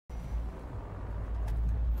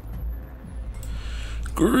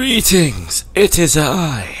Greetings, it is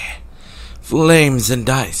I, Flames and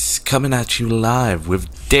Dice, coming at you live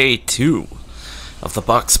with day 2 of the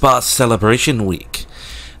Box Boss Celebration Week.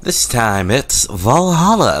 This time it's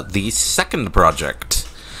Valhalla, the second project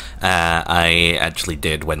I actually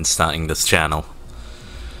did when starting this channel.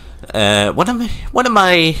 One of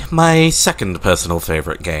my second personal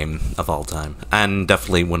favorite game of all time, and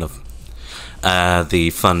definitely one of the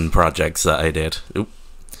fun projects that I did. Oop.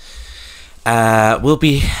 We'll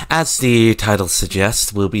be, as the title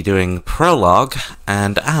suggests, we'll be doing Prologue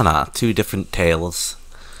and Anna, two different tales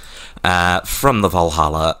from the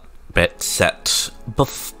Valhalla bit set,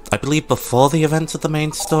 I believe, before the events of the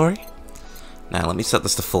main story. Now, let me set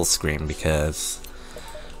this to full screen, because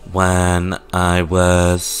when I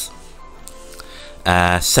was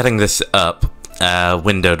setting this up,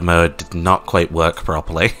 windowed mode did not quite work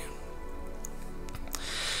properly.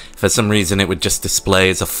 For some reason, it would just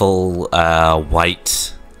display as a full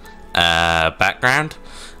white background,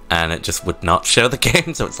 and it just would not show the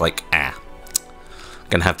game, so it's like,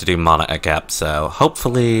 gonna have to do monitor cap, so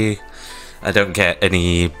hopefully I don't get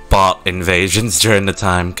any bot invasions during the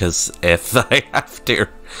time, because if I have to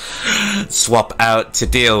swap out to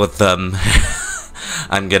deal with them,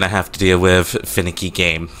 I'm gonna have to deal with finicky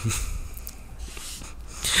game.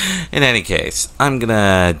 In any case, I'm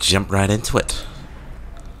gonna jump right into it.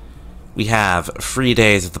 We have 3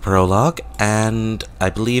 days of the prologue, and I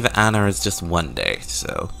believe Anna is just 1 day,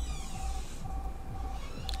 so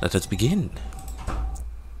let us begin.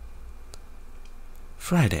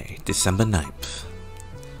 Friday, December 9th.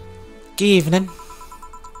 Good evening.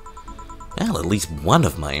 Well, at least one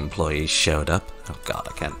of my employees showed up. Oh god,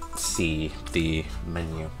 I can't see the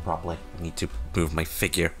menu properly. I need to move my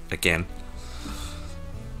figure again.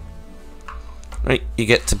 Right, you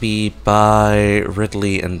get to be by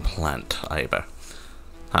Ridley and Plant, Iber.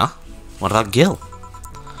 Huh? What about Gil?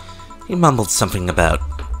 He mumbled something about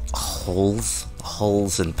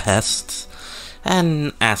holes and pests,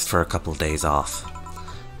 and asked for a couple of days off.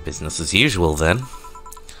 Business as usual, then.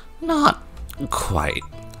 Not quite.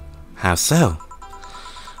 How so?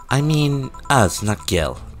 I mean, us, not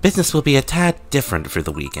Gil. Business will be a tad different for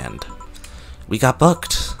the weekend. We got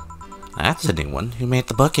booked. That's a new one. Who made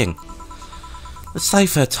the booking? The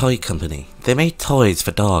Cypher Toy Company. They made toys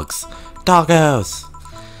for dogs. Doggos!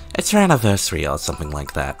 It's their anniversary or something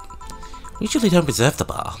like that. We usually don't reserve the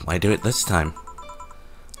bar. Why do it this time?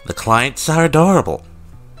 The clients are adorable.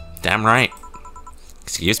 Damn right.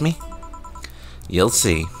 Excuse me? You'll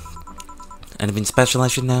see. Anything special I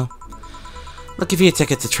should know? They'll give you a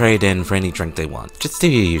ticket to trade in for any drink they want. Just do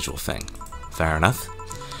your usual thing. Fair enough.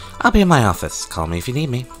 I'll be in my office. Call me if you need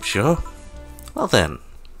me. Sure? Well then.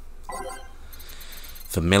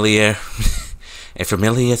 Familiar. A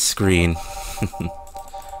familiar screen.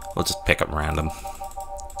 We'll just pick up random.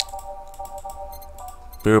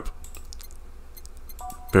 Boop.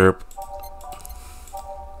 Boop.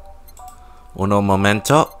 Uno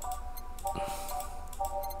momento.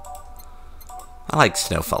 I like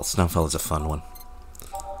Snowfall. Snowfall is a fun one.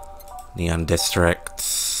 Neon District,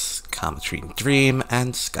 Cometry Dream,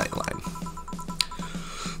 and Skyline.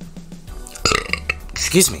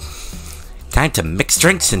 Excuse me. Time to mix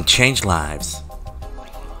drinks and change lives.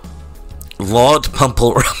 Lord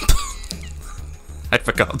Pumple-Rump. I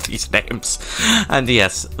forgot these names. And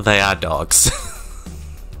yes, they are dogs.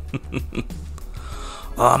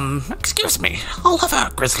 Excuse me. I'll have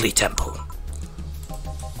a Grizzly Temple.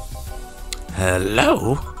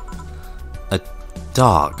 Hello? A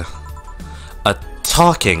dog. A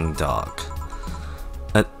talking dog.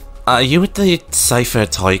 Are you at the Cypher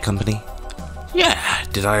Toy Company? Yeah,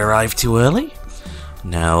 did I arrive too early?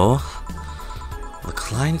 No. The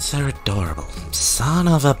clients are adorable. Son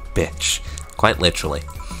of a bitch. Quite literally.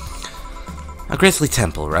 A Grizzly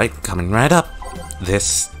Temple, right? Coming right up.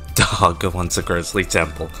 This dog wants a Grizzly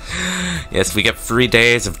Temple. Yes, we get 3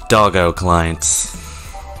 days of doggo clients.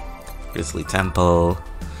 Grizzly Temple.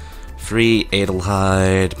 3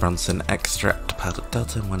 Adelhide, Bronson Extract, Powder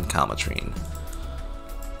Delta, and 1 Calmatrine.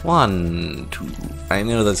 1, 2. I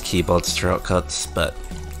know those keyboard shortcuts, but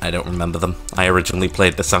I don't remember them. I originally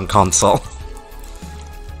played this on console.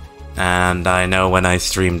 And I know when I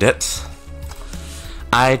streamed it,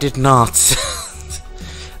 I did not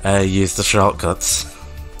use the shortcuts.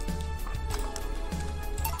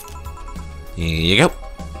 Here you go.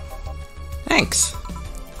 Thanks.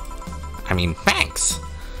 I mean, thanks.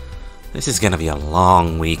 This is gonna be a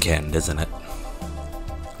long weekend, isn't it?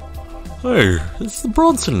 Hey, is the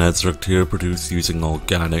Bronson extract here produced using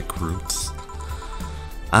organic roots?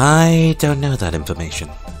 I don't know that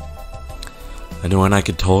information. Anyone I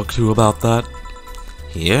could talk to about that?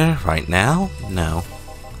 Here, right now? No.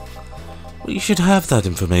 We should have that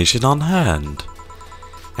information on hand.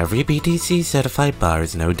 Every BTC certified bar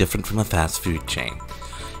is no different from a fast food chain.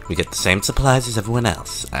 We get the same supplies as everyone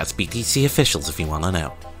else. Ask BTC officials if you want to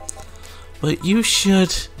know. But you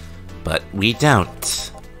should... But we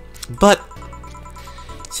don't. But...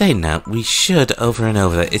 Saying that, we should over and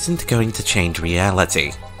over isn't going to change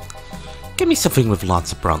reality. Give me something with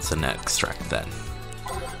lots of Bronson extract then.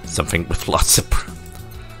 Something with lots of...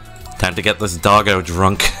 Time to get this doggo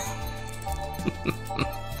drunk.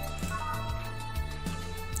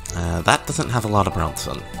 That doesn't have a lot of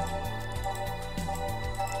Bronson.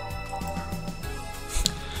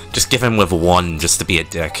 Just give him with one just to be a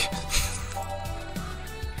dick.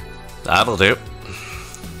 That'll do.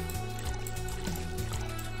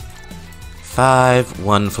 5,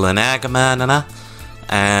 1 Flanagamana,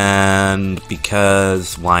 and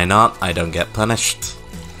because why not, I don't get punished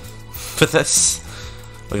for this.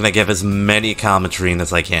 We're gonna give as many Karmatrine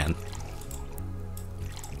as I can.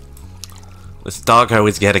 This doggo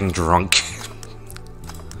is getting drunk.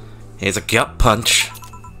 Here's a gut punch.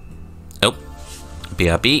 Oh,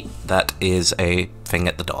 BRB, that is a thing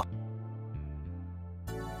at the door.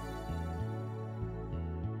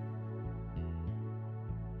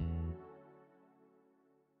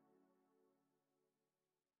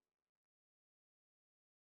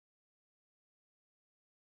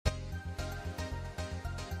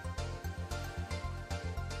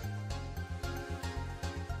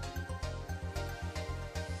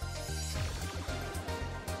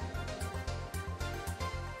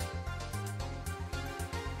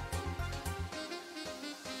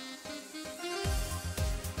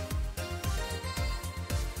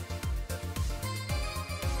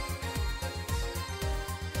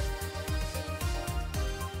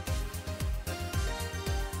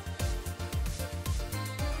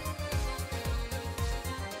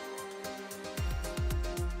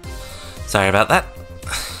 Sorry about that.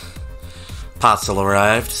 Parcel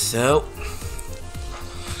arrived, so...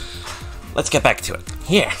 Let's get back to it.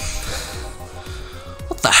 Here.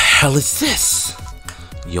 What the hell is this?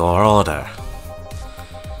 Your order.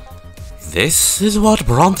 This is what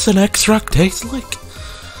Bronson extract tastes like?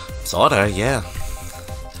 Sorta, yeah.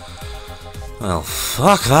 Well,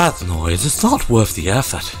 fuck that noise. It's not worth the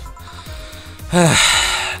effort.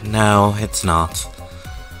 No, it's not.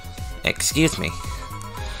 Excuse me.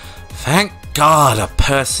 Thank God a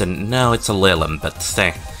person... No, it's a Lilum, but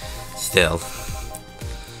still.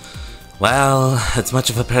 Well, as much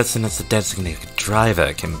of a person as the designated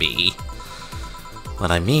driver can be. What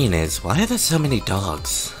I mean is, why are there so many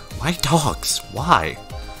dogs? Why dogs? Why?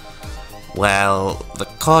 Well, the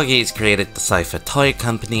Corgis created the Cypher Toy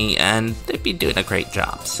Company, and they've been doing a great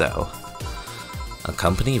job, so... A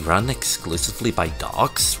company run exclusively by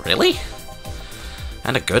dogs? Really?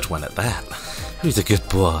 And a good one at that. Who's a good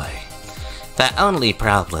boy? Their only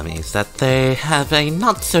problem is that they have a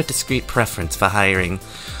not-so-discreet preference for hiring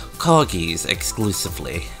Corgis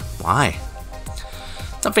exclusively. Why?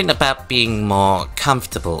 Something about being more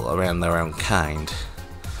comfortable around their own kind.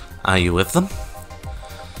 Are you with them?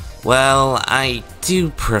 Well, I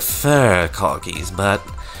do prefer Corgis, but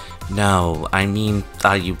no, I mean,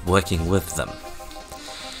 are you working with them?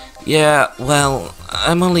 Yeah, well,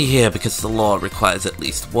 I'm only here because the law requires at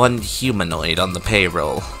least one humanoid on the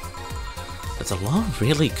payroll. Does the law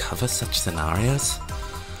really cover such scenarios?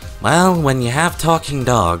 Well, when you have talking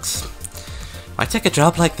dogs, why take a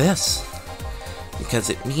job like this?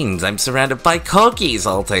 Because it means I'm surrounded by Corgis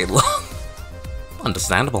all day long.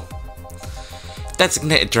 Understandable.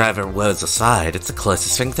 Designated driver woes aside, it's the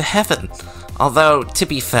closest thing to heaven. Although, to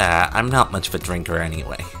be fair, I'm not much of a drinker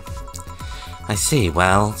anyway. I see,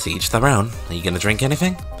 well, to each their own. Are you gonna drink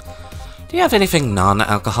anything? Do you have anything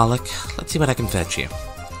non-alcoholic? Let's see what I can fetch you.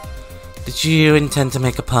 Did you intend to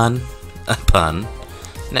make a pun? A pun?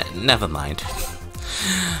 Never mind.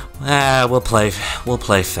 We'll play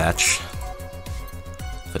fetch.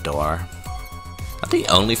 Fedora. That's the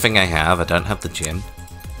only thing I have. I don't have the gin.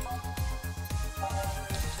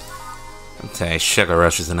 Okay, Sugar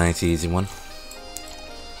Rush is a nice easy one.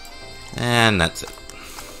 And that's it.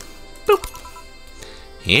 Boop.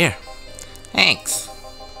 Here. Thanks.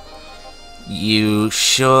 You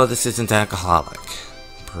sure this isn't alcoholic?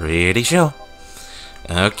 Pretty sure.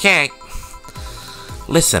 Okay.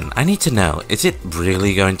 Listen, I need to know, is it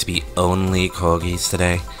really going to be only Corgis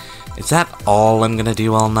today? Is that all I'm gonna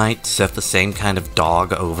do all night? Serve the same kind of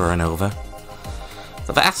dog over and over?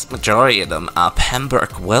 The vast majority of them are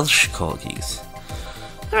Pembroke Welsh Corgis.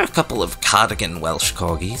 There are a couple of Cardigan Welsh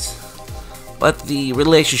Corgis, but the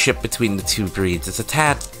relationship between the two breeds is a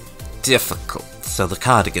tad difficult, so the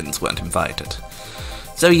Cardigans weren't invited.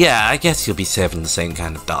 So yeah, I guess you'll be serving the same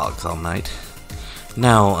kind of dogs all night.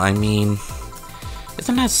 No, I mean,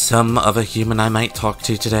 isn't there some other human I might talk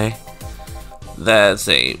to today? There's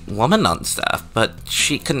a woman on staff, but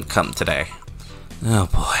she couldn't come today. Oh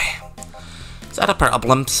boy. Is that a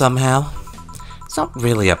problem somehow? It's not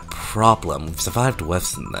really a problem. We've survived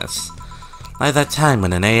worse than this. Like that time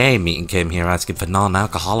when an AA meeting came here asking for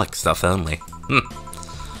non-alcoholic stuff only.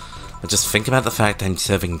 But just think about the fact I'm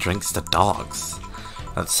serving drinks to dogs.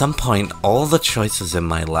 At some point, all the choices in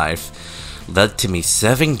my life led to me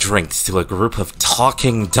serving drinks to a group of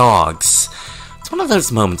talking dogs. It's one of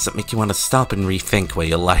those moments that make you want to stop and rethink where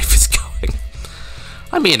your life is going.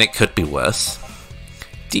 I mean, it could be worse.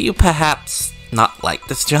 Do you perhaps not like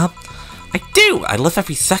this job? I do! I love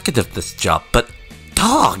every second of this job, but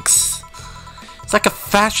dogs! It's like a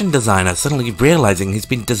fashion designer suddenly realizing he's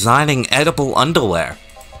been designing edible underwear.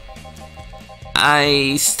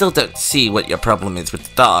 I still don't see what your problem is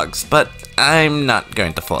with dogs, but I'm not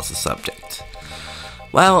going to force the subject.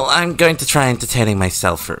 Well, I'm going to try entertaining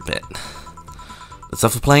myself for a bit. The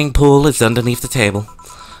stuff for playing pool is underneath the table.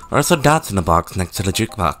 There are also dots in the box next to the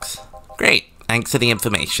jukebox. Great, thanks for the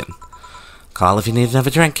information. Call if you need another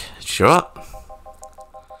drink. Sure.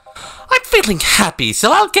 I'm feeling happy,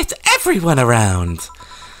 so I'll get everyone around.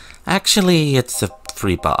 Actually, it's a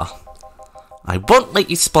free bar. I won't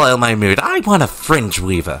let you spoil my mood. I want a fringe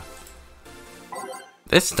weaver.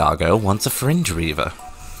 This doggo wants a fringe weaver.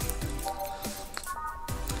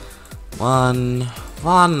 1,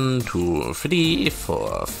 2, 3,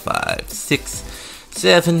 4, 5, 6,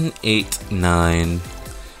 7, 8, 9.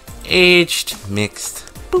 Aged,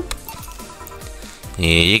 mixed. Boop.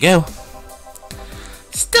 Here you go.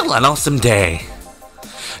 Still an awesome day.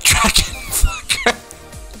 Dragon fucker.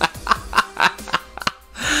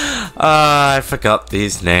 I forgot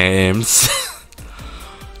these names.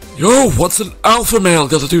 Yo, what's an alpha male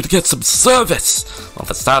gotta do to get some service? Well,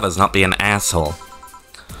 for starters, not be an asshole.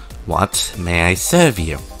 What may I serve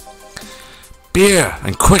you? Beer,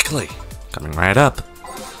 and quickly. Coming right up.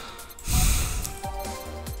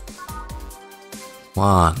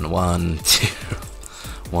 1, 1, 2.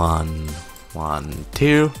 1, 1,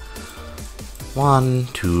 2. 1,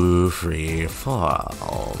 2, 3, 4.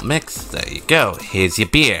 All mixed. There you go. Here's your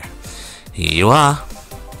beer. Here you are.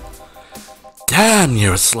 Damn,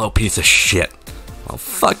 you're a slow piece of shit. Well,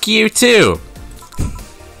 fuck you too.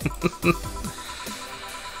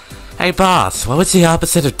 Hey boss, what was the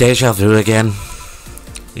opposite of déjà vu again?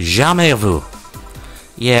 Jamais vu.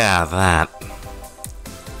 Yeah, that.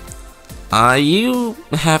 Are you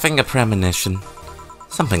having a premonition?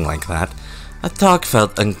 Something like that. That dog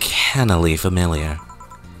felt uncannily familiar.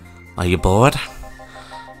 Are you bored?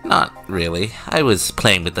 Not really. I was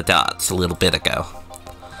playing with the dots a little bit ago.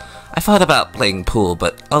 I thought about playing pool,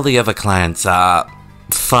 but all the other clients are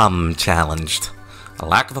thumb challenged. A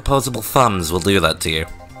lack of opposable thumbs will do that to you.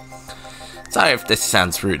 Sorry if this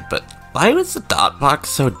sounds rude, but why was the dot box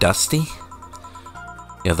so dusty?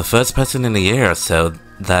 You're the first person in a year or so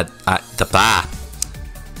that I've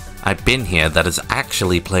been here that has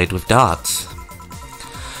actually played with dots.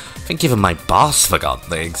 I think even my boss forgot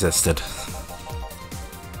they existed.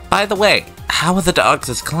 By the way, how are the dogs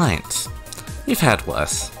as clients? You've had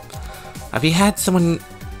worse. Have you had someone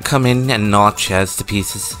come in and gnaw chairs to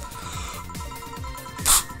pieces?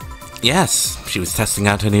 Yes, she was testing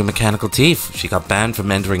out her new mechanical teeth. She got banned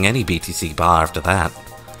from entering any BTC bar after that.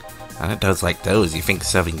 And at those like those, you think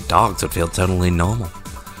serving dogs would feel totally normal.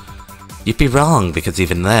 You'd be wrong, because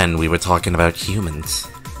even then, we were talking about humans.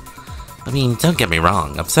 I mean, don't get me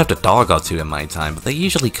wrong, I've served a dog or two in my time, but they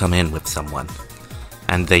usually come in with someone.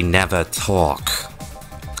 And they never talk.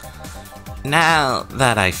 Now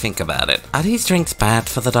that I think about it, are these drinks bad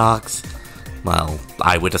for the dogs? Well,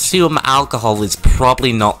 I would assume alcohol is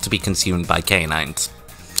probably not to be consumed by canines.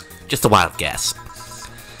 Just a wild guess.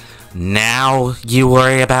 Now you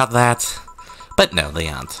worry about that? But no, they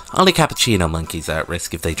aren't. Only cappuccino monkeys are at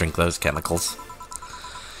risk if they drink those chemicals.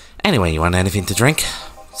 Anyway, you want anything to drink?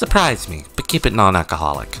 Surprise me, but keep it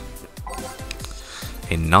non-alcoholic.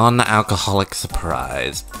 A non-alcoholic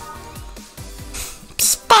surprise.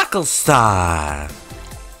 Sparkle Star!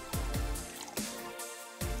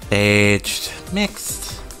 Aged,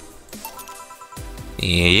 mixed.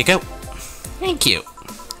 Here you go. Thank you.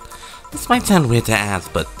 This might sound weird to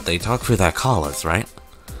ask, but they talk through their collars, right?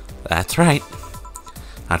 That's right.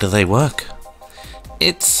 How do they work?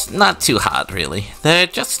 It's not too hard, really. They're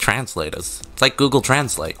just translators. It's like Google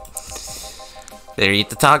Translate. They read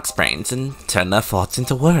the dog's brains and turn their thoughts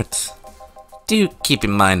into words. do keep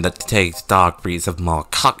in mind that today's dog breeds have more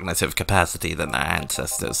cognitive capacity than our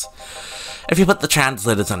ancestors. If you put the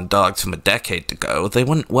translators on dogs from a decade ago, they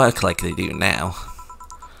wouldn't work like they do now.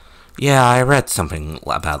 Yeah, I read something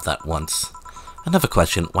about that once. Another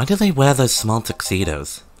question, why do they wear those small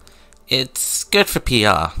tuxedos? It's good for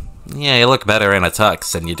PR. Yeah, you look better in a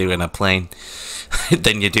tux than you do in a plain...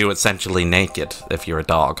 than you do essentially naked, if you're a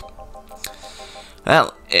dog.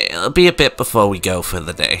 Well, it'll be a bit before we go for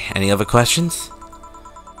the day. Any other questions?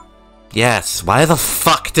 Yes, why the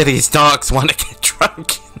fuck do these dogs want to get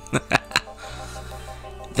drunk?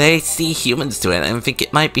 They see humans do it and think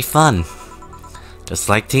it might be fun. Just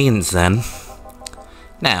like teens, then.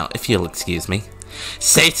 Now, if you'll excuse me.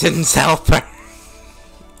 Satan's helper!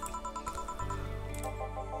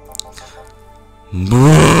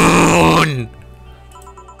 Moon!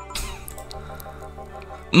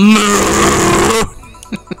 Moon!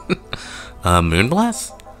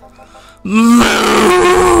 Moonblast?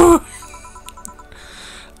 Moon!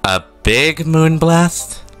 A big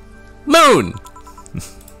moonblast? Moon!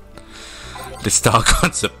 This dog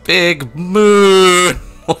wants a big moon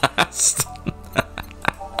blast.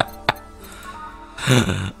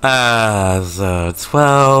 So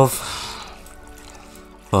 12,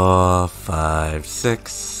 4, 5,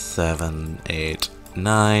 6, 7, 8,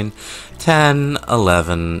 9, 10,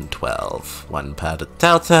 11, 12. 1 padded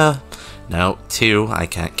delta. No, 2, I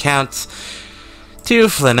can't count. 2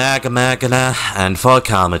 Flanagamagana, and 4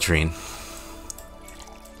 Calmatrine.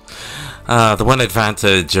 The one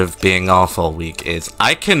advantage of being off all week is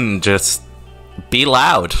I can just be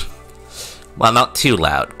loud. Well, not too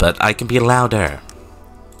loud, but I can be louder.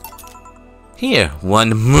 Here,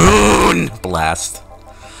 1 moon blast.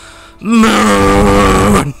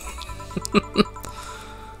 Moon!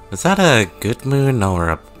 Is that a good moon or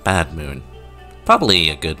a bad moon? Probably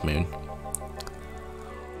a good moon.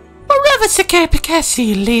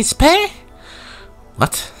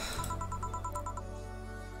 What?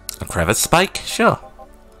 A crevice spike? Sure.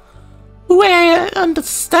 Where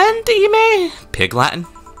understand you may? Pig Latin?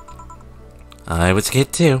 I was a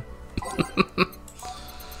kid too.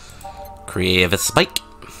 Crevice spike.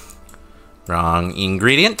 Wrong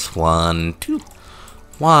ingredient. 1, 2.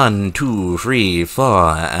 1, 2, 3,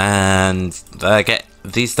 4, and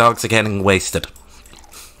these dogs are getting wasted.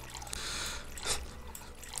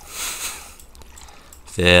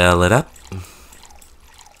 Fill it up.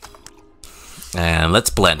 And let's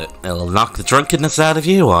blend it. It'll knock the drunkenness out of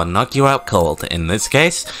you or knock you out cold. In this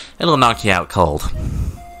case, it'll knock you out cold.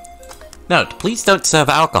 Note, please don't serve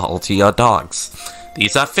alcohol to your dogs.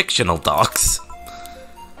 These are fictional dogs.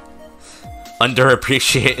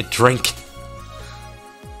 Underappreciated drink.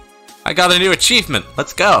 I got a new achievement.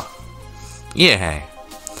 Let's go. Yeah.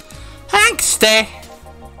 Thanks, Day.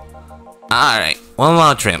 Alright, one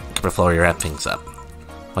more drink before you wrap things up.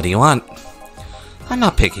 What do you want? I'm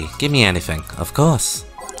not picky. Give me anything. Of course.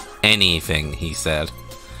 Anything, he said.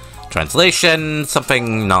 Translation,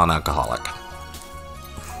 something non-alcoholic.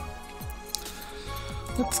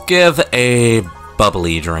 Let's give a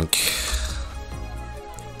bubbly drink.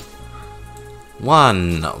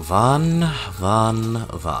 One.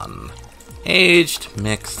 Aged,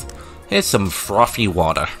 mixed. Here's some frothy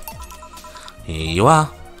water. Here you are.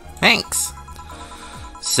 Thanks.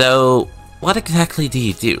 So, what exactly do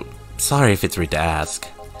you do? Sorry if it's rude to ask.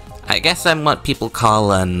 I guess I'm what people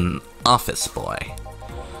call an office boy.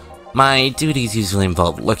 My duties usually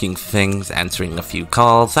involve looking for things, answering a few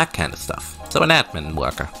calls, that kind of stuff. So an admin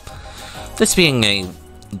worker. This being a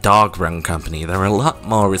dog-run company, there are a lot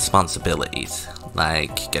more responsibilities,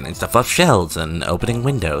 like getting stuff off shelves and opening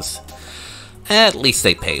windows. At least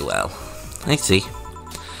they pay well. I see.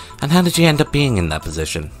 And how did you end up being in that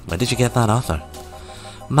position? Where did you get that offer?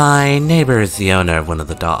 My neighbor is the owner of one of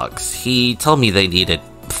the dogs. He told me they needed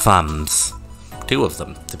thumbs. 2 of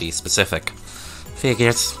them, to be specific.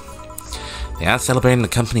 Figures. They are celebrating the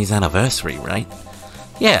company's anniversary, right?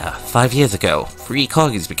 Yeah, 5 years ago, 3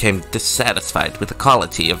 corgis became dissatisfied with the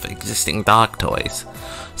quality of existing dog toys.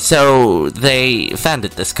 So, they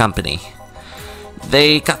founded this company.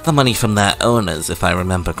 They got the money from their owners, if I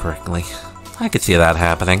remember correctly. I could see that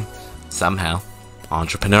happening. Somehow.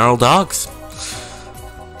 Entrepreneurial dogs.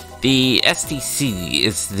 The SDC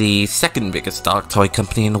is the 2nd biggest dog toy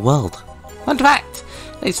company in the world. In fact,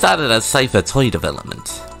 they started as Cypher Toy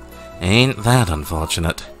Development. Ain't that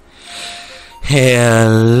unfortunate?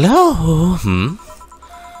 Hello?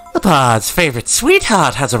 The pod's favorite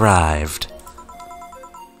sweetheart has arrived.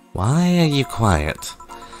 Why are you quiet?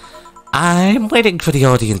 I'm waiting for the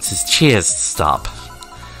audience's cheers to stop.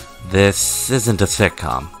 This isn't a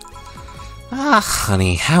sitcom. Ah,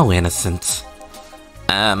 honey, how innocent.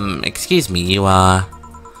 Excuse me, you are...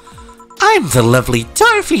 I'm the lovely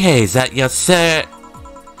Dorothy Hayes at your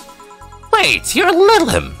Wait, you're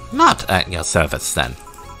Lil'em, not at your service, then.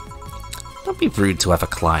 Don't be rude to other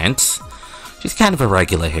clients. She's kind of a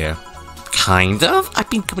regular here. Kind of? I've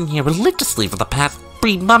been coming here religiously for the past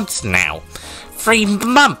 3 months now. 3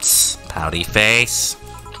 months, pouty face.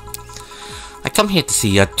 I come here to see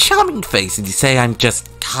your charming face, and you say I'm just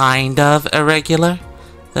kind of irregular?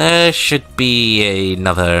 There should be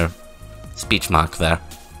another speech mark there.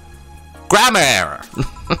 Grammar error!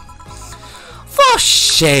 For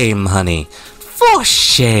shame, honey. For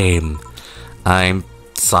shame. I'm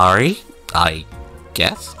sorry, I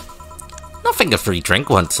guess. Nothing a free drink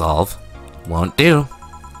won't solve. Won't do.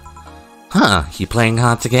 Huh, you playing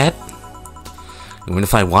hard to get? Even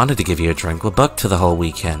if I wanted to give you a drink, we're booked to the whole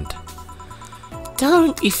weekend.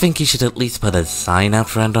 Don't you think you should at least put a sign out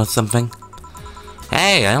front or something?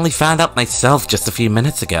 Hey, I only found out myself just a few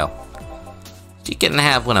minutes ago. You can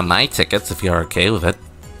have one of my tickets if you're okay with it.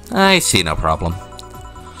 I see no problem.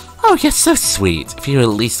 Oh, you're so sweet. If you're at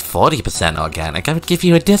least 40% organic, I would give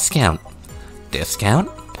you a discount. Discount?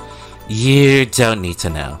 You don't need to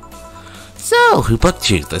know. So, who booked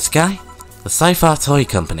you? This guy? The Sci-Fi Toy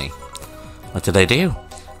Company. What do they do?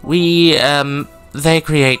 They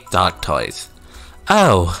create dog toys.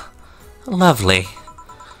 Oh, lovely.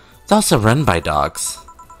 It's also run by dogs.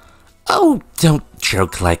 Oh, don't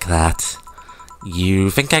joke like that. You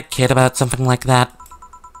think I'd kid about something like that?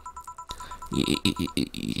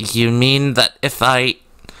 You mean that if I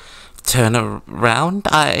turn around,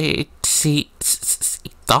 I see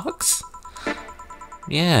dogs?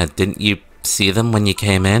 Yeah, didn't you see them when you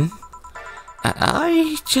came in?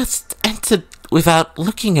 I just entered without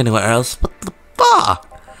looking anywhere else but the bar.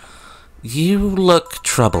 You look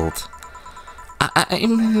troubled.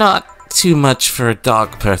 I'm not too much for a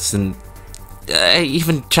dog person. I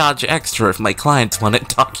even charge extra if my clients want it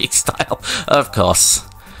doggy style. Of course.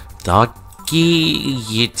 Doggy,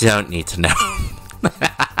 you don't need to know.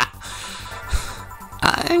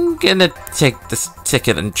 I'm gonna take this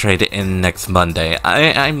ticket and trade it in next Monday.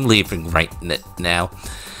 I'm leaving right now.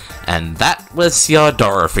 And that was your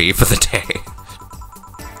Dorothy for the day.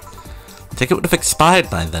 Ticket would have expired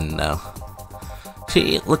by then, though.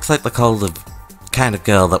 She looks like the kind of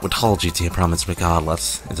girl that would hold you to your promise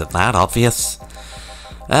regardless. Is it that obvious?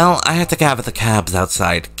 Well, I had to gather the cabs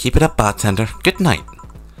outside. Keep it up, bartender. Good night.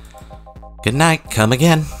 Good night. Come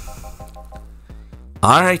again.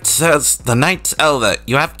 Alright, sirs. The night's over.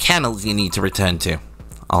 You have kennels you need to return to.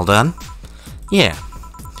 All done? Yeah.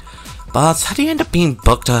 Boss, how do you end up being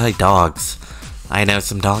booked by dogs? I know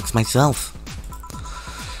some dogs myself.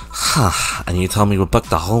 Huh, and you told me we're booked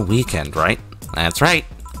the whole weekend, right? That's right.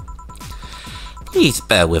 Please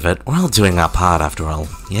bear with it. We're all doing our part after all.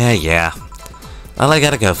 Yeah. Well, I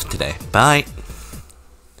gotta go for today. Bye.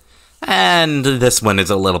 And this one is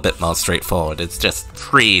a little bit more straightforward. It's just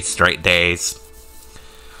 3 straight days.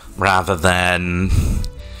 Rather than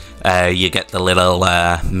you get the little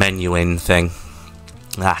menuing thing.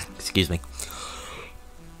 Excuse me.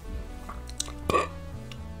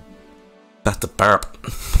 That's a burp.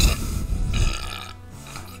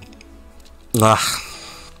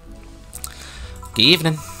 Good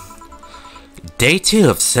evening. Day 2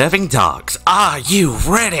 of serving dogs. Are you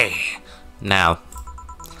ready? No.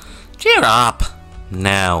 Cheer up.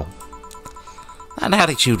 No. That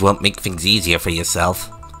attitude won't make things easier for yourself.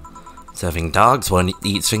 Serving dogs won't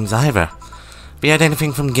ease things either. Have you heard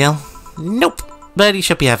anything from Gil? Nope. But he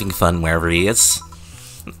should be having fun wherever he is.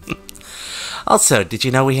 Also, did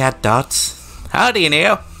you know we had dots? Howdy,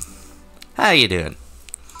 Neo. How you doing?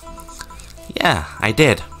 Yeah, I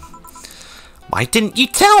did. Why didn't you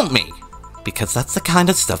tell me? Because that's the kind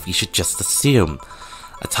of stuff you should just assume.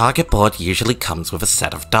 A target board usually comes with a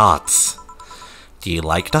set of dots. Do you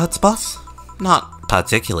like dots, boss? Not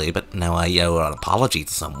particularly, but now I owe an apology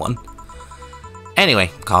to someone.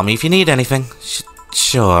 Anyway, call me if you need anything.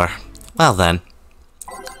 Sure. Well then.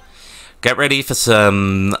 Get ready for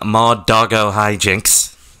some more doggo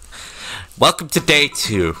hijinks. Welcome to day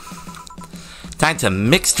 2. Time to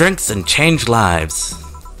mix drinks and change lives.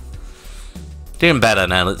 Doing better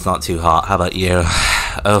now that it's not too hot. How about you?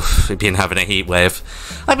 Oh, we've been having a heat wave.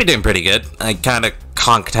 I've been doing pretty good. I kind of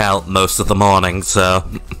conked out most of the morning, so...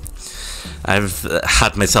 I've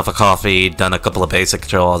had myself a coffee, done a couple of basic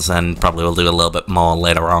chores, and probably will do a little bit more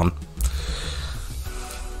later on.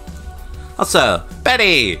 Also,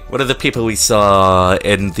 Betty! One of the people we saw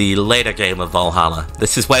in the later game of Valhalla.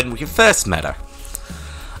 This is when we first met her.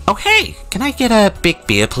 Oh hey, can I get a big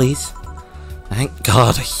beer, please? Thank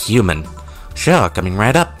God, a human. Sure, coming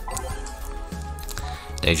right up.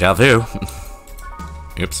 Deja vu.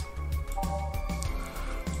 Oops.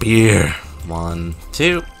 Beer. 1,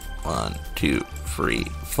 2. 1, 2, 3,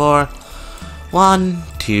 4. 1,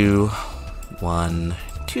 2. 1,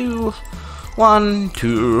 2. 1,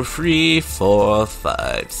 2, 3, 4,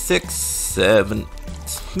 5, 6, 7.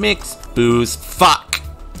 Mixed booze. Fuck!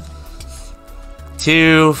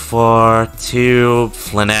 2, 4, 2.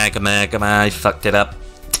 Flanagama. I fucked it up.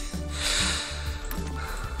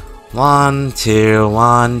 1, 2,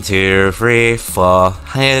 1, 2, 3, 4.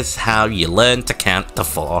 Here's how you learn to count to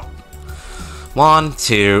 4. 1,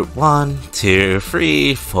 2, 1, 2,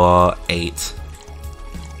 3, 4, 8.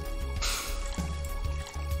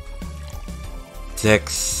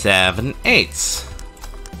 6, 7, 8.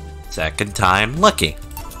 Second time lucky.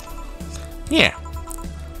 Here.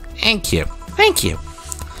 Thank you. Thank you.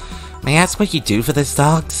 May I ask what you do for this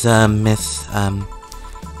dogs, Miss,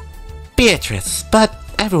 Beatrice, but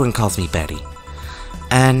everyone calls me Betty.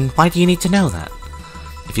 And why do you need to know that?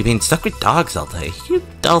 If you've been stuck with dogs all day, you'd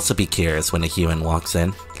also be curious when a human walks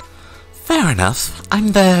in. Fair enough. I'm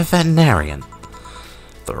the veterinarian.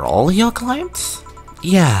 They're all your clients?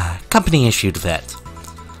 Yeah, company-issued vet.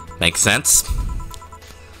 Makes sense.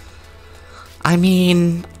 I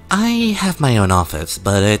mean, I have my own office,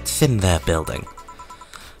 but it's in their building.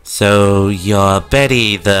 So, you're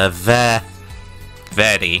Betty the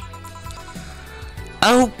Vetty.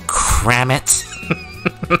 Oh, cram it.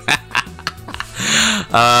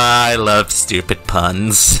 I love stupid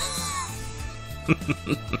puns.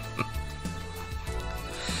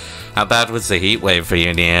 How bad was the heat wave for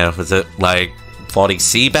you, Nia? Was it like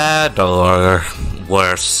 40°C bad or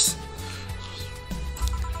worse?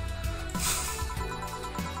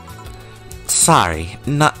 Sorry,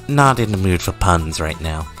 not in the mood for puns right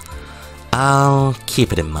now. I'll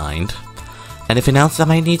keep it in mind. Anything else I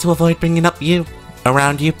might need to avoid bringing up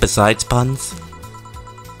around you besides puns?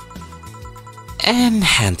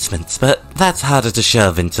 Enhancements, but that's harder to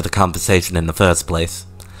shove into the conversation in the first place.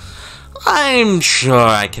 I'm sure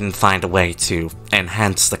I can find a way to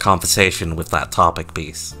enhance the conversation with that topic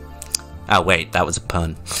piece. Oh wait, that was a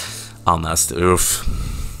pun. Almost, oof.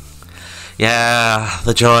 Yeah,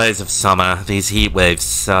 the joys of summer. These heat waves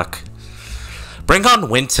suck. Bring on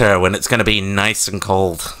winter when it's gonna be nice and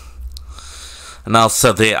cold. And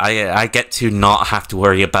also, I get to not have to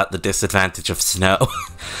worry about the disadvantage of snow.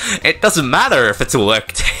 It doesn't matter if it's a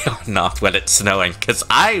work day or not when it's snowing, because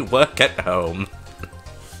I work at home.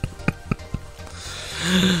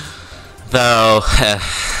 Though,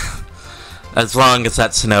 as long as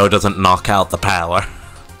that snow doesn't knock out the power.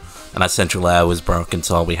 And our central air was broken,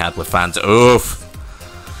 so all we had were fans. Oof!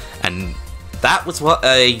 And that was what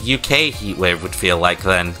a UK heatwave would feel like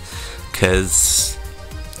then, because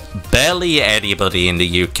barely anybody in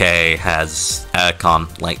the UK has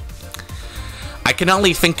aircon. Like, I can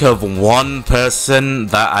only think of one person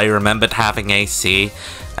that I remembered having AC,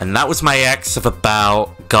 and that was my ex of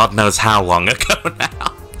about God knows how long ago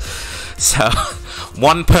now. So,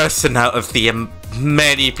 one person out of the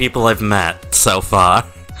many people I've met so far.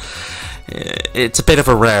 It's a bit of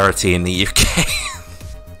a rarity in the UK.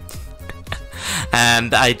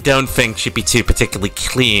 And I don't think she'd be too particularly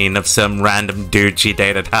clean of some random dude she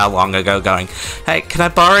dated how long ago going, "Hey, can I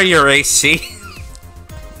borrow your AC?"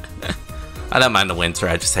 I don't mind the winter,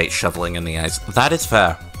 I just hate shoveling in the ice. That is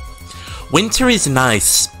fair. Winter is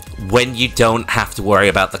nice when you don't have to worry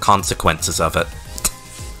about the consequences of it.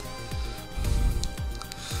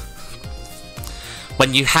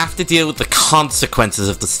 When you have to deal with the consequences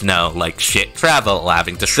of the snow, like shit travel,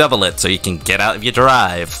 having to shovel it so you can get out of your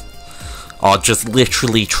drive, or just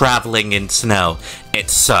literally traveling in snow, it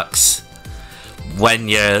sucks. When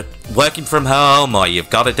you're working from home, or you've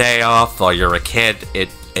got a day off, or you're a kid,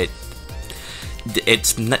 it's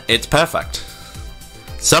perfect.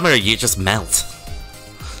 Summer, you just melt.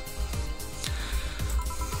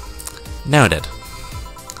 Noted.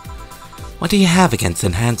 What do you have against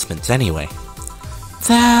enhancements, anyway?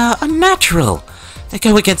 They're unnatural. They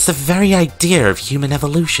go against the very idea of human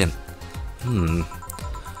evolution.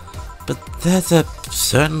 But there's a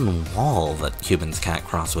certain wall that humans can't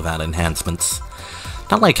cross without enhancements.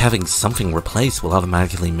 Not like having something replaced will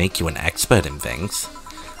automatically make you an expert in things.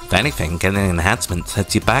 If anything, getting an enhancement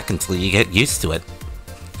sets you back until you get used to it.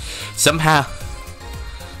 Somehow,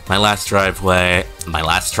 my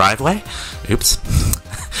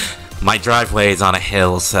driveway is on a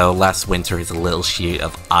hill, so last winter is a little sheet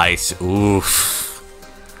of ice. Oof.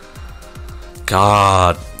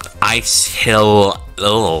 God. Ice hill.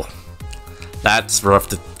 Ugh. That's rough.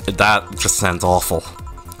 That just sounds awful.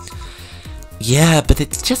 Yeah, but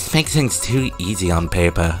it just makes things too easy on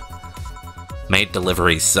paper. Made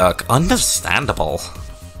deliveries suck. Understandable.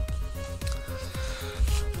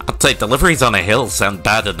 I'd say deliveries on a hill sound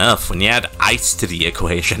bad enough when you add ice to the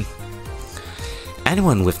equation.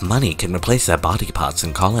 Anyone with money can replace their body parts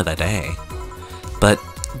and call it a day. But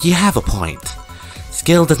you have a point.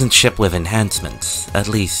 Skill doesn't ship with enhancements, at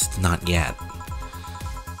least not yet.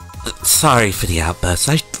 Sorry for the outburst,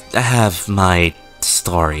 I have my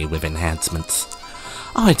story with enhancements.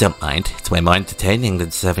 Oh, I don't mind. It's way more entertaining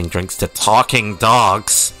than serving drinks to talking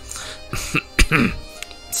dogs.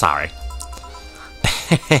 Sorry.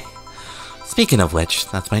 Speaking of which,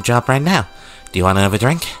 that's my job right now. Do you want another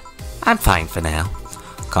drink? I'm fine for now.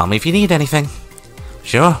 Call me if you need anything.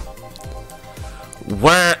 Sure.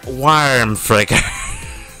 Worm frigger.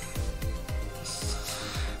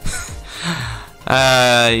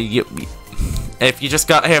 If you just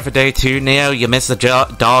got here for day 2, Neo, you missed a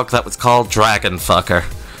dog that was called Dragon Fucker.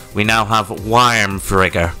 We now have Worm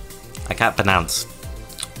frigger. I can't pronounce.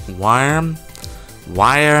 Worm?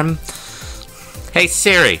 Hey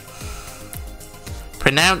Siri.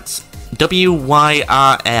 Pronounce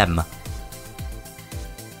W-Y-R-M. Okay,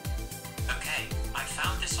 I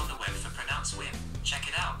found this on the web for pronounce Wim. Check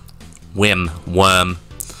it out. Worm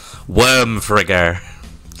frigger.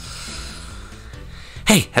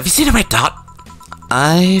 Hey, have you seen a red dot?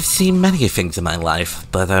 I've seen many things in my life,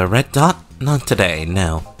 but a red dot? Not today,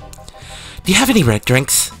 no. Do you have any red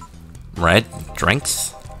drinks? Red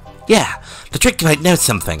drinks? Yeah, the drink might know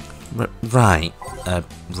something. Right, a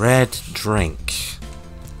red drink.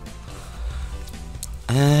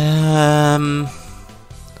 Well,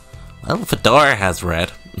 Fedora has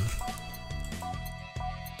red.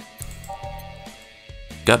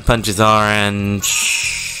 Gut Punch is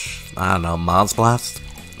orange. I don't know, Mars Blast?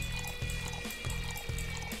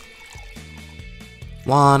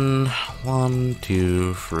 1,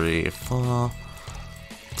 2, 3, 4.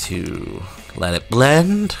 2. Let it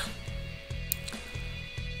blend.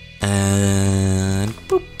 And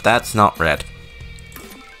boop, that's not red.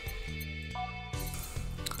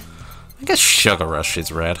 I guess Sugar Rush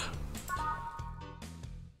is red.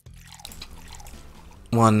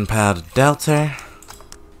 1 powdered Delta.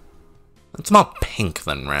 It's more pink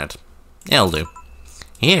than red. It'll do.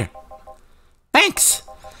 Here. Thanks!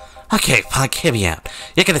 Okay, Punk, hear me out.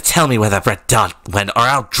 You're gonna tell me where that red dot went, or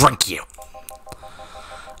I'll drink you.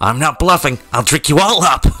 I'm not bluffing. I'll drink you all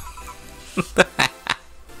up.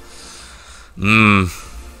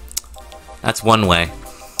 That's one way.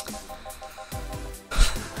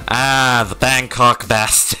 Ah, the Bangkok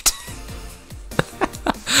bastard.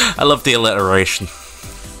 I love the alliteration.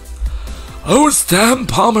 Those damn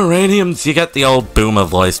Pomeranians! You get the old boomer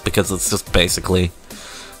voice because it's just basically...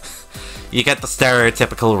 You get the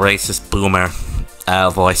stereotypical racist boomer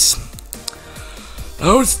voice.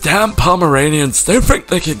 Those damn Pomeranians, they think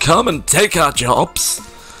they can come and take our jobs.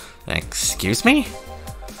 Excuse me?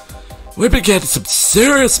 We've been getting some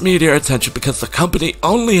serious media attention because the company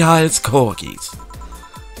only hires corgis.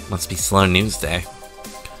 Must be slow news day.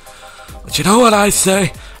 But you know what I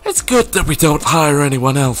say? It's good that we don't hire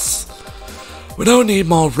anyone else. We don't need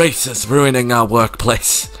more racists ruining our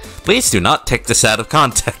workplace. Please do not take this out of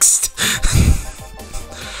context.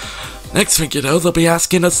 Next thing you know, they'll be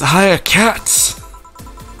asking us to hire cats.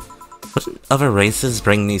 Wouldn't other races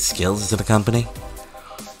bring these skills to the company?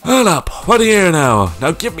 Hold up, what do you know?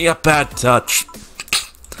 Now give me a bad touch.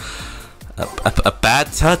 A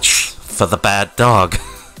bad touch for the bad dog.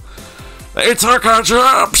 They took our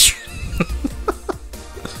jobs!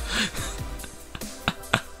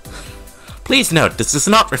 Please note, this does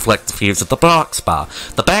not reflect the views of the Box Bar.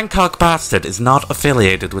 The Bangkok Bastard is not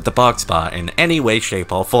affiliated with the Box Bar in any way,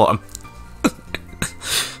 shape, or form.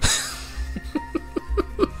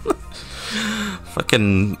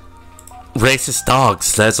 Fucking racist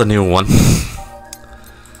dogs, there's a new one.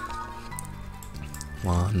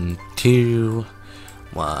 1, 2,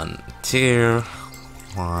 1, 2,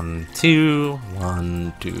 1, 2,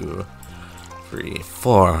 1, 2, 3,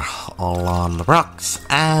 4, all on the rocks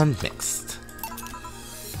and mixed.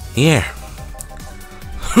 Here.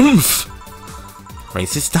 Humph!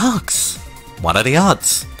 Racist dogs. What are the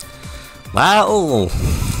odds? Well...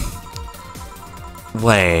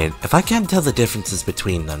 Wait, if I can't tell the differences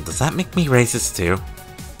between them, does that make me racist too?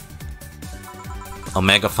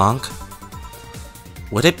 Omega Funk?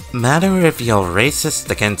 Would it matter if you're racist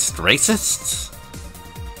against racists?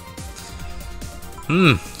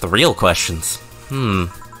 The real questions.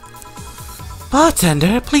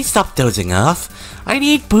 Bartender, please stop dozing off. I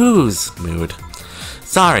need booze. Mood.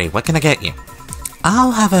 Sorry, what can I get you?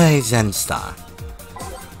 I'll have a Zen Star.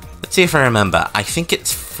 Let's see if I remember. I think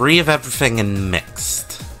it's free of everything and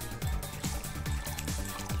mixed.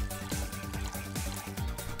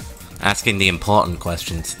 Asking the important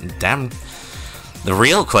questions. Damn The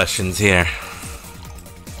real question's here.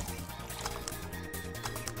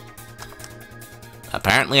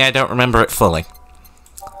 Apparently I don't remember it fully.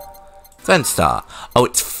 Zenstar. Oh,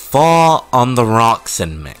 it's 4 on the rocks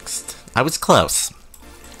and mixed. I was close.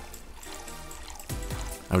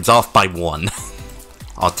 I was off by 1.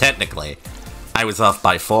 Oh, technically, I was off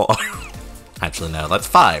by 4. Actually, no, that's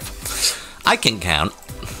 5. I can count.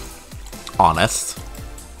 Honest.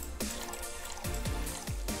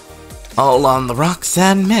 All on the rocks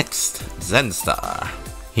and mixed. Zenstar.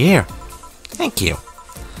 Here. Thank you.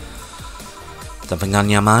 Something on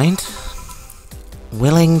your mind?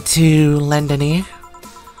 Willing to lend an ear?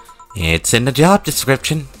 It's in the job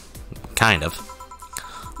description. Kind of.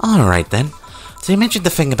 Alright then. So you mentioned the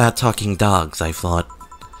thing about talking dogs, I thought.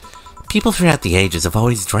 People throughout the ages have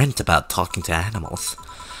always dreamt about talking to animals.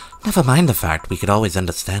 Never mind the fact we could always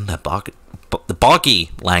understand their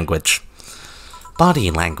boggy language.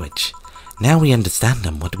 Body language. Now we understand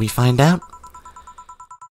them, what do we find out?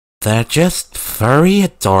 They're just furry,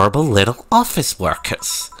 adorable little office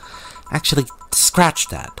workers. Actually, scratch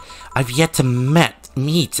that. I've yet to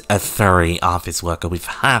meet a furry office worker with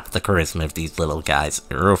half the charisma of these little guys.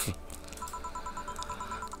 Oof.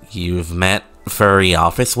 You've met furry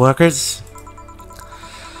office workers?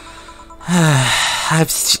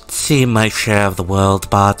 I've seen my share of the world,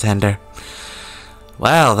 bartender.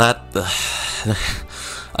 Well, a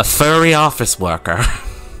furry office worker.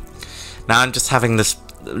 Now I'm just having this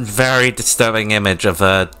very disturbing image of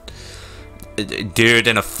a dude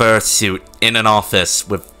in a fursuit in an office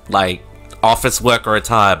with, like, office worker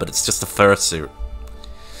attire, but it's just a fursuit.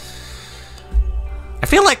 I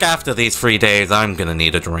feel like after these 3 days, I'm gonna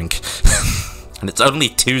need a drink. And it's only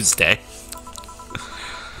Tuesday.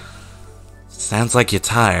 Sounds like you're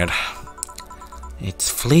tired. It's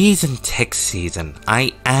fleas and tick season.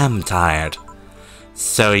 I am tired.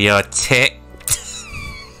 So you're ticked?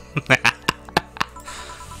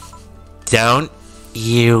 Don't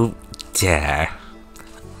you dare.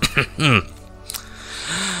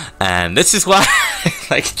 And this is why I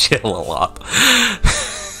like Jill a lot.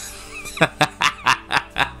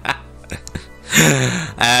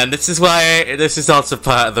 And this is also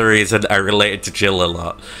part of the reason I related to Jill a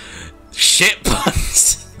lot. Shit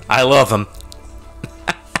puns. I love them.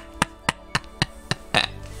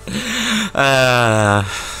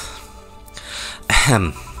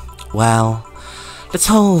 Well, this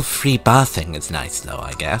whole free bar thing is nice though,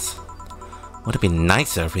 I guess. Would have been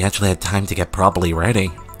nicer if we actually had time to get properly ready.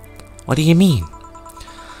 What do you mean?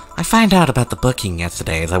 I found out about the booking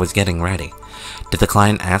yesterday as I was getting ready. Did the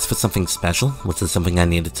client ask for something special? Was there something I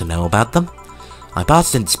needed to know about them? My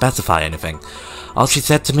boss didn't specify anything. All she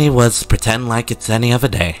said to me was, pretend like it's any other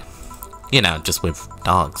day. You know, just with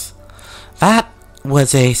dogs. That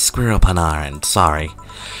was a screw-up on our end, sorry.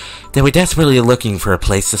 They were desperately looking for a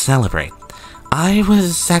place to celebrate. I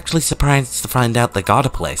was actually surprised to find out they got a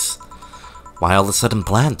place. Why all the sudden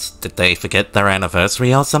plans? Did they forget their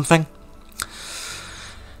anniversary or something?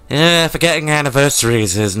 Yeah, forgetting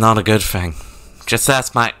anniversaries is not a good thing. Just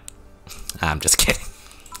ask my... I'm just kidding.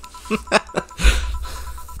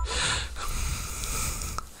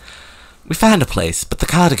 We found a place, but the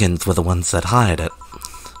Cardigans were the ones that hired it.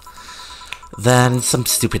 Then some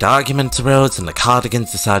stupid argument arose, and the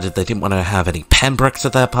Cardigans decided they didn't want to have any Pembrokes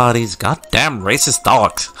at their parties. Goddamn racist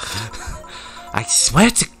dogs. I swear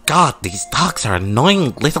to God, these dogs are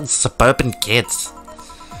annoying little suburban kids.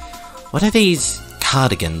 What are these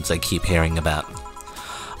Cardigans I keep hearing about?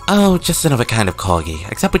 Oh, just another kind of corgi,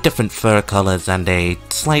 except with different fur colors and a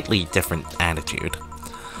slightly different attitude.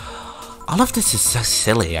 All of this is so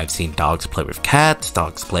silly. I've seen dogs play with cats,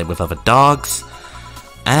 dogs play with other dogs,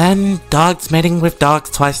 and dogs mating with dogs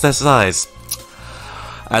twice their size.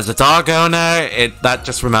 As a dog owner, that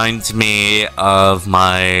just reminds me of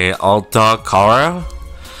my old dog, Coro,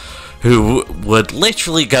 who would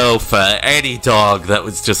literally go for any dog that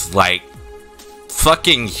was just, like,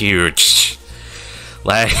 fucking huge.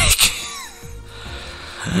 Like,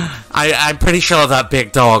 I'm pretty sure that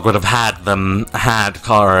big dog would have had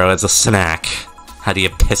Coro as a snack, had he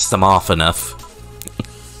pissed them off enough.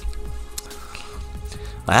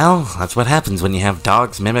 Well, that's what happens when you have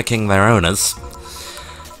dogs mimicking their owners.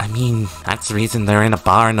 I mean, that's the reason they're in a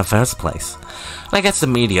bar in the first place. But I guess the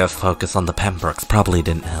media focus on the Pembrokes probably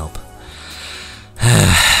didn't help.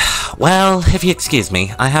 Well, if you excuse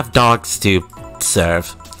me, I have dogs to serve.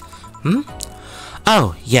 Hmm?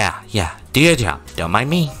 Oh, yeah, do your job, don't mind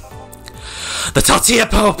me. The Tortilla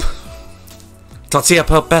Pope! Tortilla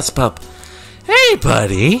Pope, best Pope. Hey,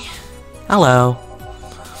 buddy! Hello.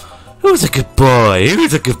 Who's a good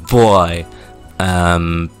boy?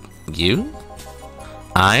 You?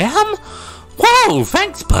 I am? Whoa,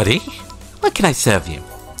 thanks, buddy. What can I serve you?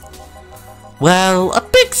 Well, a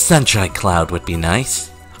big sunshine cloud would be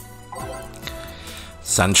nice.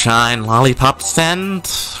 Sunshine, lollipops, and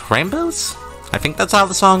rainbows? I think that's how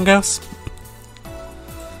the song goes.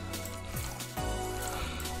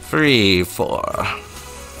 3, 4.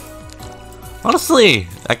 Honestly,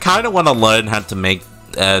 I kind of want to learn how to make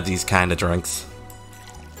these kind of drinks.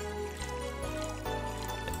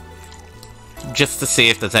 Just to see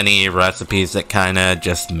if there's any recipes that kind of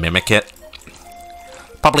just mimic it.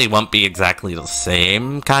 Probably won't be exactly the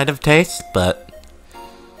same kind of taste, but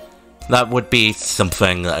that would be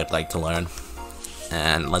something that I'd like to learn.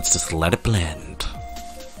 And let's just let it blend.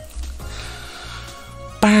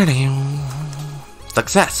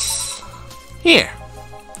 Success! Here!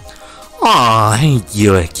 Aw, ain't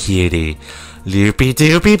you a cutie? Loopy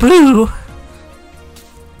doopy blue!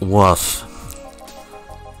 Woof.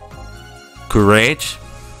 Great.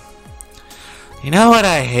 You know what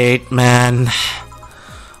I hate, man?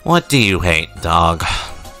 What do you hate, dog?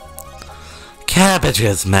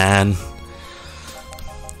 Cabbages, man.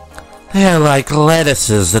 They're like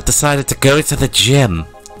lettuces that decided to go to the gym.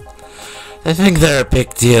 They think they're a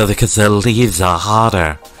big deal because their leaves are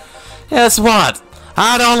hotter. Guess what?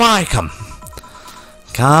 I don't like them.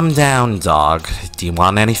 Calm down, dog. Do you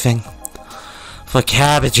want anything? For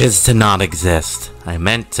cabbages to not exist. I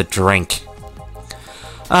meant to drink.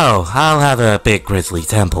 Oh, I'll have a big grizzly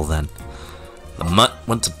temple then. The mutt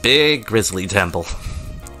wants a big grizzly temple.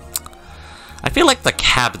 I feel like the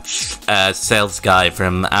cabbage sales guy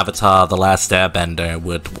from Avatar: The Last Airbender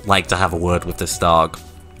would like to have a word with this dog.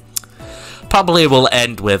 Probably will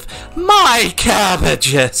end with, "My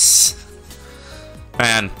cabbages!"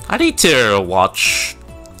 Man, I need to rewatch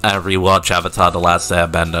Avatar: The Last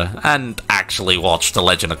Airbender and actually watch The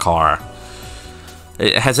Legend of Korra.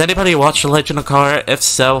 Has anybody watched The Legend of Korra? If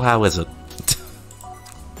so, how is it?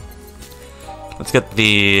 Let's get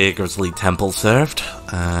the Grizzly Temple served.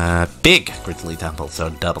 Big Grizzly Temple, so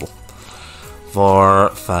double. 4,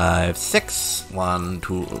 5, 6. 1,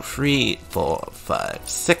 2, 3, 4, 5,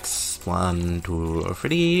 6. 1, 2,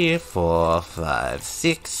 3, 4, 5,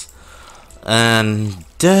 6. And,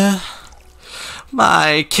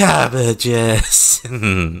 my cabbages.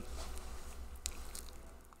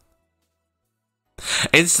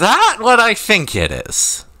 Is that what I think it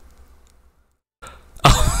is?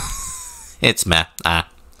 Oh, it's meh.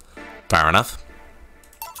 Fair enough.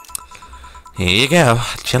 Here you go.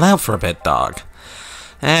 Chill out for a bit, dog.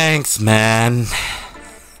 Thanks, man.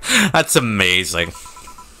 That's amazing.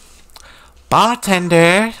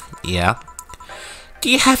 Bartender. Yeah. Do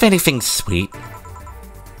you have anything sweet?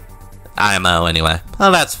 IMO, anyway.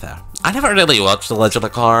 Oh, that's fair. I never really watched The Legend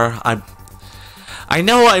of Korra. I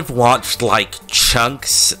know I've watched, like,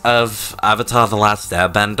 chunks of Avatar: The Last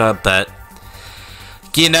Airbender, but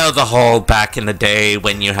you know the whole back in the day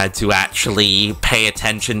when you had to actually pay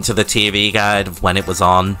attention to the TV guide of when it was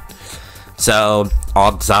on. So,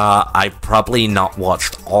 odds are I've probably not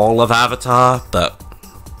watched all of Avatar, but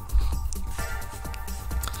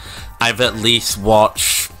I've at least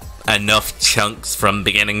watched enough chunks from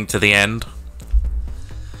beginning to the end.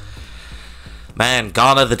 Man,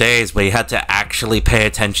 gone are the days where you had to actually pay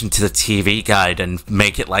attention to the TV guide and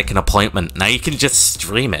make it like an appointment. Now you can just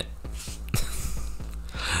stream it.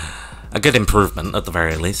 A good improvement, at the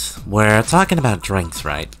very least. We're talking about drinks,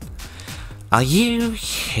 right? Are you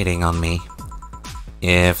hitting on me?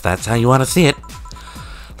 If that's how you want to see it,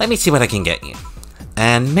 let me see what I can get you.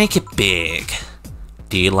 And make it big.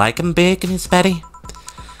 Do you like 'em big, Miss Betty?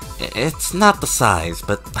 It's not the size,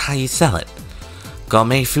 but how you sell it.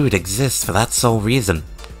 Gourmet food exists for that sole reason.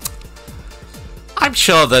 I'm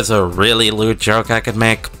sure there's a really lewd joke I could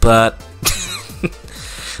make, but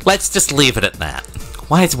let's just leave it at that.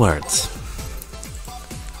 Wise words.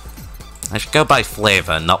 I should go by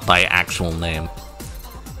flavor, not by actual name.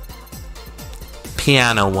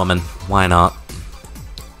 Piano woman, why not?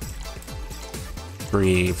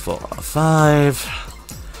 3, 4, 5.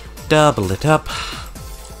 Double it up.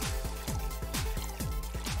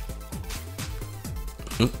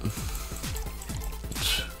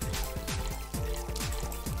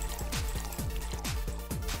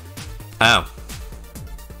 Oh.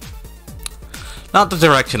 Not the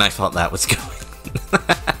direction I thought that was going.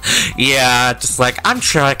 Yeah, just like, I'm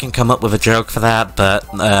sure I can come up with a joke for that,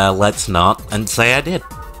 but let's not, and say I did.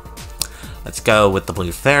 Let's go with the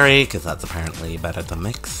Blue Fairy, because that's apparently better to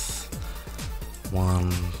mix.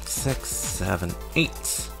 1, 6, 7, 8.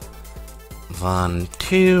 1,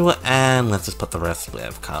 2, and let's just put the rest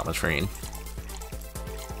with Calatrine.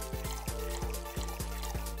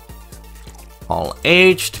 All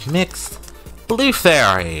aged, mixed, blue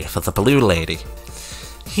fairy for the blue lady.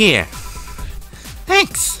 Here.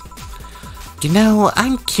 Thanks. You know,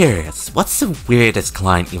 I'm curious. What's the weirdest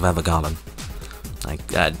client you've ever gotten?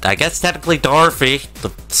 I guess technically Dorothy,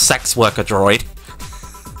 the sex worker droid.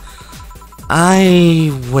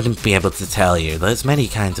 I wouldn't be able to tell you. There's many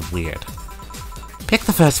kinds of weird. Pick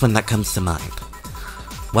the first one that comes to mind.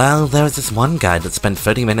 Well, there was this one guy that spent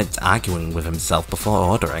 30 minutes arguing with himself before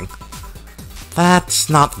ordering. That's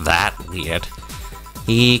not that weird.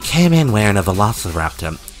 He came in wearing a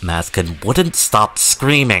Velociraptor mask and wouldn't stop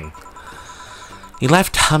screaming. He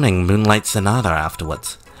left humming Moonlight Sonata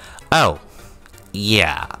afterwards. Oh,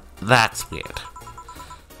 yeah, that's weird.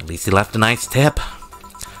 At least he left a nice tip.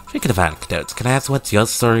 Speaking of anecdotes, can I ask what's your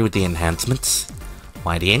story with the enhancements?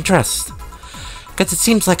 Why the interest? Because it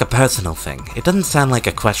seems like a personal thing. It doesn't sound like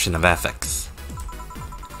a question of ethics.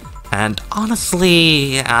 And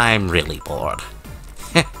honestly, I'm really bored.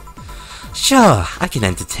 Sure, I can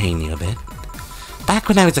entertain you a bit. Back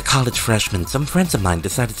when I was a college freshman, some friends of mine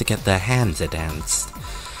decided to get their hands enhanced.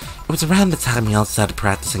 It was around the time we all started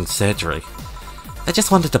practicing surgery. They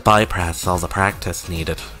just wanted to bypass all the practice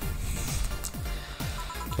needed.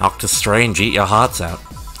 Doctor Strange, eat your hearts out.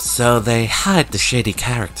 So they hired the shady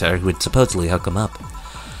character who would supposedly hook them up.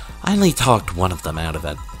 I only talked one of them out of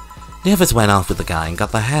it. The others went off with the guy and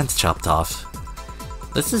got their hands chopped off.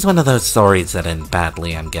 This is one of those stories that end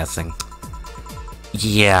badly, I'm guessing.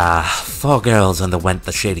 Yeah, 4 girls underwent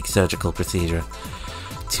the shady surgical procedure.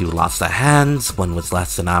 2 lost their hands, 1 was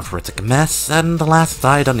less than arthritic a mess, and the last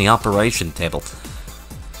died on the operation table.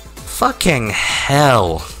 Fucking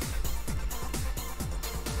hell.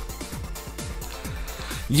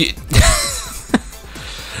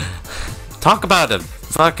 Talk about a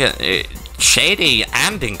fucking shady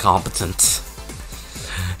and incompetent.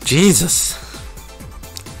 Jesus.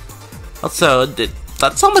 Also,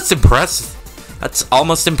 that's almost impressive. That's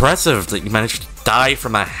almost impressive that you managed to die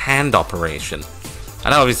from a hand operation. I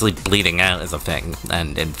know obviously bleeding out is a thing,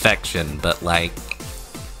 and infection, but like...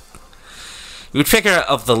 You would figure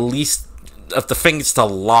of the least... of the things to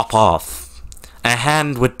lop off, a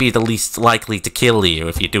hand would be the least likely to kill you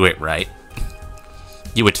if you do it right.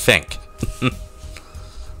 You would think.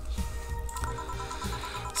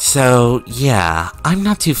 So, yeah, I'm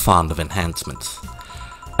not too fond of enhancements.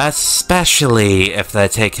 Especially if they're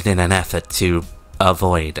taken in an effort to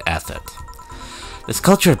avoid effort. This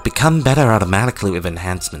culture of become better automatically with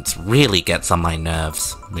enhancements really gets on my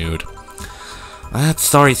nerves. Mood. That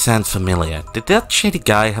story sounds familiar. Did that shady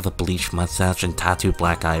guy have a bleached mustache and tattooed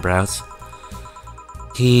black eyebrows?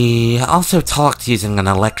 He also talked using an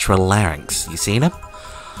electrolarynx. You seen him?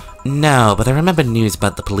 No, but I remember news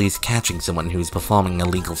about the police catching someone who was performing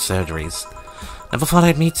illegal surgeries. Never thought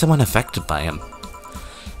I'd meet someone affected by him.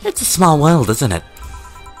 It's a small world, isn't it?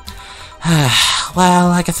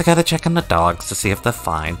 Well, I guess I gotta check on the dogs to see if they're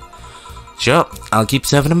fine. Sure, I'll keep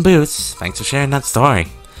serving them booze. Thanks for sharing that story.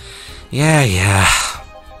 Yeah.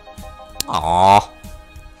 Aww.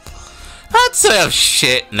 That's a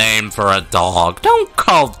shit name for a dog. Don't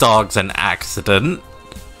call dogs an accident.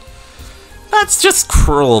 That's just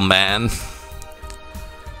cruel, man.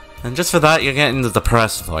 And just for that, you're getting the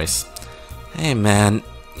depressed voice. Hey, man,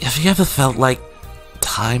 have you ever felt like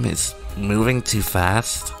time is moving too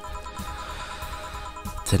fast?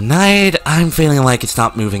 Tonight, I'm feeling like it's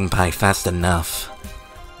not moving by fast enough.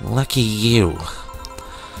 Lucky you.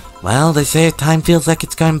 Well, they say if time feels like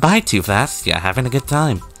it's going by too fast, you're having a good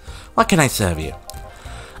time. What can I serve you?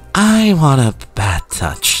 I want a bad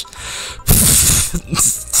touch.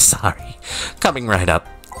 Sorry. Coming right up.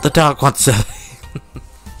 The dog wants a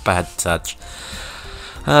bad touch.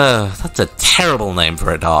 That's a terrible name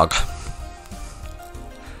for a dog.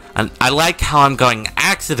 And I like how I'm going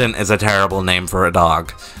accident is a terrible name for a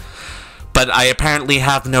dog. But I apparently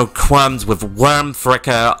have no qualms with worm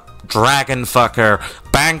fricker, dragon fucker,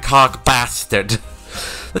 Bangkok bastard.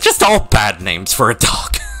 They're just all bad names for a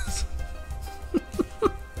dog.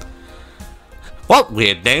 What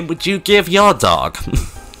weird name would you give your dog?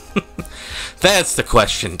 There's the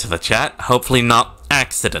question to the chat. Hopefully not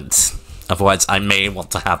accidents. Otherwise I may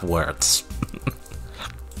want to have words.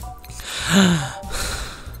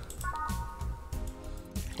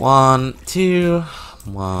 One, two,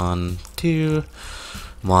 1, 2,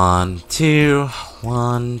 1, 2,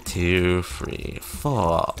 1, 2, 3,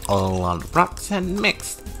 4. All on rocks and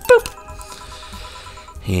mixed. Boop.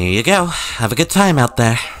 Here you go. Have a good time out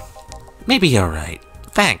there. Maybe you're right.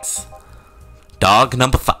 Thanks. Dog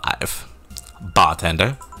number 5.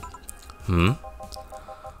 Bartender. 1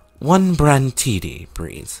 Brantidi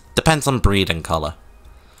breeze. Depends on breed and color.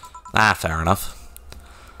 Ah, fair enough.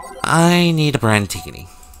 I need a Brantini.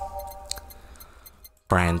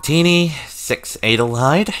 Brandtini, 6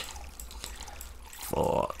 Adelheid.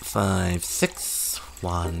 4, 5, 6.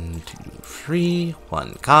 1, 2, 3.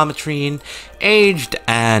 1 Cometrine, aged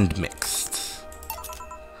and mixed.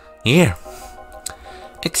 Here.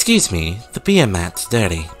 Excuse me, the beer mat's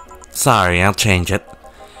dirty. Sorry, I'll change it.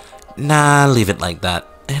 Nah, leave it like that.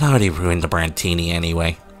 It already ruined the Brandtini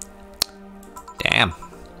anyway. Damn.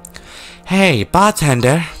 Hey,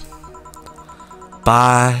 bartender.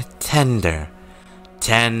 Bartender.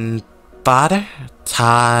 Ten barter?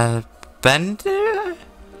 Tar bender?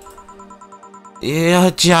 Your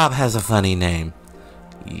job has a funny name.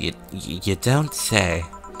 You don't say.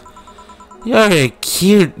 You're a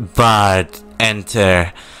cute bard.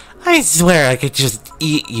 Enter. I swear I could just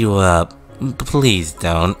eat you up. Please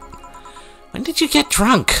don't. When did you get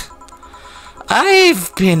drunk?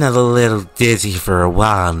 I've been a little dizzy for a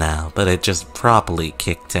while now, but it just properly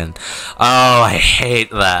kicked in. Oh, I hate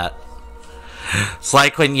that. It's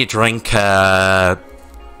like when you drink spirit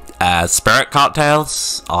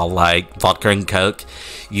cocktails, or like vodka and coke.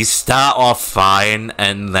 You start off fine,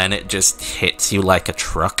 and then it just hits you like a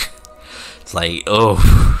truck. It's like, oh.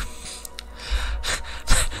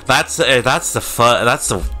 That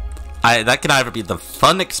can either be the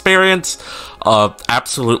fun experience or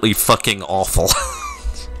absolutely fucking awful.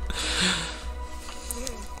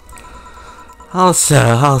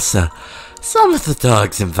 Also, some of the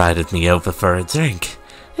dogs invited me over for a drink.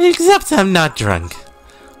 Except I'm not drunk.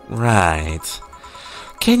 Right.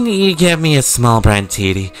 Can you get me a small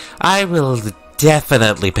Brandtini? I will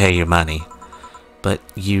definitely pay you money. But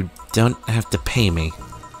you don't have to pay me.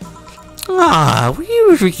 Aw, will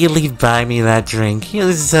you really buy me that drink? It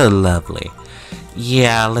was so lovely.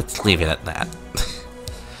 Yeah, let's leave it at that.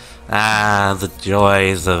 The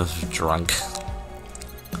joys of drunk.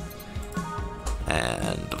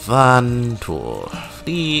 And 1, 2,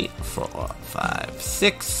 3, 4, 5,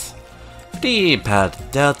 6. 3 powder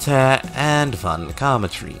delta and 1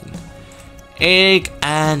 Cometrine. Egg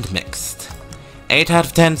and mixed. 8 out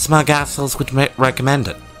of 10 smug assholes would recommend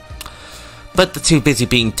it. But they're too busy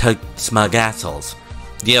being smug assholes.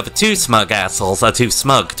 The other 2 smug assholes are too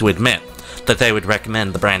smug to admit that they would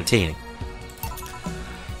recommend the Brandtini.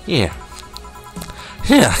 Yeah.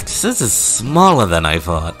 This is smaller than I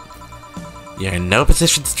thought. You're in no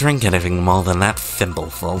position to drink anything more than that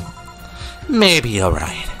thimbleful. Maybe you're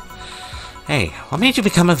right. Hey, what made you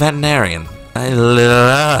become a veterinarian? I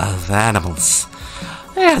love animals.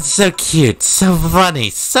 They're so cute, so funny,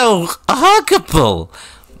 so huggable.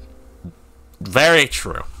 Very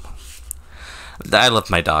true. I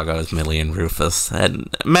love my doggos, Millie and Rufus,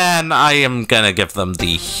 and man, I am gonna give them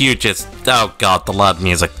the hugest... Oh god, the loud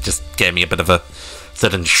music just gave me a bit of a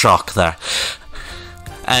sudden shock there.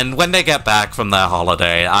 And when they get back from their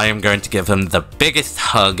holiday, I am going to give them the biggest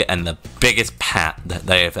hug and the biggest pat that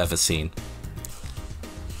they have ever seen.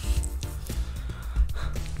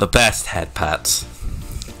 The best head pats.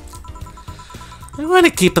 I want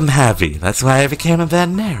to keep them happy, that's why I became a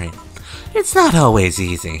veterinarian. It's not always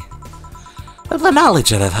easy. But the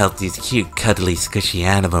knowledge that I've helped these cute, cuddly, squishy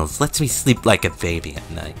animals lets me sleep like a baby at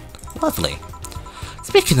night. Lovely.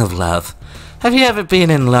 Speaking of love, have you ever been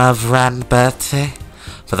in love, Ranbertie?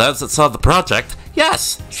 For those that saw the project,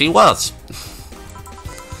 yes, she was.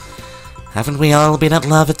 Haven't we all been in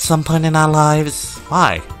love at some point in our lives?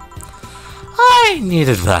 Why? I need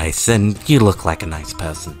advice, and you look like a nice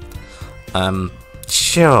person.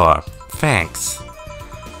 Sure, thanks.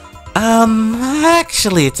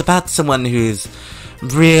 Actually, it's about someone who's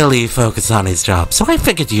really focused on his job, so I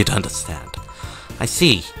figured you'd understand. I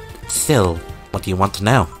see. Still, what do you want to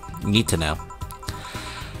know? Need to know.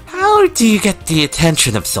 How do you get the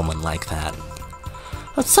attention of someone like that?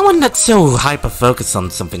 Of someone that's so hyper-focused on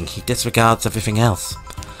something, he disregards everything else.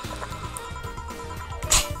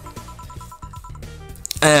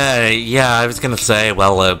 Yeah, I was gonna say,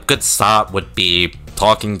 well, a good start would be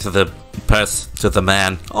talking to the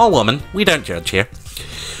man, or woman, we don't judge here.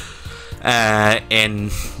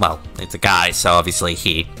 Well, it's a guy, so obviously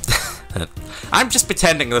he. I'm just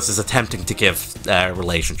pretending this is attempting to give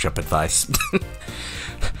relationship advice.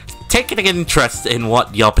 Taking an interest in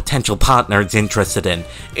what your potential partner is interested in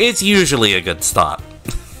is usually a good start.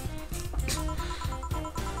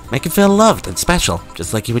 Make him feel loved and special,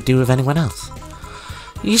 just like you would do with anyone else.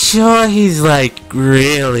 You sure he's like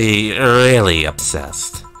really, really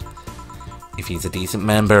obsessed? If he's a decent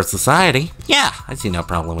member of society, yeah, I see no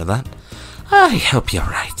problem with that. I hope you're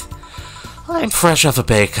right. I'm fresh off a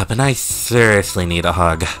breakup and I seriously need a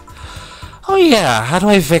hug. Oh yeah, how do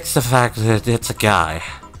I fix the fact that it's a guy?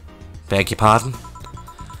 Beg your pardon?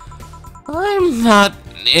 I'm not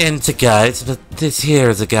into guys, but this here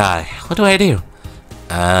is a guy. What do I do?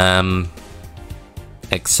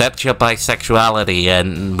 Accept your bisexuality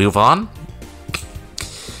and move on?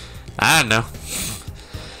 I don't know.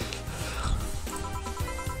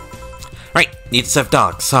 Right, need to serve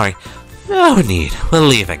dogs, sorry. No need, we're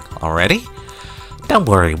leaving. Already? Don't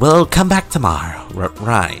worry, we'll come back tomorrow.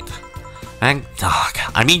 Right. And dog.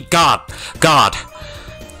 I mean God. God.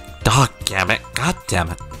 Dog, damn it. God damn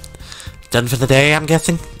it. Done for the day, I'm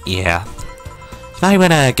guessing? Yeah. Now I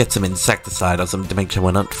wanna get some insecticide or something to make sure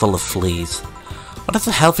we're not full of fleas. What does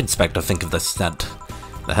the health inspector think of this stunt?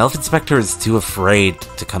 The health inspector is too afraid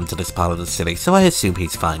to come to this part of the city, so I assume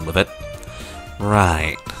he's fine with it.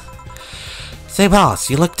 Right. Say, boss,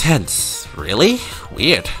 you look tense. Really?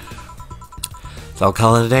 Weird. So I'll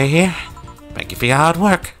call it a day here. Thank you for your hard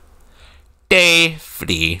work. Day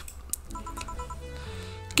 3.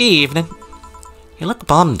 Good evening. You look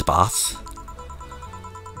bummed, boss.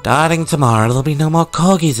 Starting tomorrow, there'll be no more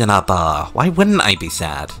corgis in our bar. Why wouldn't I be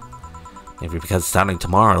sad? Maybe because starting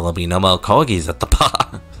tomorrow, there'll be no more corgis at the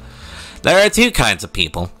bar. There are two kinds of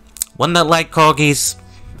people. One that like corgis,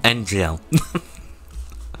 and Jill.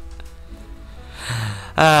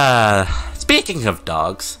 Speaking of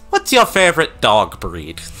dogs, what's your favorite dog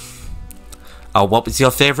breed? Oh, what was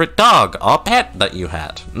your favorite dog or pet that you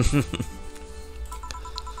had?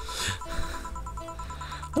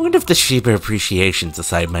 I wonder if the Shiba Appreciation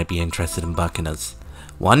Society might be interested in bucking us.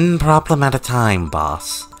 One problem at a time,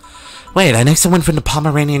 boss. Wait, I know someone from the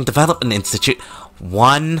Pomeranian Development Institute.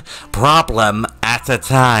 One problem at a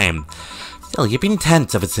time. Still, you've been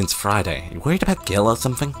tense ever since Friday. You worried about Gil or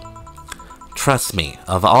something? Trust me,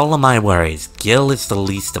 of all of my worries, Gil is the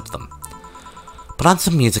least of them. Put on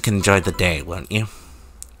some music and enjoy the day, won't you?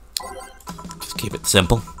 Just keep it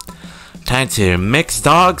simple. Time to mix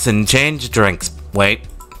dogs and change drinks. Wait.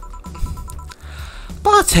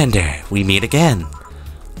 Bartender, we meet again.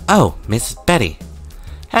 Oh, Miss Betty.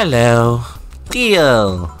 Hello.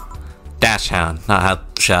 Deal. Dashhound, not how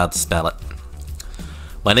should spell it.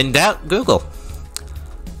 When in doubt, Google.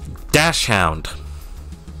 Dashhound.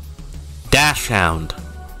 Dashhound.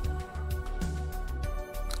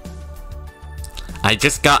 I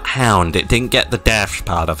just got hound, it didn't get the dash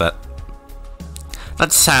part of it.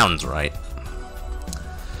 That sounds right.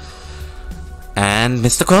 And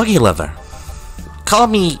Mr. Corgi Lover. Call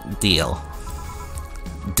me Deal.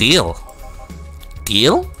 Deal?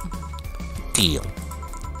 Deal? Deal.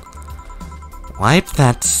 Wipe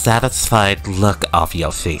that satisfied look off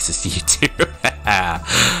your faces, you two.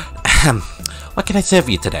 What can I serve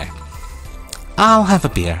you today? I'll have a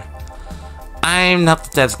beer. I'm not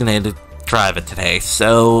the designated driver today,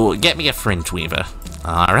 so get me a fringe weaver.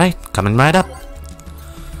 Alright, coming right up.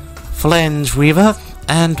 Flange weaver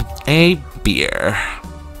and a beer.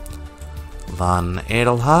 Von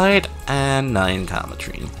Edelheid and 9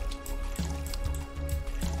 Cometrine.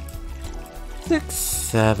 6,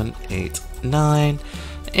 7, 8, 9.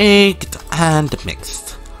 Egged and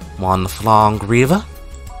mixed. 1 Flong Reaver.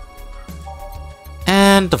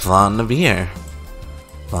 And Von Beer.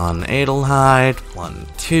 Von Edelheid. 1,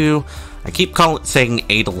 2. I keep saying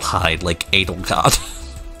Edelheid like Edelgod.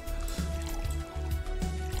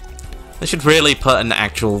 They should really put an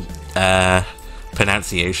actual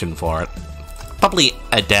pronunciation for it. Probably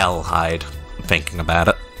Adelheid, thinking about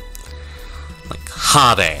it. Like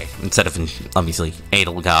Hade, instead of obviously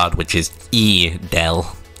Edelgod, which is Edel.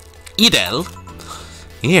 Edel?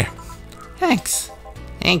 Here. Thanks.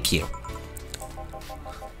 Thank you.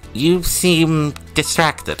 You seem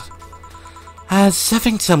distracted. Has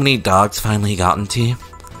serving so many dogs finally gotten to you?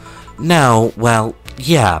 No, well,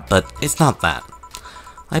 yeah, but it's not that.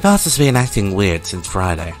 My boss has been acting weird since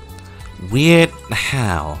Friday. Weird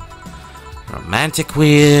how? Romantic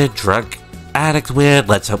weird, drug addict weird,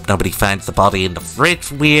 let's hope nobody finds the body in the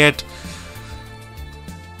fridge weird.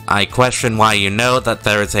 I question why you know that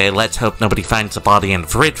there is a let's hope nobody finds the body in the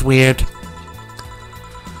fridge weird.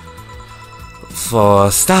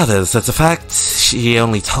 For starters, that's a fact she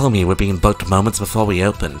only told me we're being booked moments before we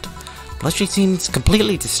opened. Plus she seems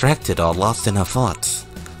completely distracted or lost in her thoughts.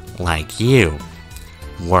 Like you.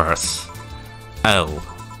 Worse. Oh.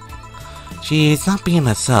 She's not being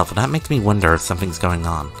herself, and that makes me wonder if something's going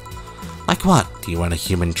on. Like what? Do you run a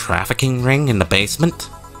human trafficking ring in the basement?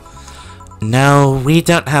 No, we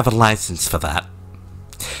don't have a license for that.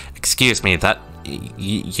 Excuse me, that...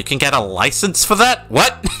 you can get a license for that?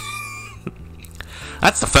 What?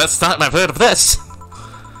 That's the first time I've heard of this.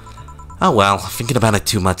 Oh well, thinking about it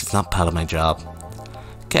too much is not part of my job.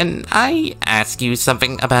 Can I ask you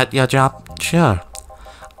something about your job? Sure.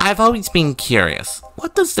 I've always been curious.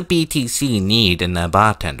 What does the BTC need in their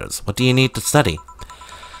bartenders? What do you need to study?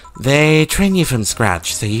 They train you from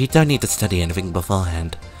scratch, so you don't need to study anything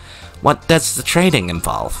beforehand. What does the training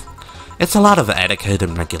involve? It's a lot of etiquette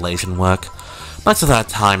and regulation work. Most of that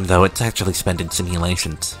time, though, it's actually spent in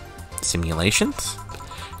simulations. Simulations?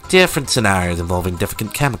 Different scenarios involving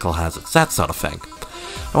different chemical hazards, that sort of thing.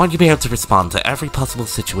 I want you to be able to respond to every possible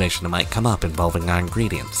situation that might come up involving our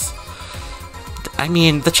ingredients. I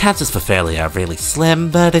mean, the chances for failure are really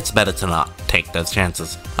slim, but it's better to not take those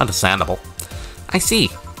chances. Understandable. I see.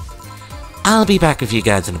 I'll be back with you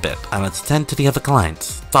guys in a bit. I must attend to the other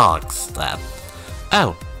clients. Dogs, that.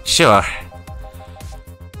 Oh, sure.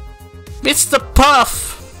 Mr.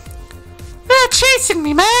 Puff! They're chasing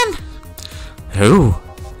me, man! Who?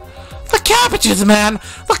 The cabbages, man!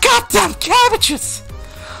 The goddamn cabbages!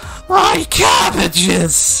 My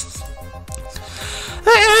cabbages!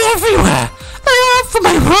 They're everywhere! They're all for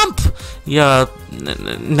my rump! Yeah,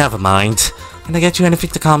 never mind. Can I get you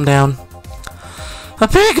anything to calm down? A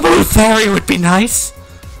big blue fairy would be nice!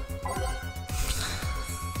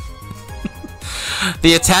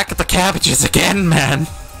 The attack of the cabbages again, man!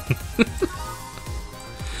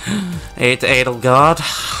 8 Edelgard.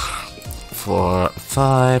 4,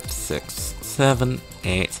 5, 6, 7,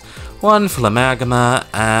 8. 1 Flammagama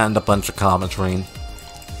and a bunch of Cometrine.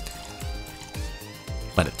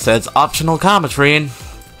 When it says optional Cometrine,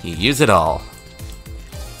 you use it all.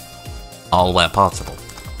 All where possible.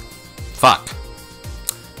 Fuck.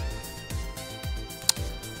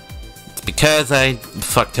 It's because I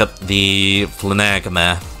fucked up the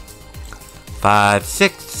Flammagama. 5,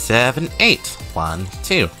 6, 7, 8. 1,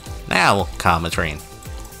 2. Now, Cometrine.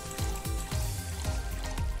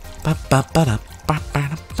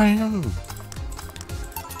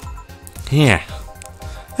 Here.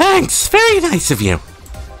 Thanks! Very nice of you!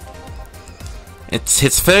 It's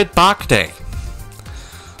his third bark day.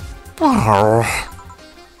 Oh.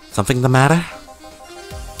 Something the matter?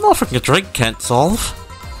 Nothing a drink can't solve.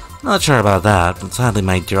 Not sure about that, but it's hardly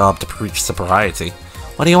my job to preach sobriety.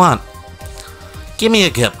 What do you want? Give me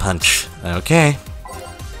a gut punch. Okay.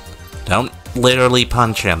 Don't literally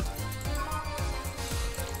punch him.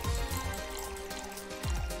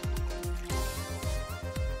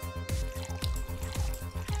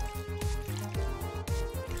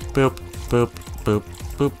 Boop, boop, boop,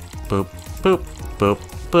 boop, boop, boop, boop,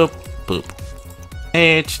 boop, boop.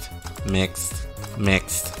 Aged, mixed,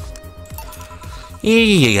 mixed.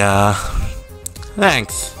 Yeah.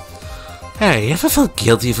 Thanks. Hey, you ever feel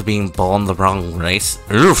guilty for being born the wrong race?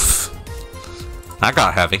 Oof. That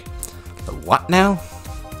got heavy. The what now?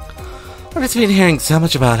 I've just been hearing so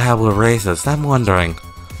much about how we're racist, I'm wondering,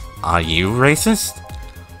 are you racist?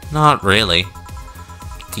 Not really.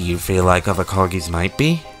 Do you feel like other corgis might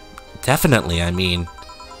be? Definitely, I mean.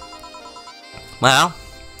 Well,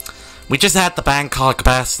 we just had the Bangkok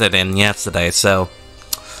bastard in yesterday, so...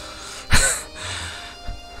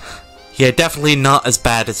 You're definitely not as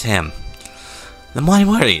bad as him. Then why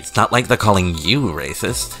worry? It's not like they're calling you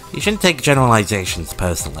racist. You shouldn't take generalizations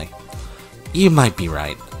personally. You might be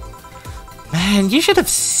right. Man, you should have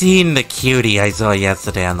seen the cutie I saw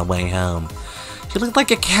yesterday on the way home. She looked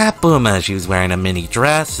like a cat boomer. She was wearing a mini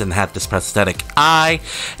dress and had this prosthetic eye.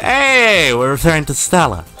 Hey, we're referring to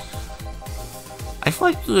Stella. I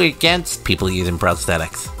thought you were against people using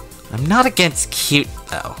prosthetics. I'm not against cute,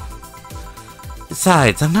 though.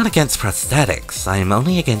 Besides, I'm not against prosthetics. I'm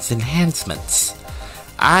only against enhancements.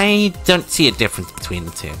 I don't see a difference between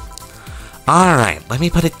the two. Alright, let me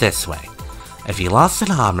put it this way. If you lost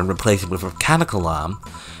an arm and replace it with a mechanical arm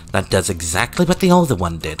that does exactly what the older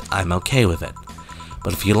one did, I'm okay with it.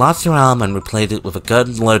 But if you lost your arm and replaced it with a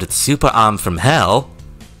gun-loaded super arm from hell...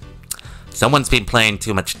 Someone's been playing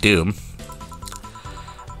too much Doom.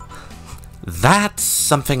 That's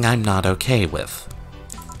something I'm not okay with.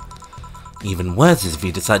 Even worse is if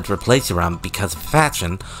you decide to replace your arm because of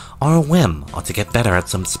fashion, or a whim, or to get better at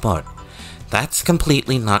some sport. That's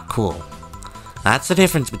completely not cool. That's the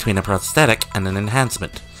difference between a prosthetic and an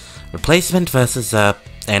enhancement. Replacement versus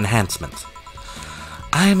enhancement.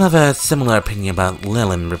 I'm of a similar opinion about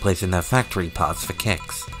Lilin replacing their factory parts for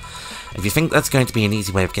kicks. If you think that's going to be an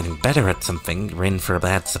easy way of getting better at something, you're in for a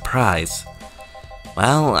bad surprise.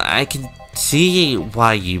 Well, I can see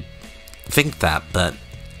why you think that, but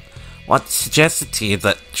what suggested to you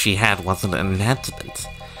that she had wasn't an enhancement?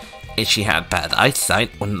 If she had bad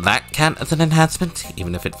eyesight, wouldn't that count as an enhancement,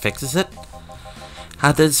 even if it fixes it?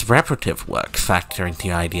 How does reparative work factor into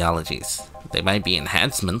your ideologies? They might be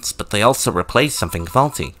enhancements, but they also replace something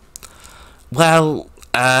faulty. Well,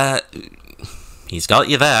 he's got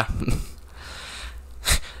you there.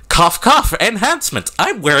 Cough cough, enhancement!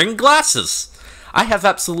 I'm wearing glasses! I have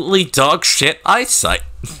absolutely dog shit eyesight.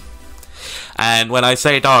 And when I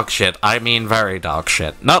say dog shit, I mean very dog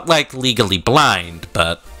shit. Not like legally blind,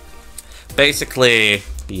 but basically...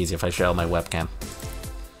 It'd be easier if I show my webcam.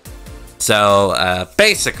 So,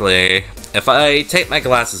 basically, if I take my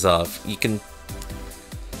glasses off, you can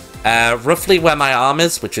roughly where my arm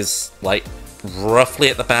is, which is, like, roughly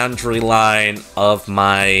at the boundary line of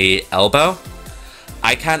my elbow,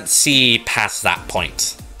 I can't see past that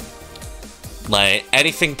point. Like,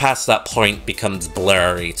 anything past that point becomes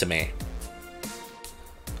blurry to me.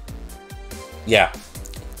 Yeah.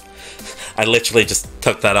 I literally just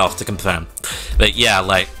took that off to confirm. But yeah,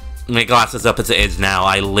 like, my glasses up as it is now,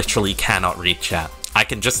 I literally cannot read chat. I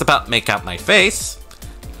can just about make out my face,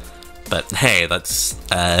 but hey, that's,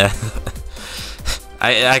 I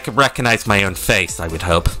can recognize my own face, I would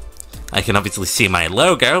hope. I can obviously see my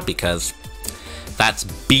logo, because that's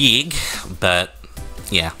big, but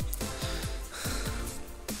yeah.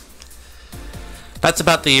 That's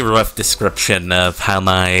about the rough description of how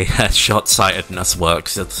my short-sightedness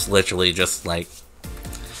works. It's literally just like...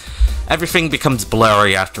 everything becomes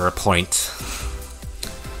blurry after a point.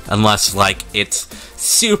 Unless, like, it's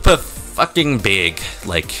super fucking big.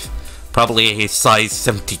 Like, probably a size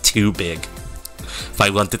 72 big. If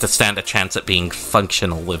I wanted to stand a chance at being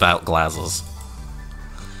functional without glasses.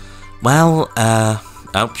 Well,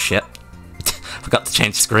 oh shit. Forgot to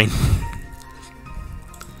change screen.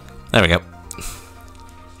 There we go.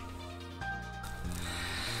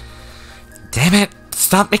 Damn it!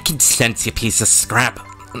 Stop making sense, you piece of scrap!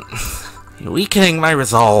 You're weakening my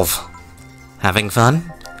resolve. Having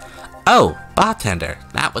fun? Oh, bartender.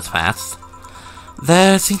 That was fast.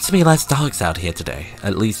 There seems to be less dogs out here today.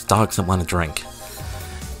 At least dogs that want to drink.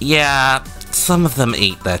 Yeah, some of them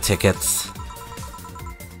eat their tickets.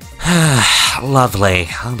 Lovely.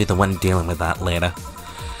 I'll be the one dealing with that later.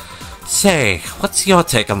 Say, what's your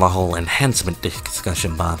take on the whole enhancement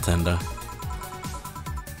discussion, bartender?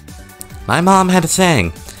 My mom had a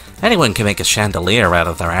saying, anyone can make a chandelier out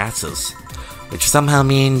of their asses, which somehow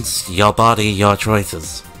means your body, your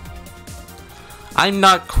choices. I'm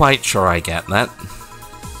not quite sure I get that.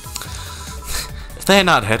 If they're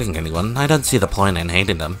not hurting anyone, I don't see the point in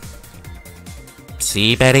hating them.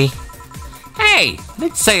 See, Betty? Hey! I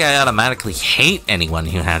didn't say I automatically hate anyone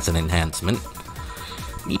who has an enhancement.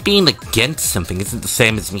 Me being against something isn't the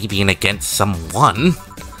same as me being against someone.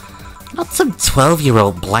 Not some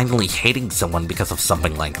 12-year-old blindly hating someone because of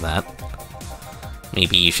something like that.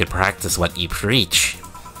 Maybe you should practice what you preach.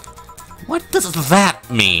 What does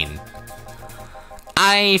that mean?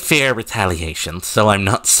 I fear retaliation, so I'm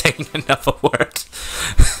not saying another word.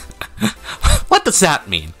 What does that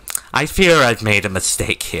mean? I fear I've made a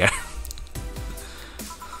mistake here.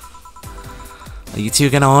 Are you two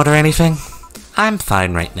gonna order anything? I'm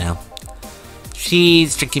fine right now.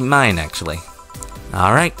 She's drinking mine, actually.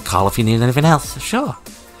 Alright, call if you need anything else. Sure.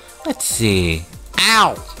 Let's see.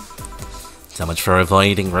 Ow! So much for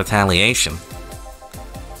avoiding retaliation.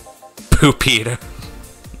 Poop eater.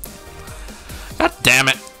 God damn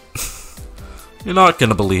it. You're not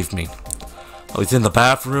gonna believe me. I was in the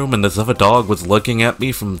bathroom and this other dog was looking at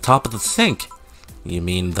me from the top of the sink. You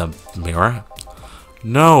mean the mirror?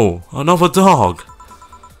 No, another dog.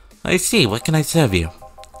 I see, what can I serve you?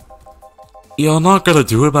 You're not gonna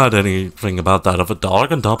do about anything about that other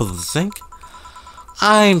dog on top of the sink?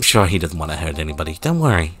 I'm sure he doesn't want to hurt anybody, don't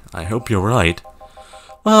worry. I hope you're right.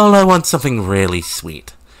 Well, I want something really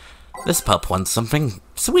sweet. This pup wants something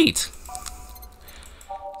sweet.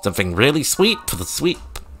 Something really sweet for the sweet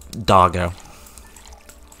doggo.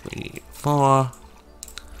 3, 4.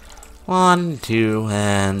 1, 2,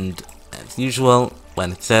 and as usual,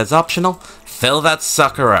 when it says optional, fill that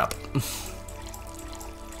sucker up.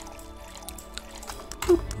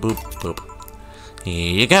 Boop, boop, boop.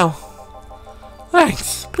 Here you go.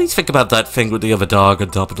 Thanks. Please think about that thing with the other dog on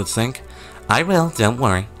top of the sink. I will, don't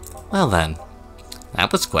worry. Well then.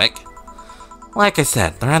 That was quick. Like I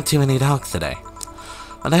said, there aren't too many dogs today.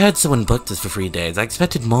 When I heard someone booked us for 3 days, I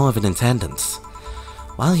expected more of an attendance.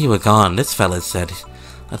 While you were gone, this fella said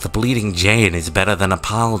that the Bleeding Jane is better than a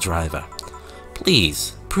pile driver.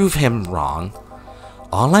 Please, prove him wrong.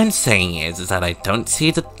 All I'm saying is that I don't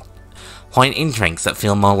see the point in drinks that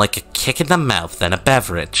feel more like a kick in the mouth than a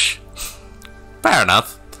beverage. Fair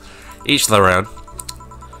enough. Each their own.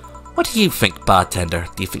 What do you think, bartender?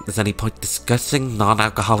 Do you think there's any point discussing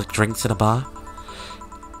non-alcoholic drinks in a bar?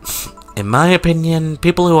 In my opinion,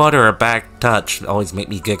 people who order a back touch always make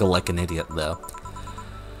me giggle like an idiot, though.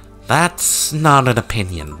 That's not an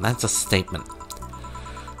opinion, that's a statement.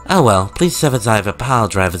 Oh well, please serve as either pile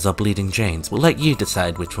drivers or Bleeding Janes. We'll let you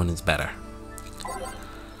decide which one is better.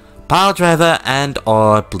 Pile driver and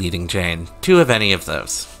or Bleeding Jane. 2 of any of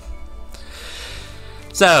those.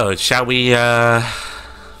 So, shall we,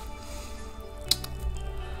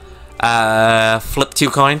 flip 2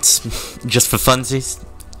 coins? Just for funsies?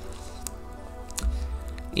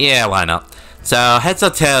 Yeah, why not? So, heads or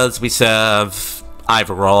tails, we serve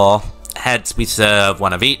either or. Heads, we serve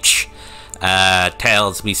 1 of each.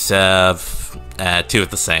 Tails, we serve 2 of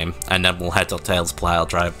the same. And then we'll heads or tails pile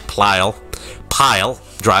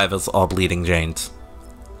drivers or bleeding Janes.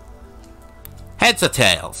 Heads or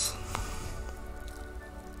tails?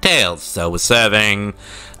 Tails, so we're serving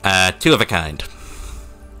 2 of a kind.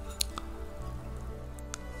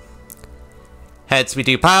 Heads, we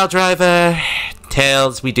do pile driver.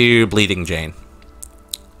 Tails, we do bleeding Jane.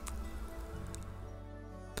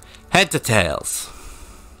 Heads or tails?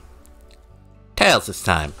 Tails this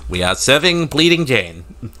time. We are serving bleeding Jane.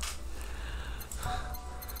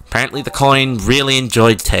 Apparently the coin really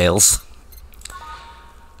enjoyed tails.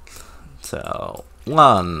 So,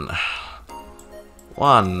 1,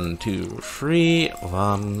 2, 3,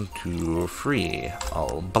 1, 2, 3.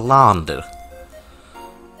 All blonde.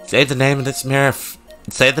 Say the name of this mirror.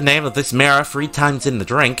 Say the name of this mirror 3 times in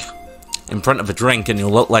front of a drink, and you'll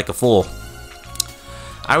look like a fool.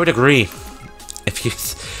 I would agree. If you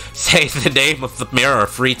say the name of the mirror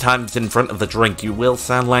 3 times in front of the drink, you will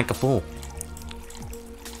sound like a fool.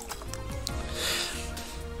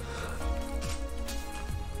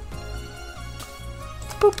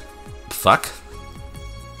 Boop. Fuck.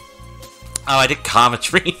 Oh, I did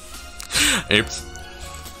commentary. Oops.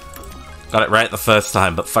 Got it right the first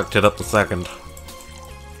time, but fucked it up the second.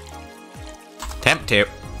 Attempt to.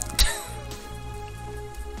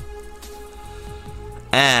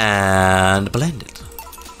 And blend it.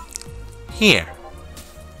 Here.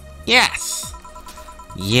 Yes.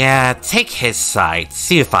 Yeah, take his side.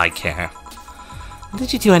 See if I care. How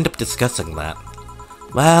did you two end up discussing that?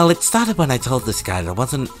 Well, it started when I told this guy that I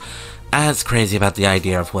wasn't as crazy about the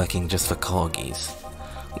idea of working just for corgis.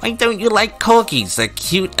 Why don't you like corgis? They're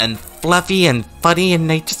cute and fluffy and funny and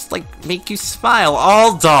they just, like, make you smile.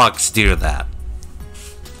 All dogs do that.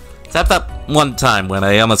 Except that one time when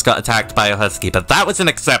I almost got attacked by a husky, but that was an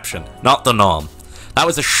exception, not the norm. That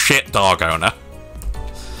was a shit dog owner.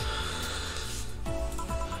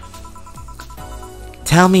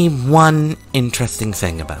 Tell me one interesting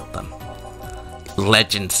thing about them.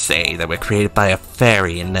 Legends say they were created by a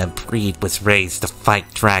fairy and their breed was raised to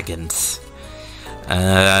fight dragons.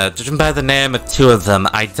 Judging by the name of 2 of them,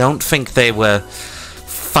 I don't think they were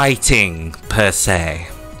fighting, per se.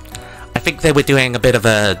 I think they were doing a bit of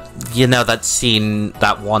a, you know,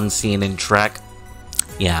 that one scene in Shrek?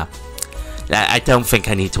 Yeah. I don't think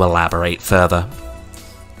I need to elaborate further.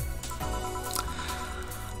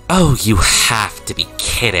 Oh, you have to be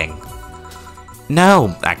kidding.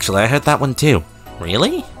 No, actually, I heard that one too.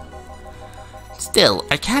 Really? Still,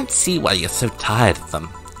 I can't see why you're so tired of them.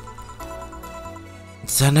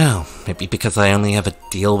 So no, maybe because I only ever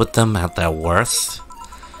deal with them at their worst?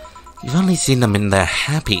 You've only seen them in their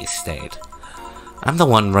happy state. I'm the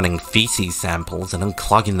one running feces samples and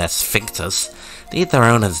unclogging their sphincters. They eat their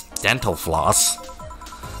own as dental floss.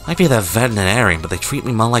 I'd be their veterinarian, but they treat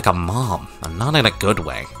me more like a mom, and not in a good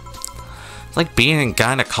way. It's like being a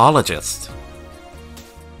gynecologist.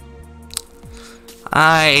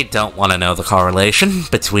 I don't want to know the correlation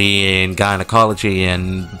between gynecology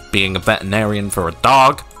and being a veterinarian for a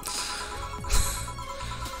dog.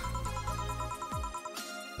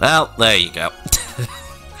 Well, there you go.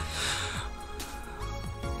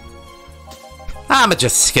 I'ma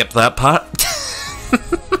just skip that part.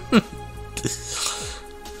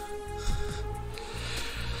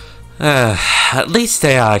 At least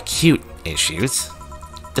they are cute issues.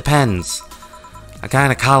 Depends. A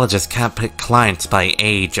gynecologist can't pick clients by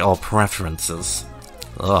age or preferences.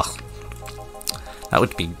 Ugh. That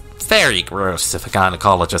would be very gross if a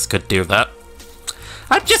gynecologist could do that.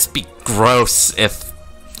 I'd just be gross if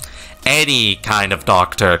any kind of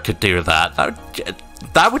doctor could do that.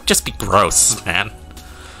 That would just be gross, man.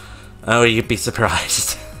 Oh, you'd be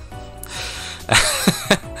surprised.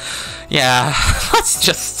 Yeah, let's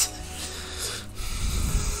just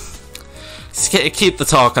keep the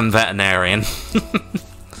talk on veterinarian.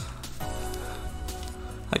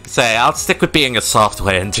 Like I say, I'll stick with being a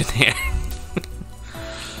software engineer.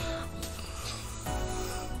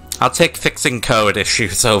 I'll take fixing code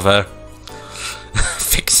issues over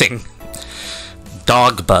fixing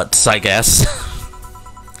dog butts, I guess.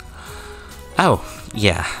 Oh,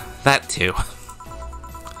 yeah, that too.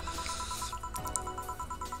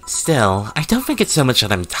 Still, I don't think it's so much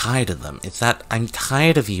that I'm tired of them, it's that I'm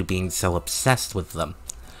tired of you being so obsessed with them.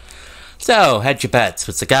 So, hedge your bets,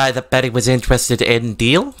 was the guy that Betty was interested in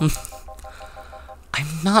deal?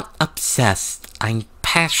 I'm not obsessed, I'm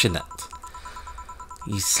passionate?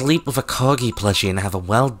 You sleep with a corgi plushie and have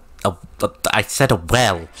I said a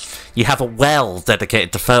well. You have a well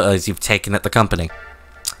dedicated to photos you've taken at the company.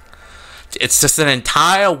 It's just an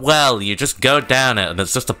entire well. You just go down it and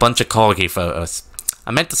it's just a bunch of corgi photos.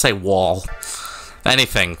 I meant to say wall. If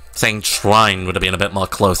anything, saying shrine would have been a bit more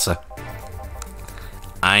closer.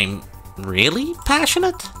 I'm really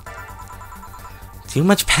passionate? Too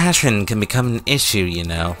much passion can become an issue, you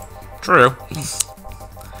know. True.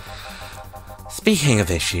 Speaking of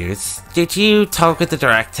issues, did you talk with the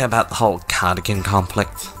director about the whole cardigan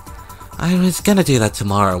conflict? I was gonna do that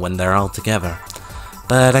tomorrow when they're all together,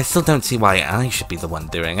 but I still don't see why I should be the one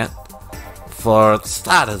doing it. For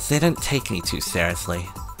starters, they don't take me too seriously.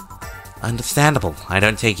 Understandable, I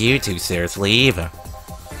don't take you too seriously either.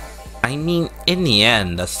 I mean, in the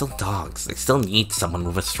end, they're still dogs. They still need someone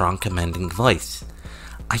with a strong, commanding voice.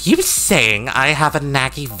 Are you saying I have a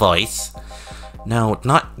naggy voice? No,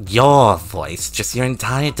 not your voice, just your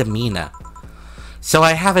entire demeanor. So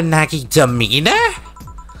I have a naggy demeanor?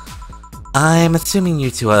 I'm assuming you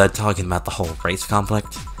two are talking about the whole race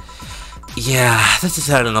conflict. Yeah, this is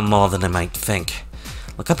hurting them more than I might think.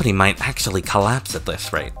 The company might actually collapse at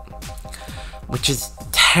this rate. Which is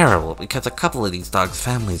terrible, because a couple of these dogs'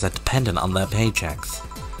 families are dependent on their paychecks.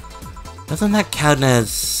 Doesn't that count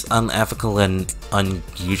as unethical and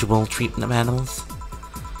unusual treatment of animals?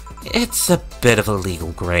 It's a bit of a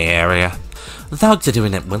legal grey area. The dogs are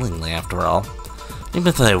doing it willingly, after all. Even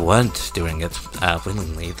if they weren't doing it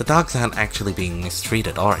willingly, the dogs aren't actually being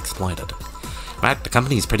mistreated or exploited. In fact, the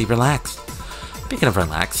company's pretty relaxed. Speaking of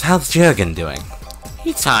relaxed, how's Jurgen doing?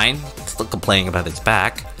 He's fine, still complaining about his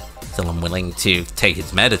back. Still unwilling to take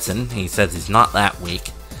his medicine. He says he's not that weak.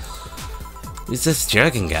 Who's this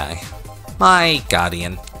Jurgen guy? My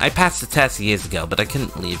guardian. I passed the test years ago, but I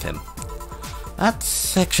couldn't leave him.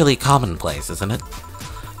 That's actually commonplace, isn't it?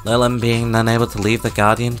 Lilum being unable to leave the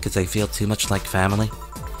guardian because they feel too much like family.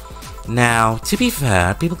 Now, to be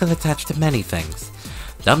fair, people get attached to many things.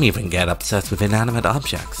 Some even get obsessed with inanimate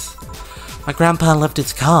objects. My grandpa loved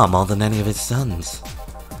his car more than any of his sons.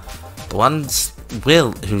 The one's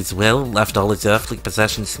whose will left all his earthly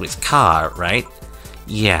possessions to his car, right?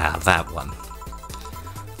 Yeah, that one.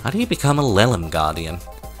 How do you become a Lilum Guardian?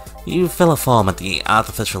 You fill a form at the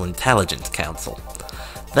Artificial Intelligence Council.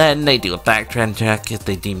 Then they do a background check. If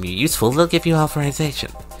they deem you useful, they'll give you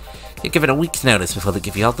authorization. You're given a week's notice before they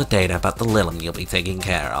give you all the data about the Lilum you'll be taking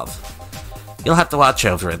care of. You'll have to watch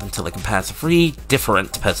over it until it can pass 3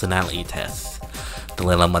 different personality tests. The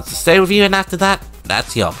Lilum wants to stay with you, and after that,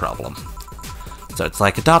 that's your problem. So it's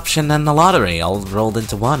like adoption and the lottery all rolled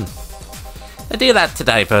into one. They do that to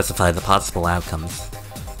diversify the possible outcomes.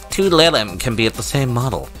 2 Lilum can be of the same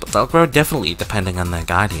model, but they'll grow differently depending on their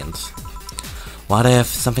guardians. What if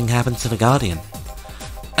something happens to the guardian?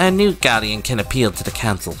 A new guardian can appeal to the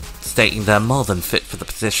council, stating they're more than fit for the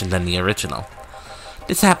position than the original.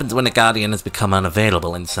 This happens when a guardian has become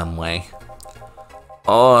unavailable in some way.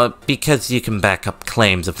 Or because you can back up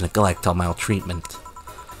claims of neglect or maltreatment.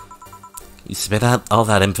 You spit out all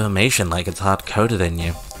that information like it's hard-coded in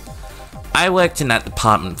you. I worked in that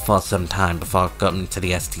department for some time before going to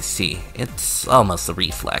the STC. It's almost a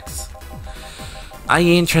reflex. Are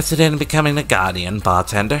you interested in becoming a guardian,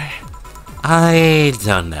 bartender? I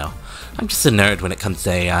don't know. I'm just a nerd when it comes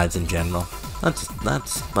to AIs in general.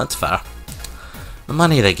 That's fair. The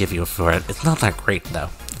money they give you for it is not that great, though.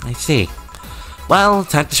 I see. Well,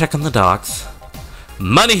 time to check on the dogs.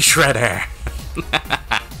 Money shredder!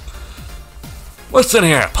 Listen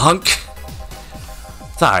here, punk!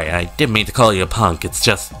 Sorry, I didn't mean to call you a punk, it's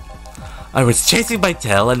just... I was chasing my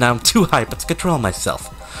tail and now I'm too hyper to control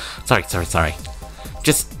myself. Sorry.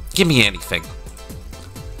 Just give me anything.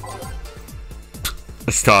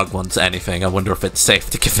 This dog wants anything, I wonder if it's safe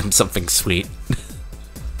to give him something sweet.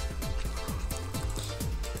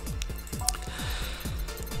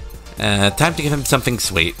 Time to give him something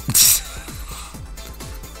sweet.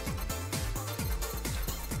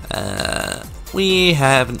 We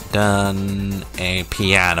haven't done a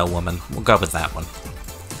piano woman. We'll go with that one.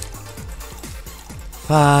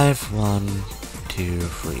 5, 1, 2,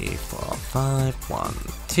 3, 4, 5, 1,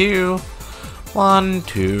 2, 1,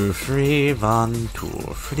 2, 3, 1, 2,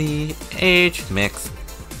 3, age mix.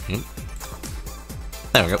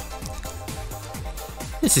 There we go.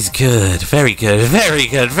 This is good. Very good. Very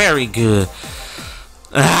good. Very good.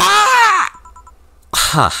 Ah!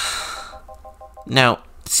 Huh. Now,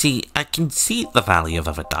 see, I can see the value of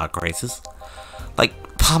other dog races.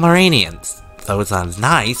 Like Pomeranians. Those are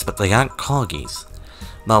nice, but they aren't corgis.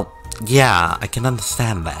 Well, yeah, I can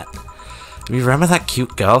understand that. You remember that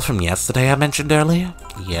cute girl from yesterday I mentioned earlier?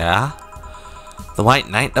 Yeah? The white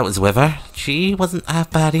knight that was with her, she wasn't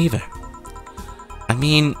half bad either. I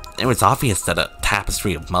mean, it was obvious that a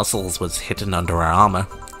tapestry of muscles was hidden under her armor.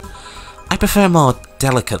 I prefer more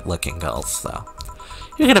delicate-looking girls, though.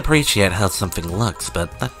 You can appreciate how something looks,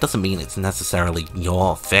 but that doesn't mean it's necessarily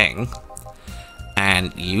your thing.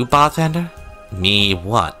 And you, bartender? Me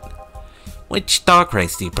what? Which dog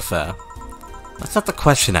race do you prefer? That's not the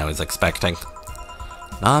question I was expecting.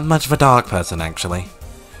 Not much of a dog person, actually.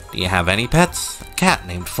 Do you have any pets? A cat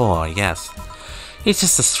named Four, yes. He's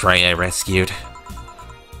just a stray I rescued.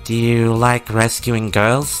 Do you like rescuing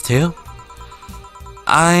girls, too?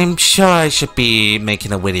 I'm sure I should be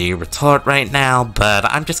making a witty retort right now, but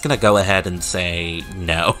I'm just gonna go ahead and say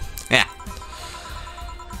no. Yeah.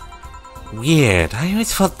 Weird. I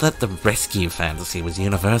always thought that the rescue fantasy was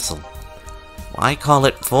universal. Why call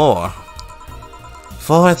it Four?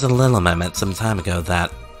 Four is a little I met some time ago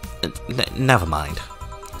that... never mind.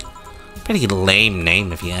 Pretty lame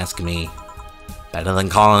name if you ask me. Better than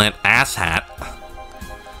calling it Asshat.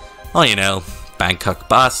 Well, you know, Bangkok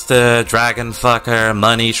Buster, Dragon Fucker,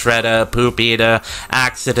 Money Shredder, Poop Eater,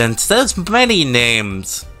 Accidents, there's many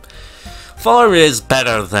names. Four is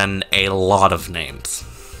better than a lot of names.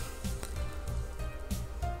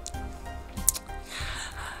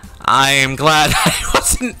 I'm glad I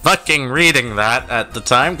wasn't fucking reading that at the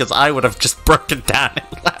time, because I would have just broken down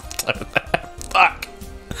and left over there. Fuck.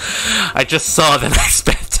 I just saw the next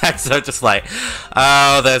bit of text, so just like,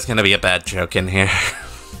 oh, there's gonna be a bad joke in here.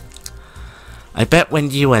 I bet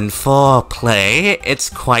when you and Four play, it's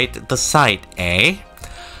quite the sight, eh?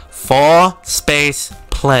 4 space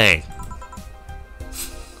play.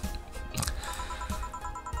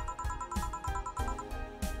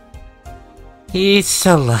 He's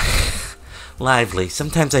so lively.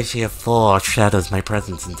 Sometimes I fear Four shadows my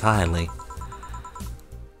presence entirely.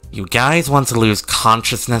 You guys want to lose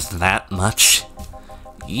consciousness that much?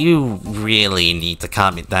 You really need to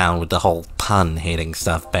calm it down with the whole pun-hating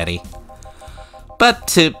stuff, Betty. But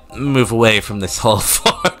to move away from this whole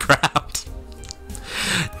foreground.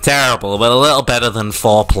 Terrible, but a little better than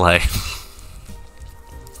foreplay.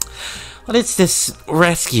 What is this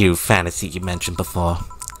rescue fantasy you mentioned before?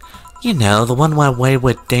 You know, the one where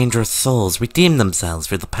wayward, dangerous souls redeem themselves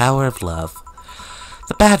through the power of love.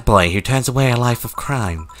 The bad boy who turns away a life of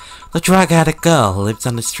crime. The drug addict girl who lives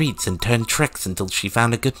on the streets and turned tricks until she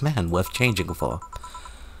found a good man worth changing for.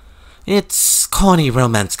 It's corny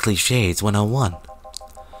romance cliches 101.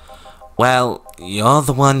 Well, you're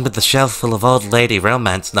the one with the shelf full of old lady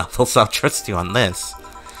romance novels, I'll trust you on this.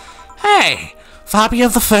 Hey! Fabio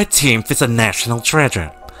the 13th is a national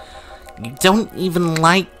treasure. You don't even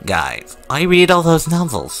like guys. I read all those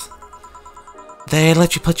novels. They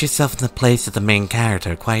let you put yourself in the place of the main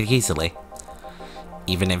character quite easily.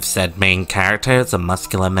 Even if said main character is a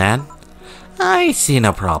muscular man, I see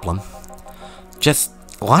no problem. Just,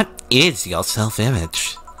 what is your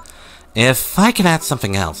self-image? If I can add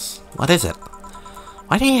something else, what is it?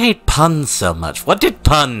 Why do you hate puns so much? What did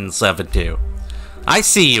puns ever do? I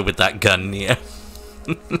see you with that gun here.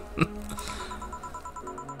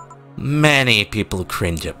 Many people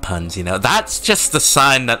cringe at puns, you know. That's just the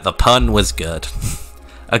sign that the pun was good.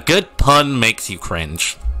 A good pun makes you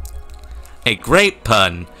cringe. A great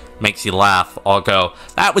pun makes you laugh or go,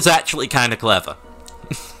 that was actually kind of clever.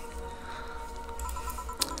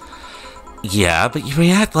 Yeah, but you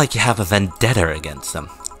react like you have a vendetta against them.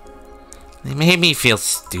 They made me feel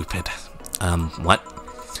stupid. What?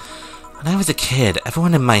 When I was a kid,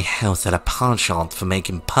 everyone in my house had a penchant for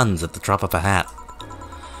making puns at the drop of a hat.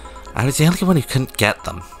 I was the only one who couldn't get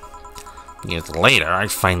them. Years later, I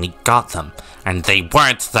finally got them, and they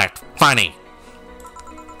weren't that funny.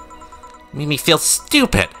 It made me feel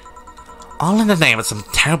stupid. All in the name of some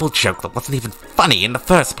terrible joke that wasn't even funny in the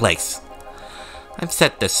first place. I've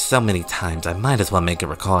said this so many times, I might as well make a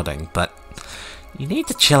recording, but you need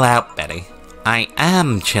to chill out, Betty. I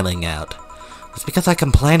am chilling out. Just because I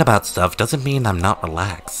complain about stuff doesn't mean I'm not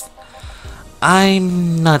relaxed.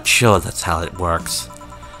 I'm not sure that's how it works.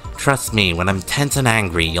 Trust me, when I'm tense and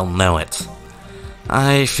angry, you'll know it.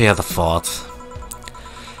 I fear the fault.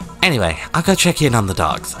 Anyway, I'll go check in on the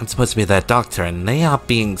dogs. I'm supposed to be their doctor, and they are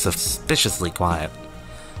being suspiciously quiet.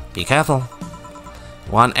 Be careful.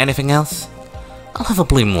 Want anything else? I'll have a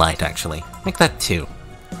bloom light, actually. Make that 2.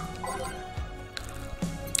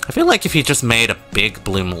 I feel like if you just made a big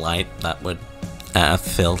bloom light, that would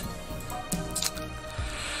fill.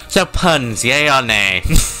 So puns, yay or nay?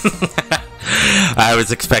 I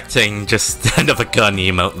was expecting just another gun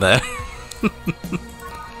emote there.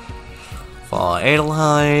 For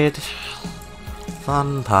Adelheid,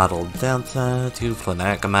 Fun Paddle Delta, 2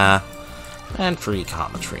 Flanagama, And free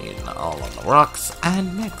Cometrine, all on the rocks,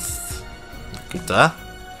 and mixed. Good duh.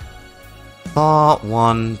 4,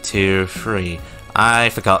 1, 2, 3. I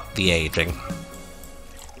forgot the aging.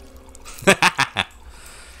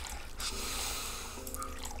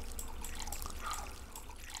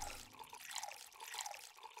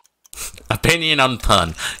 Opinion on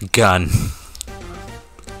pun. Gun.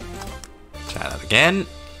 Try that again.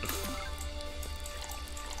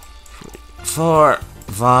 4,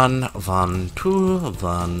 1, 1, 2,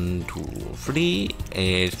 1, 2, 3,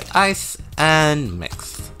 8, ice, and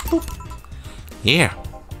mixed. Boop. Here.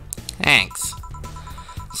 Thanks.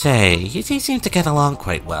 Say, you two seem to get along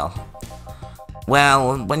quite well.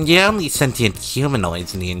 Well, when you're only sentient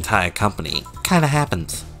humanoids in the entire company, it kinda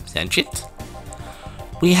happens. Sentient?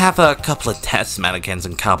 We have a couple of test mannequins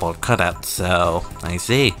and cardboard cutouts, so I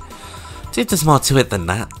see. Dude, there's more to it than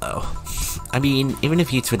that, though. I mean, even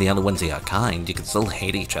if you two are the only ones of your kind, you can still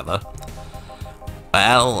hate each other.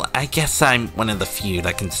 Well, I guess I'm one of the few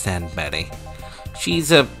that can stand Betty.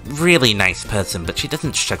 She's a really nice person, but she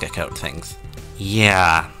doesn't sugarcoat things.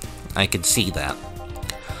 Yeah, I can see that.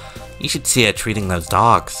 You should see her treating those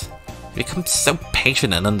dogs. She becomes so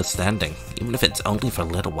patient and understanding, even if it's only for a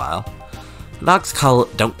little while. Dogs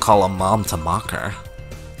don't call a mom to mock her.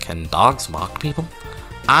 Can dogs mock people?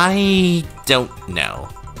 I don't know.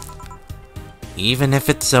 Even if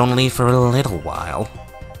it's only for a little while.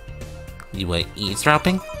 You were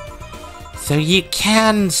eavesdropping? So you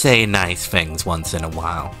can say nice things once in a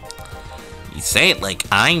while. You say it like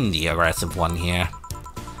I'm the aggressive one here.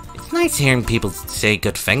 It's nice hearing people say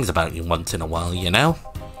good things about you once in a while, you know?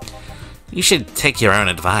 You should take your own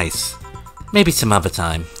advice. Maybe some other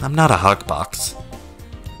time. I'm not a hug box.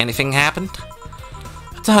 Anything happened?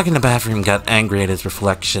 A dog in the bathroom got angry at his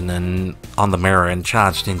reflection and on the mirror and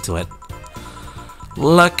charged into it.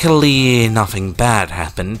 Luckily, nothing bad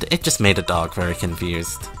happened. It just made a dog very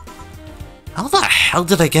confused. How the hell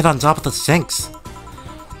did I get on top of the sinks?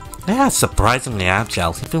 Yeah, surprisingly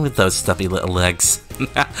agile, even with those stubby little legs.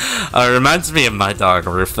 It reminds me of my dog,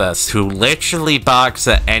 Rufus, who literally barks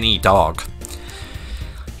at any dog.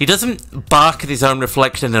 He doesn't bark at his own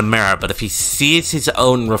reflection in a mirror, but if he sees his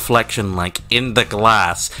own reflection, like, in the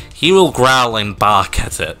glass, he will growl and bark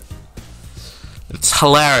at it. It's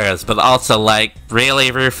hilarious, but also like,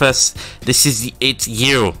 really, Rufus? It's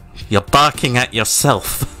you. You're barking at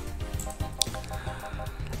yourself.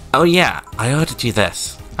 Oh yeah, I ordered you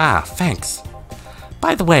this. Ah, thanks.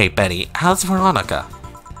 By the way, Betty, how's Veronica?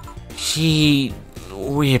 We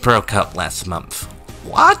broke up last month.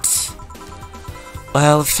 What?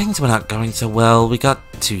 Well, things were not going so well. We got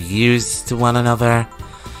too used to one another.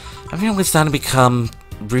 Everything was starting to become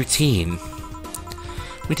routine.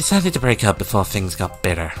 We decided to break up before things got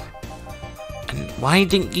bitter. And why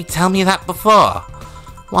didn't you tell me that before?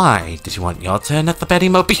 Why? Did you want your turn at the Betty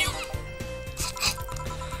Mobile?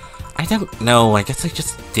 I don't know, I guess I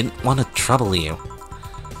just didn't want to trouble you.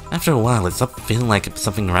 After a while, it stopped feeling like it was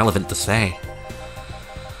something relevant to say.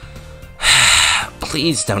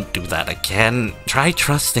 Please don't do that again. Try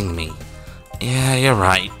trusting me. Yeah, you're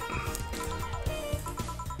right.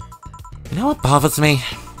 You know what bothers me?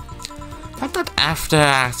 The fact that after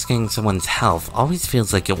asking someone's health, always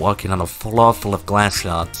feels like you're walking on a floor full of glass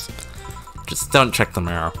shards. Just don't check the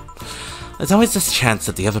mirror. There's always this chance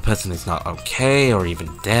that the other person is not okay or even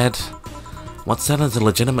dead. What started as a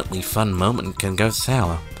legitimately fun moment can go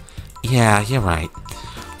sour. Yeah, you're right.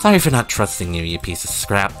 Sorry for not trusting you, you piece of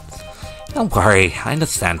scrap. Don't worry, I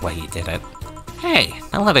understand why you did it. Hey,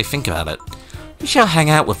 now that I think about it, you should hang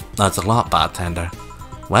out with us a lot, bartender.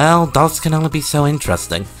 Well, dogs can only be so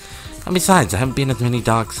interesting. And besides, I haven't been as many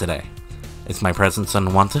dogs today. Is my presence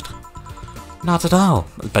unwanted? Not at all,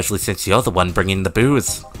 especially since you're the one bringing the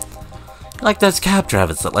booze. You're like those cab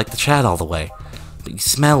drivers that like to chat all the way, but you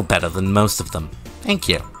smell better than most of them. Thank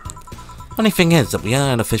you. Funny thing is that we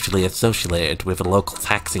aren't officially associated with a local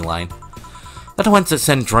taxi line. They're the ones that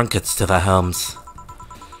send drunkards to their homes.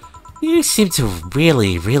 You seem to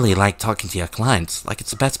really like talking to your clients, like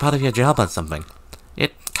it's the best part of your job or something.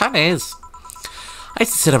 It kinda is. I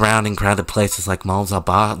used to sit around in crowded places like malls or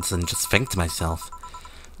bars and just think to myself,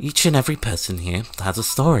 each and every person here has a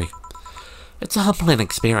story. It's a humbling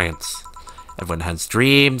experience. Everyone has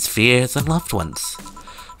dreams, fears, and loved ones.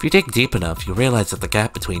 If you dig deep enough, you'll realize that the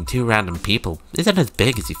gap between two random people isn't as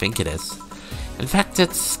big as you think it is. In fact,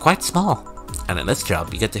 it's quite small. And in this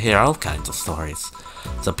job, you get to hear all kinds of stories.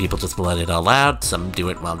 Some people just blurt it all out, some do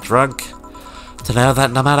it while drunk. To know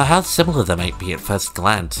that no matter how similar they might be at first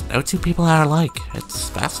glance, no two people are alike. It's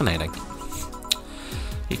fascinating.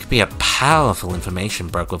 You could be a powerful information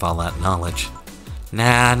broker with all that knowledge.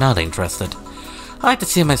 Nah, not interested. I like to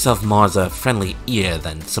see myself more as a friendly ear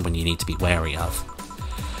than someone you need to be wary of.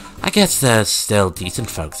 I guess there's still decent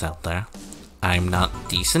folks out there. I'm not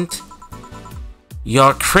decent?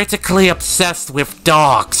 You're critically obsessed with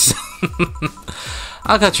dogs!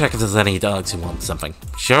 I'll go check if there's any dogs who want something.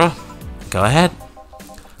 Sure? Go ahead.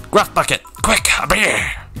 Gruff Bucket! Quick, a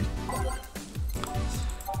beer!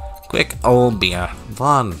 Quick old beer.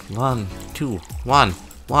 1, 2, 1,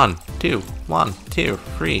 2,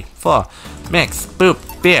 3, 4. Mix,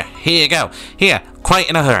 boop, beer. Here you go. Here, quite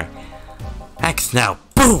in a hurry. X now.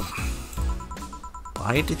 Boom!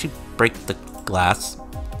 Why did you break the glass?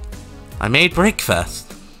 I made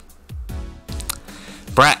breakfast.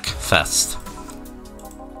 Breakfast.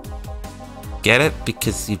 Get it?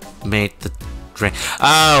 Because you made the drink.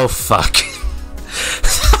 Oh, fuck.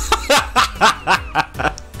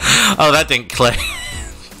 Oh, that didn't click.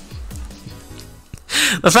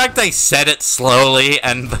 The fact I said it slowly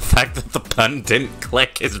and the fact that the pun didn't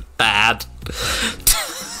click is bad.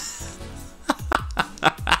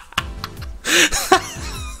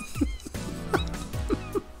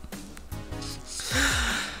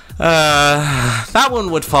 That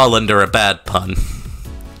one would fall under a bad pun.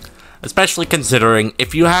 Especially considering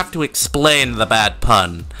if you have to explain the bad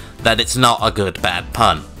pun, that it's not a good bad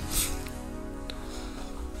pun.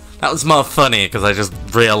 That was more funny because I just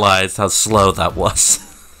realized how slow that was.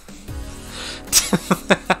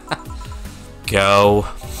 Go.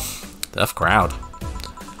 Tough crowd.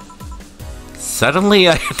 Suddenly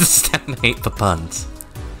I understand and hate the puns.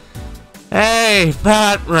 Hey,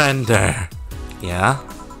 Bat Render. Yeah?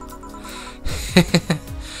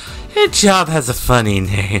 Your job has a funny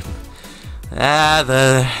name.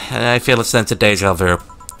 I feel a sense of deja vu.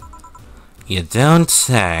 You don't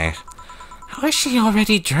say. How is she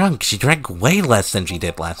already drunk? She drank way less than she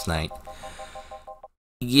did last night.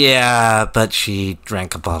 Yeah, but she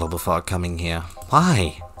drank a bottle before coming here.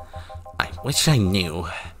 Why? I wish I knew.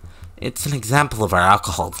 It's an example of our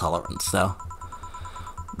alcohol tolerance, though.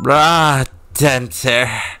 Rah, Denter.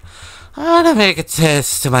 I want to make a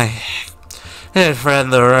test to my good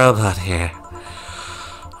friend the robot here.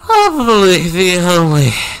 Probably the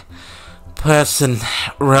only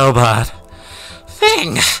robot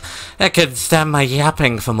thing that could stand my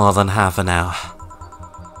yapping for more than half an hour.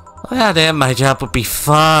 Without him, my job would be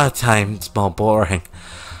 4 times more boring.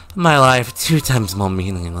 My life 2 times more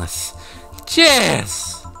meaningless.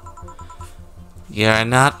 Cheers! You're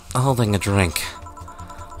not holding a drink.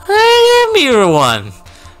 I am your one,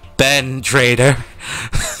 Ben Trader.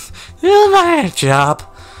 Do my job.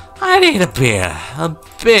 I need a beer. A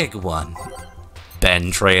big one.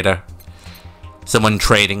 Ben Trader. Someone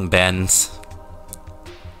trading Bens.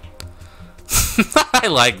 I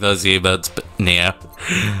like those emotes, but yeah.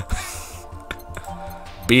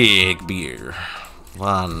 Big beer.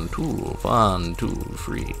 1, 2, 1, 2,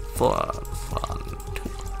 3, 4. 1,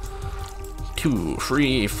 2,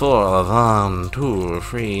 3, 4. 1, 2,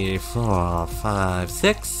 3, 4, 5,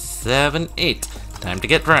 6, 7, 8. Time to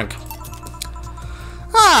get drunk.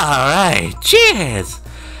 Alright, cheers!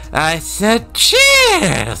 I said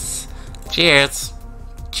cheers! Cheers.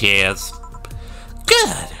 Cheers.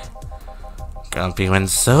 Good! Grumpy when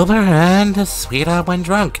sober and a sweetheart when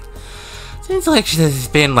drunk. Seems like she's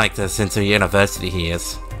been like this since her university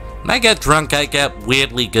years. When I get drunk, I get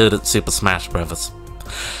weirdly good at Super Smash Bros.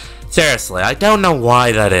 Seriously, I don't know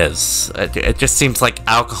why that is. It just seems like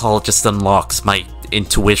alcohol just unlocks my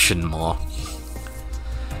intuition more.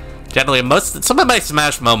 Generally, some of my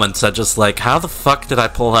Smash moments are just like, how the fuck did I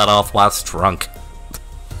pull that off whilst drunk?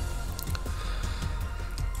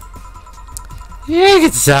 You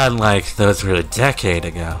could sound like those were a decade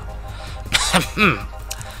ago.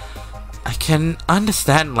 I can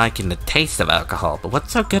understand liking the taste of alcohol, but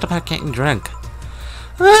what's so good about getting drunk?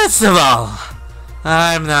 First of all,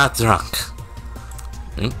 I'm not drunk.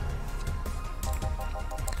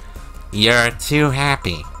 You're too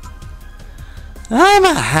happy. I'm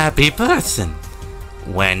a happy person.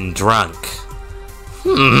 When drunk.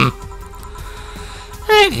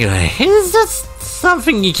 Anyway, it's just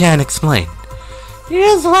something you can't explain. You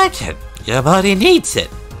just like it. Your body needs it.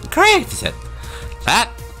 Craves it. That,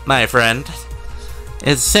 my friend,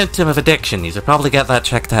 is a symptom of addiction. You should probably get that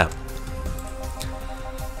checked out.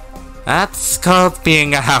 That's called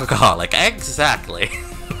being an alcoholic. Exactly.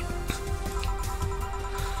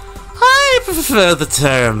 I prefer the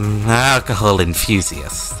term alcohol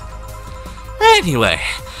enthusiast. Anyway,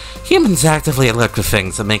 humans actively look for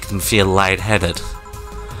things that make them feel lightheaded.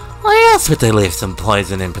 Why else would they leave some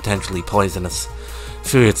poison in potentially poisonous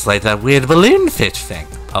foods like that weird balloon fish thing?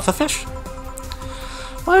 Pufferfish?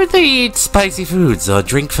 Why would they eat spicy foods or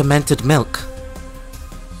drink fermented milk?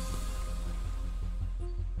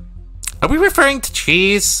 Are we referring to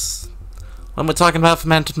cheese when we're talking about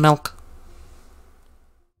fermented milk?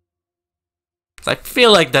 I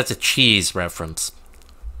feel like that's a cheese reference.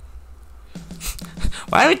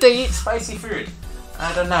 Why would they eat spicy food?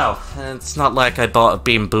 I don't know. It's not like I bought a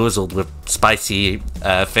Bean Boozled with spicy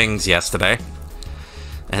things yesterday.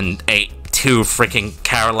 And ate 2 freaking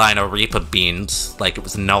Carolina Reaper beans like it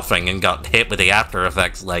was nothing and got hit with the after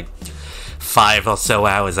effects like 5 or so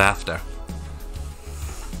hours after.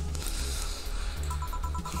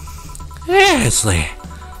 Seriously,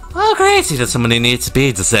 how crazy does somebody need to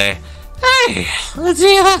be to say, hey, let's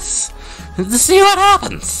do this, to see what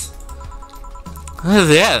happens?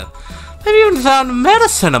 Yeah, they've even found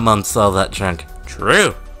medicine amongst all that junk.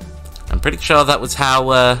 True. I'm pretty sure that was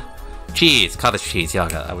how, cheese, cottage cheese,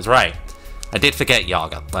 yogurt, I was right. I did forget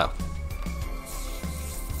yogurt, well.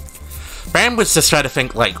 Bram was just trying to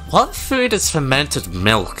think, like, what food is fermented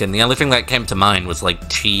milk? And the only thing that came to mind was, like,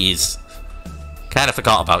 cheese. Kinda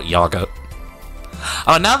forgot about yogurt.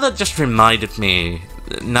 Oh, now that just reminded me,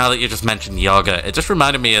 now that you just mentioned yogurt, it just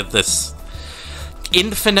reminded me of this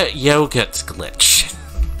infinite yogurt glitch.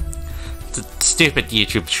 It's a stupid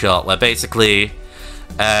YouTube short where basically,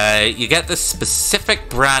 you get this specific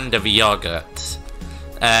brand of yogurt,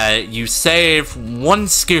 you save 1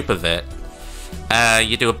 scoop of it,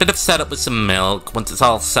 you do a bit of setup with some milk. Once it's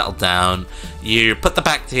all settled down, you put the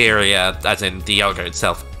bacteria, as in the yogurt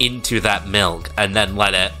itself, into that milk, and then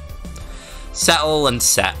let it settle and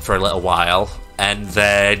set for a little while, and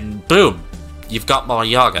then boom, you've got more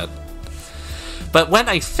yogurt. But when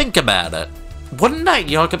I think about it, wouldn't that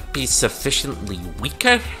yogurt be sufficiently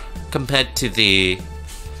weaker compared to the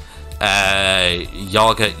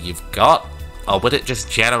yogurt you've got? Or would it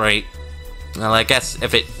just generate... Well, I guess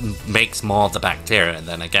if it makes more of the bacteria,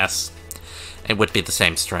 then I guess it would be the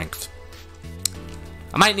same strength.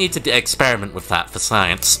 I might need to experiment with that for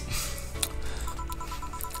science.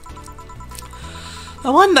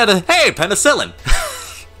 The one that... Hey, penicillin!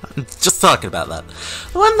 I'm just talking about that.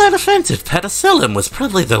 The one that invented penicillin was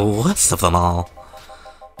probably the worst of them all.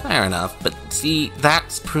 Fair enough, but see,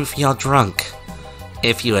 that's proof you're drunk.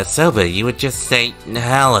 If you were sober, you would just say,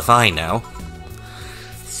 hell if I know.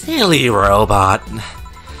 Silly robot.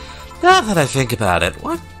 Now that I think about it,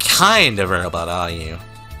 what kind of robot are you?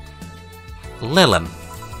 Lilim.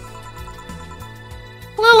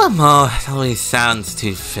 Lilim, it always sounds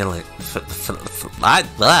too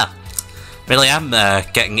really am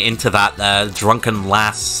getting into that drunken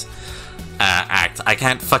lass act. I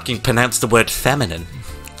can't fucking pronounce the word feminine.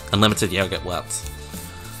 Unlimited yogurt works.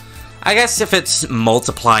 I guess if it's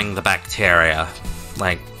multiplying the bacteria,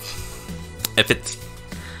 like,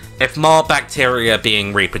 if more bacteria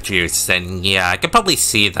being reproduced, then yeah, I could probably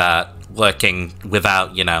see that working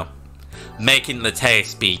without, you know, making the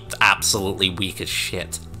taste be absolutely weak as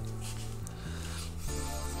shit.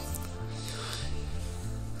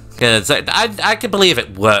 Because I can believe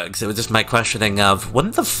it works. It was just my questioning of,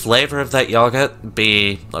 wouldn't the flavor of that yogurt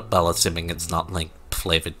be, well, assuming it's not, like,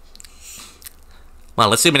 flavored.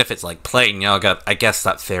 Well, assuming if it's, like, plain yogurt, I guess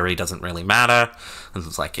that theory doesn't really matter. And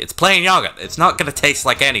it's like, it's plain yogurt. It's not gonna taste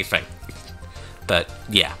like anything. But,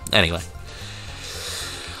 yeah, anyway.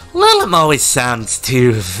 Lilim always sounds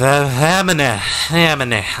too feminine.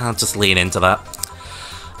 I'll just lean into that.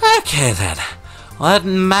 Okay, then. What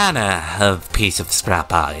manner of piece of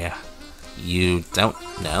scrap are you? You don't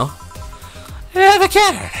know? Never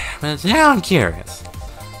cared, but now I'm curious.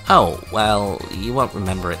 Oh, well, you won't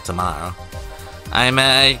remember it tomorrow. I'm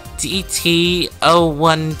a DT-01D,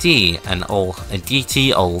 a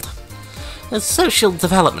DT old. A social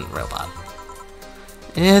development robot.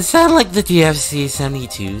 Is that like the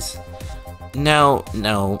DFC-72s? No.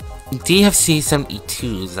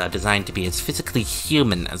 DFC-72s are designed to be as physically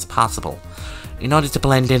human as possible, in order to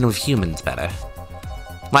blend in with humans better.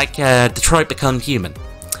 Like, Detroit Become Human.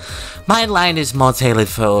 My line is more tailored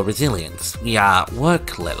for resilience. We are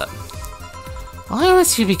work Lilim. Why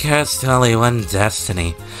must you be cursed to only one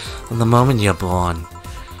destiny from the moment you're born?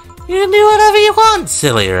 You can do whatever you want,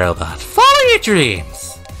 silly robot. Follow your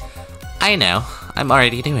dreams! I know, I'm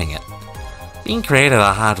already doing it. Being created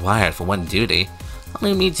or hardwired for one duty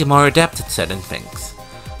only means you're more adept at certain things.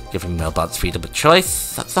 Giving robots freedom of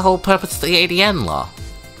choice, that's the whole purpose of the ADN law.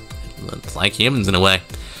 It's like humans in a way.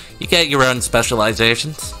 You get your own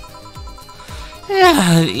specializations.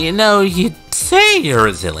 Yeah, you know, you'd say you're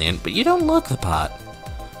resilient, but you don't look the part.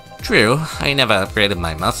 True, I never upgraded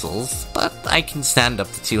my muscles, but I can stand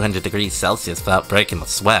up to 200 degrees Celsius without breaking a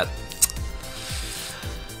sweat.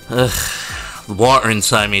 Ugh, the water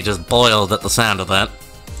inside me just boiled at the sound of that.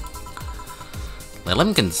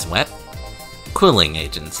 Lilim can sweat. Cooling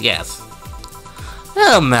agents, yes.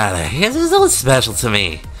 No matter, this is all special to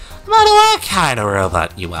me. No matter what kind of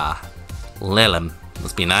robot you are. Lilum.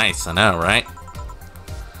 Must be nice, I know, right?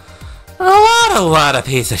 What a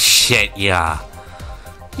piece of shit you are.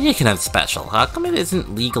 You can have special. How come it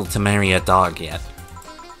isn't legal to marry a dog yet?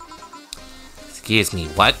 Excuse me,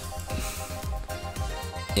 what?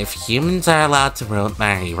 If humans are allowed to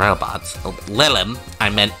marry robots, Lilum, I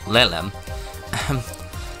meant Lilum,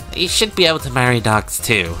 you should be able to marry dogs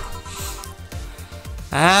too.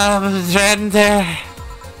 Gender.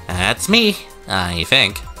 That's me, I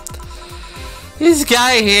think. This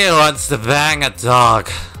guy here wants to bang a dog.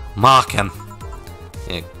 Mock him.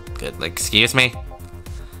 Excuse me?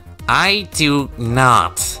 I do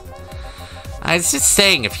not. I was just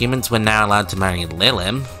saying, if humans were now allowed to marry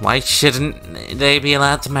Lilum, why shouldn't they be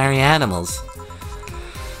allowed to marry animals?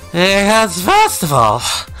 Because, first of all,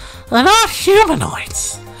 they're not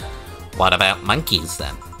humanoids. What about monkeys,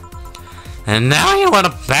 then? And now you want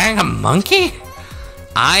to bang a monkey?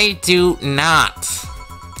 I do not.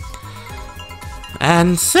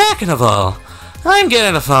 And second of all, I'm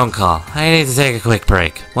getting a phone call. I need to take a quick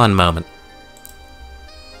break. One moment.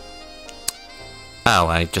 Oh,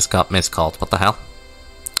 I just got miscalled. What the hell?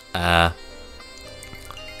 Oh,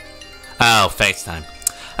 FaceTime.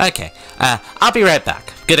 Okay, I'll be right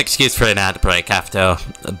back. Good excuse for an ad break after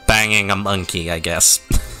banging a monkey, I guess.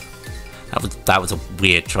 that was a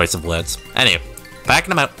weird choice of words. Anyway, back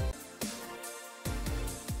in a moment.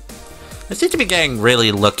 I seem to be getting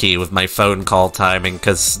really lucky with my phone call timing,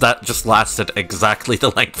 because that just lasted exactly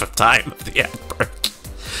the length of time of the ad break.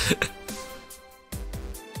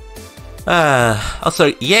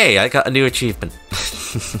 Also, yay, I got a new achievement.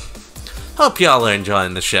 Hope y'all are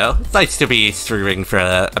enjoying the show. It's nice to be streaming for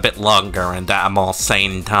a bit longer and at a more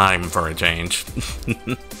sane time for a change.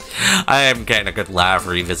 I am getting a good laugh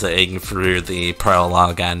revisiting through the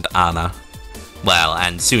prologue and Anna. Well,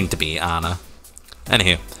 and soon to be Anna.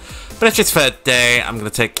 Anywho, but it's just for a day. I'm gonna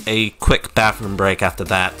take a quick bathroom break after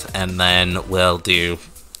that, and then we'll do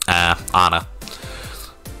Anna.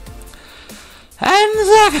 And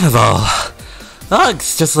second of all,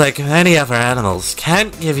 dogs, just like any other animals,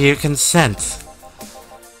 can't give you consent.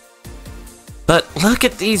 But look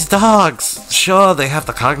at these dogs. Sure, they have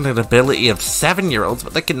the cognitive ability of 7-year-olds,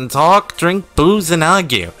 but they can talk, drink booze, and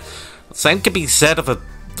argue. The same could be said of a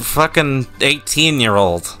fucking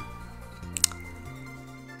 18-year-old.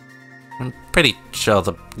 I'm pretty sure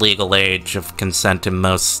the legal age of consent in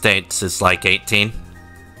most states is like 18.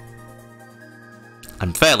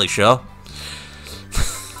 I'm fairly sure.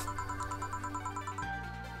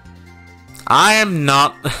 I am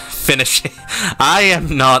not finishing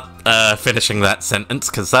that sentence,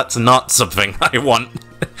 because that's not something I want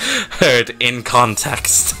heard in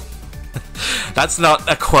context. That's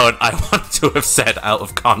not a quote I want to have said out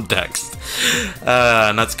of context.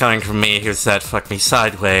 And that's coming from me who said, "Fuck me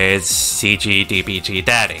sideways, CG DBG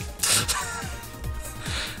daddy."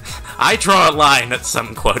 I draw a line at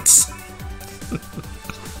some quotes.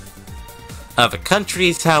 Other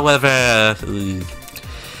countries, however...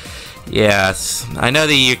 Yes, I know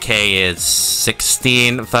the UK is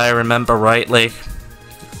 16, if I remember rightly.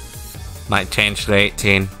 Might change to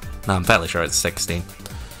 18. No, I'm fairly sure it's 16.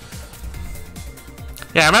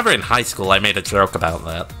 Yeah, I remember in high school I made a joke about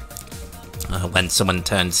that. When someone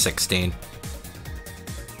turned 16.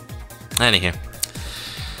 Anywho.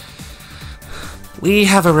 We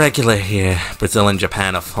have a regular here. Brazil and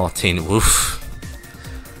Japan are 14. Woof.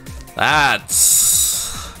 That's...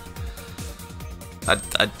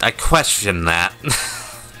 I question that.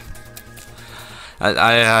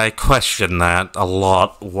 I question that a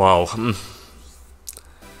lot. Whoa.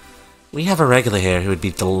 We have a regular here who would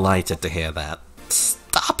be delighted to hear that.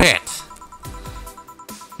 Stop it!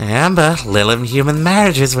 Amber, Lilum human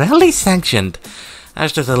marriages were only sanctioned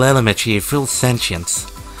after the Lilum achieved full sentience.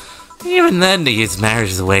 Even then, they use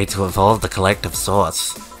marriage as a way to evolve the collective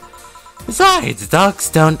source. Besides, dogs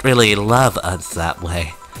don't really love us that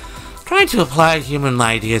way. Trying to apply human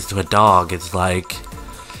ideas to a dog is like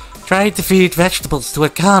trying to feed vegetables to a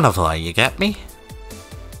carnivore, you get me?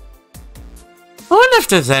 I wonder if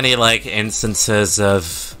there's any, like, instances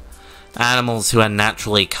of animals who are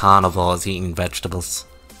naturally carnivores eating vegetables.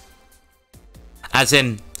 As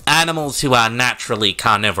in, animals who are naturally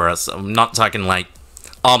carnivorous. I'm not talking, like,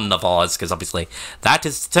 omnivores, because obviously that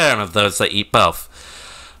is the term of those that eat both.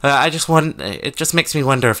 It just makes me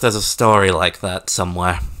wonder if there's a story like that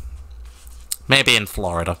somewhere. Maybe in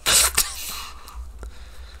Florida.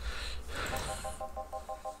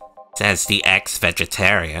 Says the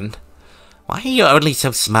ex-vegetarian. Why are you only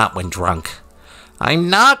so smart when drunk? I'm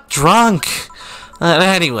not drunk!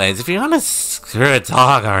 Anyways, if you want to screw a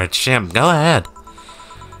dog or a chimp, go ahead.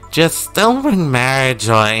 Just don't bring marriage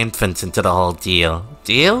or infants into the whole deal.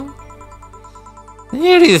 Deal?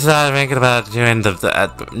 You need to start thinking about doing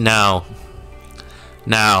no.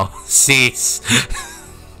 No. Cease.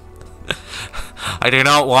 I do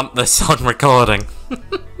not want this on recording.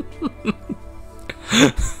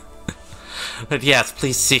 But yes,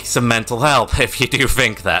 please seek some mental help if you do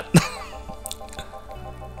think that.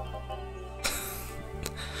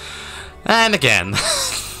 And again.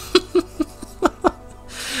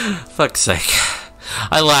 Fuck's sake.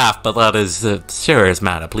 I laugh, but that is serious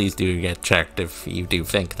matter. Please do get checked if you do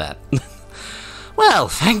think that. Well,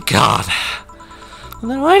 thank God.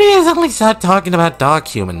 Then why do you suddenly start talking about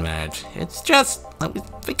dog-human marriage? It's just, I was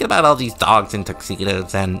thinking about all these dogs in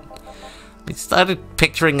tuxedos, and I started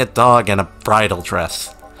picturing a dog in a bridal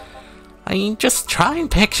dress. I mean, just try and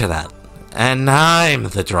picture that. And I'm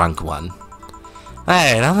the drunk one.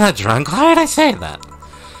 Wait, I'm not drunk. Why did I say that?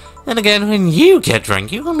 Then again, when you get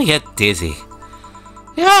drunk, you only get dizzy.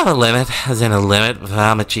 You have a limit, as in a limit of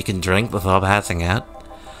how much you can drink before passing out.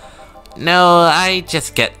 No, I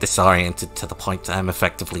just get disoriented to the point I'm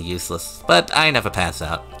effectively useless, but I never pass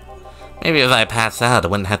out. Maybe if I pass out, I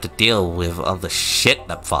wouldn't have to deal with all the shit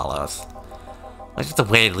that follows. I have to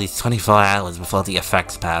wait at least 24 hours before the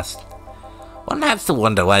effects pass. One has to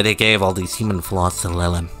wonder why they gave all these human flaws to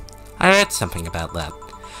Lilin. I read something about that.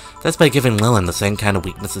 That's by giving Lilin the same kind of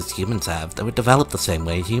weaknesses humans have, that would develop the same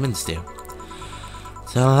way humans do.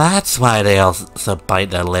 So that's why they also bite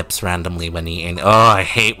their lips randomly when eating. Oh, I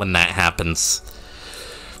hate when that happens.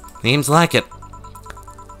 Seems like it.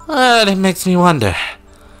 But it makes me wonder,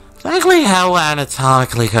 exactly how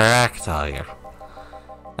anatomically correct are you?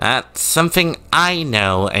 That's something I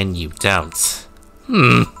know and you don't.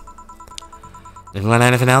 Didn't want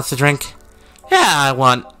anything else to drink? Yeah, I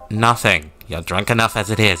want nothing. You're drunk enough as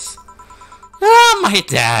it is. Oh, my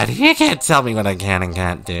dad, you can't tell me what I can and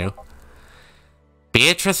can't do.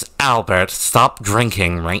 Beatrice Albert, stop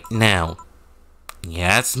drinking right now.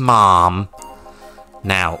 Yes, Mom.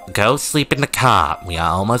 Now, go sleep in the car. We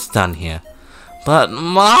are almost done here. But,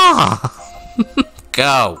 Mom!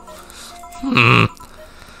 Go.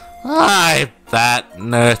 I bet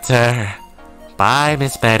Nutter. Bye,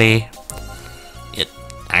 Miss Betty. It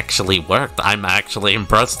actually worked. I'm actually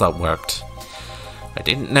impressed that worked. I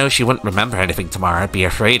didn't know she wouldn't remember anything tomorrow. I'd be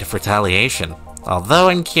afraid of retaliation. Although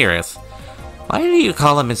I'm curious. Why do you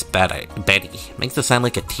call her Miss Betty? Makes her sound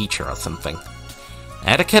like a teacher or something.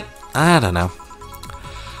 Etiquette? I don't know.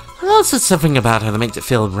 Also something about her that makes it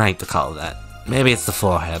feel right to call her that. Maybe it's the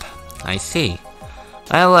forehead. I see.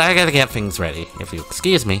 Well, I gotta get things ready. If you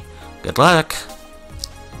excuse me. Good luck.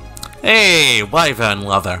 Hey, Wyvern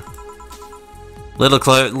Lover.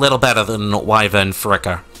 Little better than Wyvern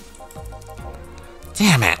Fricker.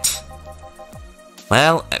 Damn it.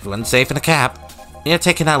 Well, everyone's safe in the cab. You're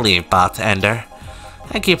taking our leave, bartender.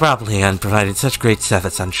 Thank you properly and provided such great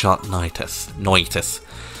service on short notice.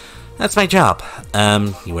 That's my job.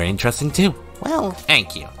 You were interesting too. Well,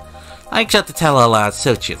 thank you. I got to tell all our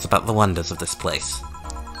associates about the wonders of this place.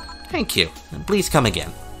 Thank you, and please come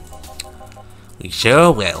again. We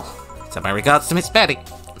sure will. Send my regards to Miss Betty.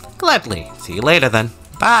 Gladly. See you later then.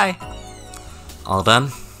 Bye. All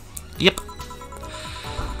done? Yep.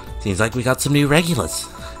 Seems like we got some new regulars.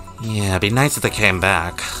 Yeah, it'd be nice if they came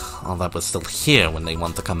back. All that was still here when they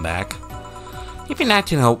want to come back. You've been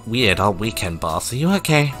acting all weird all weekend, boss. Are you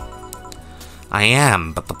okay? I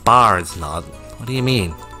am, but the bar is not. What do you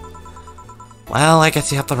mean? Well, I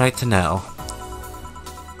guess you have the right to know.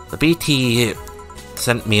 The BT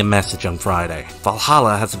sent me a message on Friday.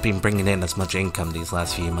 Valhalla hasn't been bringing in as much income these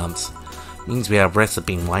last few months. Means we are at risk of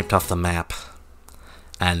being wiped off the map.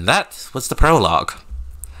 And that was the prologue.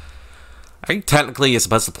 I think technically you're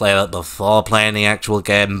supposed to play that before playing the actual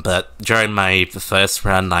game, but during my first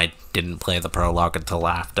run I didn't play the prologue until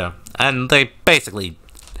after. And they basically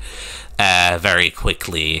very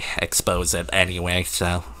quickly expose it anyway,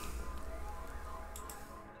 so...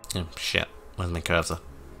 Oh, shit. Where's my cursor?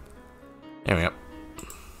 There we go.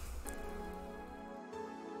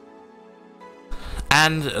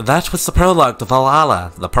 And that was the prologue to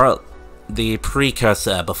Valhalla, the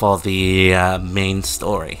precursor before the main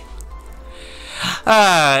story.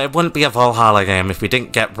 It wouldn't be a Valhalla game if we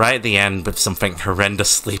didn't get right at the end with something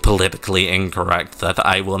horrendously politically incorrect that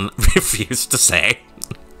I will refuse to say.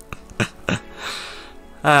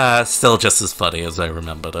 Still just as funny as I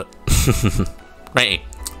remembered it. Right.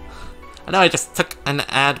 I know I just took an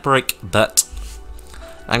ad break, but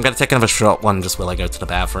I'm gonna take another short one just while I go to the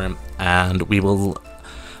bathroom, and we will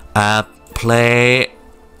play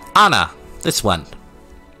Anna, this one.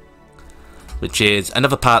 Which is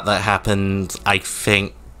another part that happened, I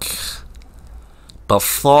think,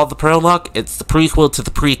 before the prologue, it's the prequel to the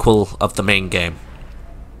prequel of the main game.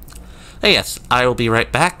 Oh yes, I will be right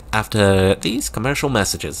back after these commercial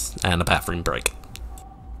messages and a bathroom break.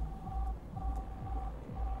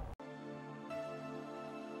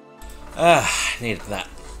 Needed that.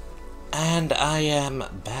 And I am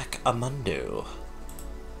back amundo.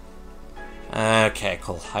 Okay,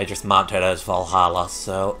 cool. I just modded it as Valhalla,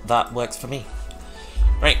 so that works for me.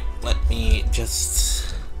 Right, let me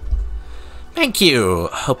just... Thank you!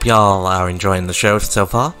 Hope y'all are enjoying the show so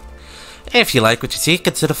far. If you like what you see,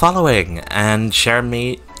 consider following and share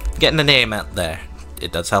me getting a name out there.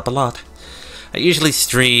 It does help a lot. I usually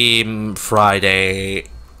stream Friday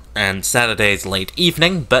and Saturdays late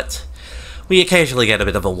evening, but we occasionally get a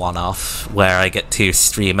bit of a one-off where I get to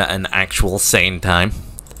stream at an actual sane time.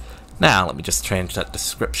 Now, let me just change that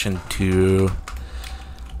description to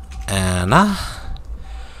Anna.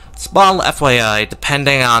 Small FYI,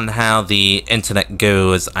 depending on how the internet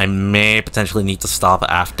goes, I may potentially need to stop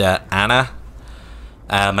after Anna.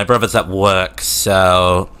 My brother's at work,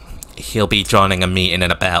 so he'll be joining a meeting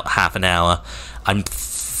in about half an hour. I'm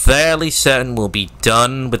fairly certain we'll be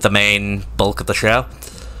done with the main bulk of the show.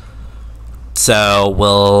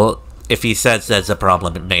 So if he says there's a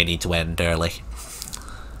problem, it may need to end early.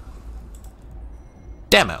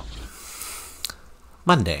 Demo.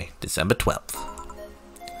 Monday, December 12th. ...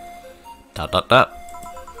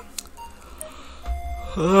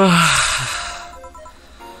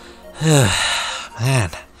 Man,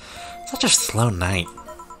 such a slow night.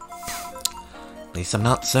 At least I'm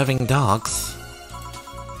not serving dogs.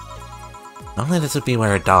 Normally this would be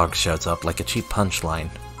where a dog shows up, like a cheap punchline.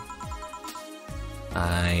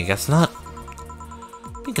 I guess not.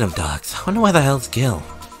 Speaking of dogs, I wonder where the hell's Gil?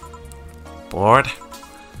 Bored?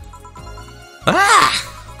 Ah!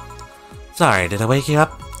 Sorry, did I wake you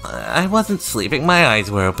up? I wasn't sleeping, my eyes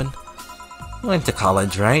were open. You went to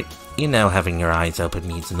college, right? You know having your eyes open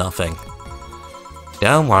means nothing.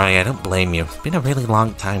 Don't worry, I don't blame you. It's been a really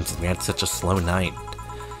long time since we had such a slow night.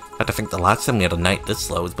 I had to think the last time we had a night this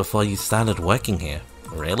slow was before you started working here.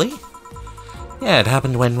 Really? Yeah, it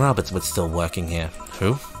happened when Roberts was still working here.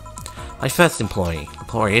 Who? My first employee. The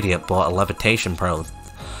poor idiot bought a levitation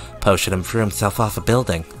potion and threw himself off a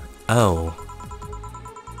building. Oh.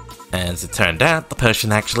 As it turned out, the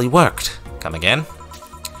potion actually worked. Come again?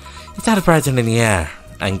 He started rising in the air,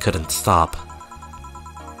 and couldn't stop.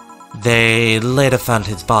 They later found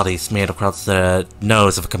his body smeared across the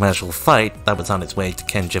nose of a commercial flight that was on its way to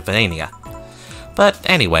Pennsylvania. But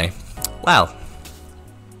anyway, well,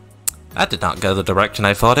 that did not go the direction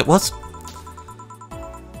I thought it was.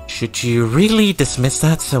 Should you really dismiss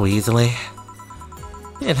that so easily?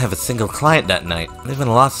 I didn't have a single client that night, not even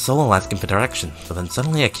a lost soul asking for directions, but then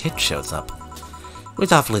suddenly a kid shows up. He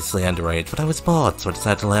was obviously underage, but I was bored, so I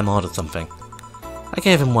decided to let him order something. I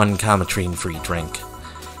gave him one Comatrine-free drink.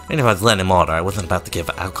 And if I was letting him order, I wasn't about to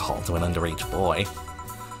give alcohol to an underage boy.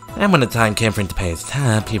 And when the time came for him to pay his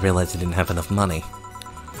tab, he realized he didn't have enough money.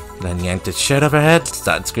 He then yanked his shirt overhead,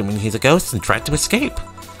 started screaming he's a ghost, and tried to escape.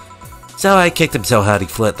 So I kicked him so hard he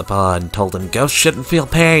flew at the bar and told him ghosts shouldn't feel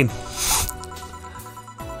pain.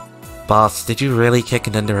 Boss, did you really kick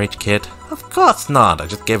an underage kid? Of course not, I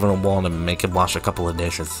just gave him a warning and make him wash a couple of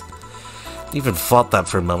dishes. I even thought that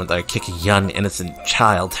for a moment that I'd kick a young, innocent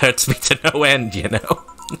child hurts me to no end, you know?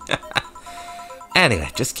 Anyway,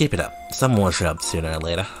 just keep it up. Someone will show up sooner or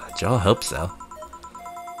later. I sure hope so.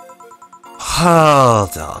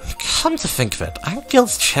 Hold on. Come to think of it, aren't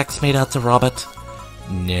Gil's checks made out to Robert?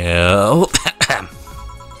 No.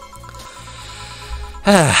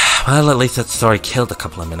 Well, at least that story killed a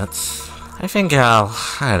couple of minutes. I think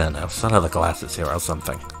I don't know, sell other glasses here or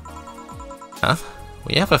something. Huh?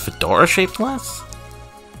 We have a fedora-shaped glass?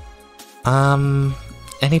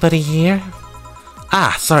 Anybody here?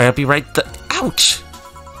 Ah, sorry, I'll be right ouch!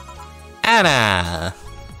 Anna!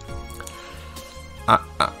 Are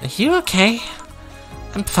you okay?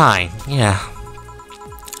 I'm fine, yeah.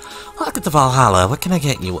 Welcome to Valhalla, what can I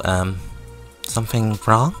get you, something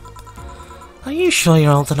wrong? Are you sure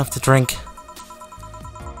you're old enough to drink?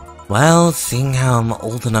 Well, seeing how I'm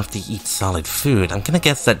old enough to eat solid food, I'm gonna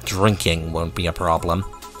guess that drinking won't be a problem.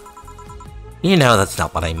 You know that's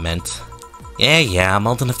not what I meant. Yeah, I'm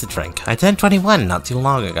old enough to drink. I turned 21 not too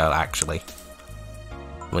long ago, actually.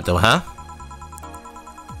 What the, huh?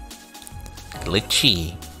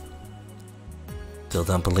 Glitchy. Still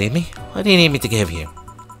don't believe me? What do you need me to give you?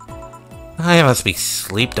 I must be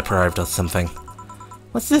sleep deprived or something.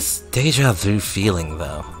 What's this deja vu feeling,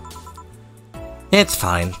 though? It's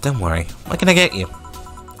fine, don't worry. What can I get you?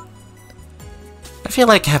 I feel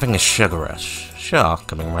like having a sugar rush. Sure,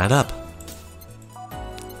 coming right up.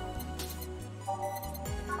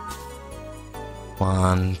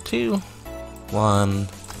 1, 2, 1,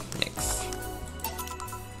 mix.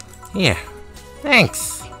 Here.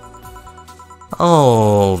 Thanks.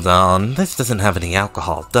 Hold on, this doesn't have any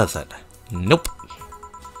alcohol, does it? Nope.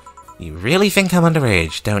 You really think I'm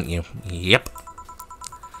underage, don't you? Yep.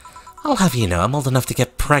 I'll have you know, I'm old enough to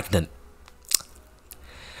get pregnant.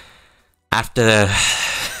 After...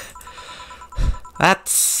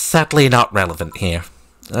 That's sadly not relevant here.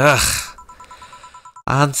 Ugh.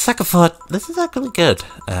 On second thought, this is actually good.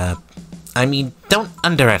 I mean, don't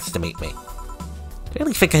underestimate me. Do you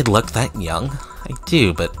really think I'd look that young? I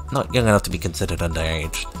do, but not young enough to be considered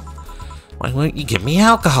underage. Why won't you give me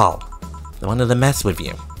alcohol? I wanted to mess with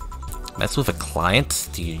you. Mess with a client?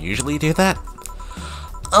 Do you usually do that?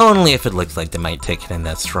 Only if it looks like they might take it in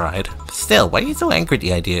their stride. Still, why are you so angry at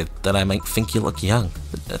the idea that I might think you look young?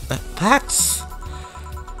 That's...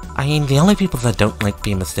 I mean, the only people that don't like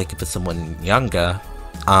being mistaken for someone younger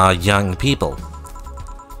are young people.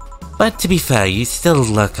 But to be fair, you still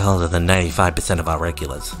look older than 95% of our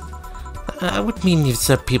regulars. I would mean you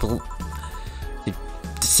serve people... You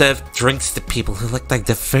serve drinks to people who look like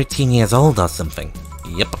they're 13 years old or something.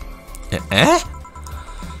 Yep. Eh?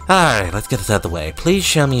 Alright, let's get this out of the way. Please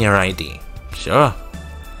show me your ID. Sure.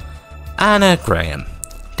 Anna Graham.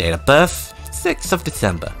 Date of birth, 6th of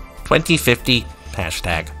December, 2050,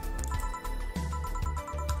 hashtag.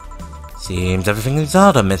 Seems everything is in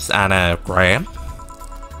order, Miss Anna Graham.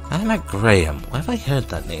 Anna Graham, where have I heard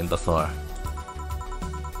that name before?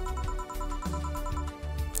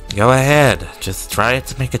 Go ahead, just try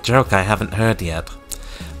to make a joke I haven't heard yet.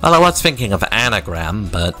 Well, I was thinking of anagram,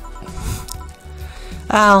 but...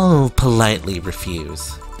 I'll politely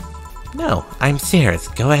refuse. No, I'm serious,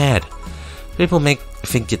 go ahead. People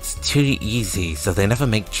think it's too easy, so they never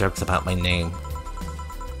make jokes about my name.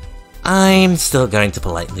 I'm still going to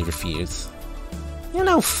politely refuse. You're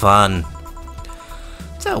no fun.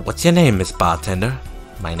 So, what's your name, Miss Bartender?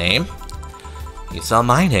 My name? You saw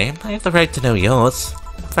my name, I have the right to know yours.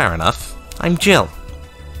 Fair enough. I'm Jill.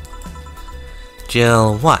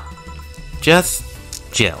 Jill what? Just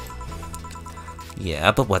Jill.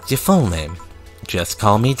 Yeah, but what's your full name? Just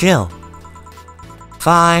call me Jill.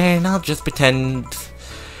 Fine, I'll just pretend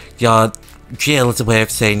your Jill is a way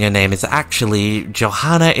of saying your name is actually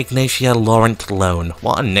Johanna Ignatia Laurent Lone.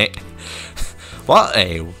 What a name.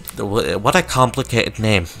 What a complicated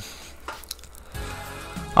name.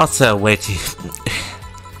 Also, wait.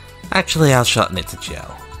 Actually, I'll shorten it to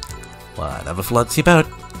Joe. Whatever floats your boat.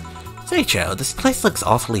 Say, Joe, this place looks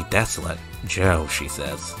awfully desolate. Joe, she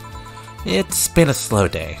says. It's been a slow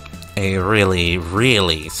day. A really,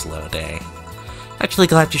 really slow day. Actually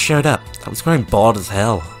glad you showed up. I was growing bored as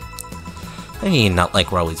hell. I mean, not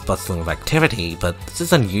like we're always bustling with activity, but this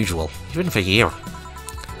is unusual, even for here.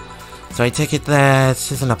 So I take it that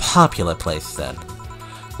this isn't a popular place then.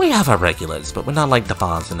 We have our regulars, but we're not like the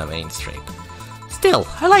bars in the main street. Still,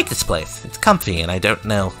 I like this place. It's comfy and I don't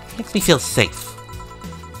know, it makes me feel safe.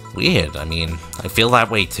 Weird, I mean, I feel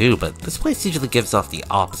that way too, but this place usually gives off the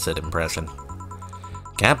opposite impression.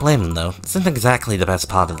 Can't blame them though, this isn't exactly the best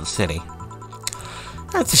part of the city.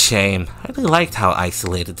 That's a shame, I really liked how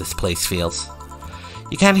isolated this place feels.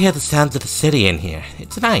 You can't hear the sounds of the city in here,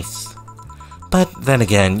 it's nice. But then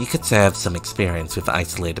again, you could say I have some experience with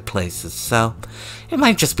isolated places, so it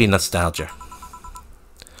might just be nostalgia.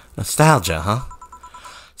 Nostalgia, huh?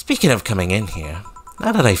 Speaking of coming in here,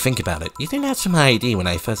 now that I think about it, you didn't ask for my ID when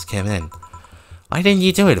I first came in. Why didn't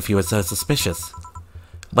you do it if you were so suspicious?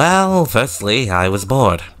 Well, firstly, I was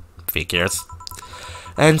bored. Figures.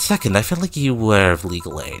 And second, I felt like you were of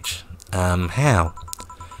legal age. How?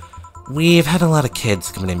 We've had a lot of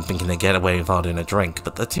kids coming in thinking they get away with ordering a drink,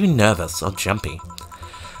 but they're too nervous or jumpy.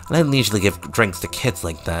 I don't usually give drinks to kids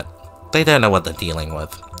like that. They don't know what they're dealing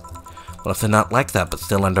with. What if they're not like that, but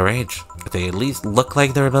still underage? If they at least look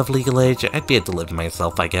like they're above legal age, I'd be able to live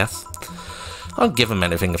myself, I guess. I won't give them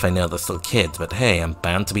anything if I know they're still kids, but hey, I'm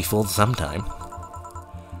bound to be fooled sometime.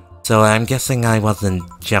 So I'm guessing I wasn't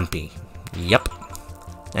jumpy. Yep.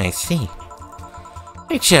 I see.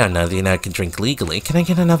 Hey, sure, now that you know I can drink legally, can I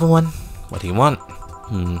get another one? What do you want?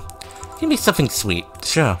 Give me something sweet,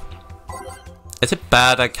 sure. Is it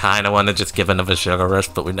bad I kinda wanna just give another sugar rush,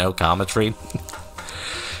 but with no commentary?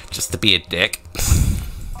 Just to be a dick.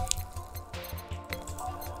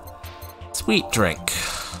 Sweet drink.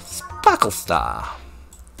 Sparkle Star.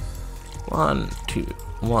 1, 2,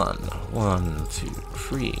 1, 1, 2,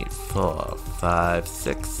 3, 4, 5,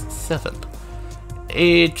 6, 7.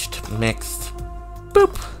 Aged, mixed.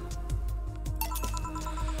 Boop.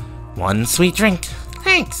 One sweet drink.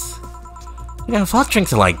 Thanks. You know, if all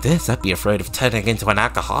drinks are like this, I'd be afraid of turning into an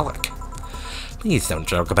alcoholic. Please don't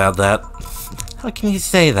joke about that. How can you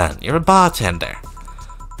say that? You're a bartender.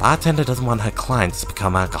 Bartender doesn't want her clients to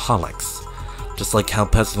become alcoholics. Just like how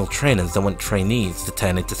personal trainers don't want trainees to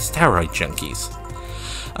turn into steroid junkies.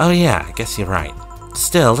 Oh yeah, I guess you're right.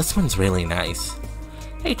 Still, this one's really nice.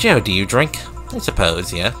 Hey Joe, do you drink? I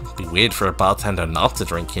suppose, yeah. Be weird for a bartender not to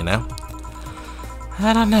drink, you know?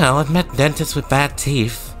 I don't know, I've met dentists with bad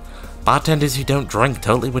teeth. Bartenders who don't drink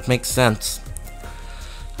totally would make sense.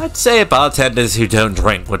 I'd say bartenders who don't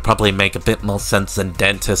drink would probably make a bit more sense than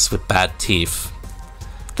dentists with bad teeth.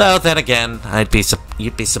 Though, then again,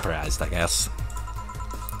 you'd be surprised, I guess.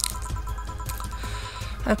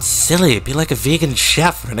 That's silly, it'd be like a vegan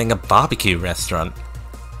chef running a barbecue restaurant.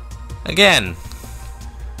 Again.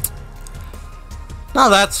 Not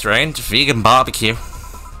that strange, vegan barbecue.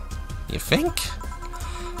 You think?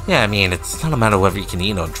 Yeah, I mean, it's not a matter of whether you can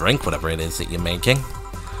eat or drink whatever it is that you're making.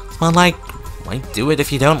 It's more like, why do it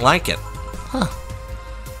if you don't like it? Huh.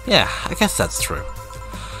 Yeah, I guess that's true.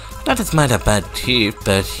 Dentists might have bad teeth,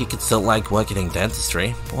 but he could still like working in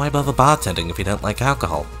dentistry. But why bother bartending if you don't like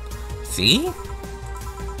alcohol? See?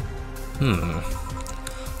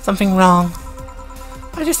 Something wrong?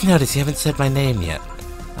 I just noticed you haven't said my name yet.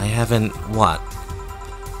 I haven't what?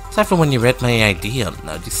 Aside from when you read my ID out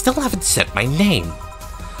loud, you still haven't said my name.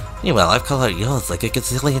 Yeah, well, I've called out yours like a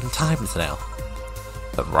gazillion times now.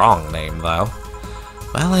 The wrong name, though.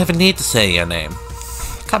 Well, I have a need to say your name.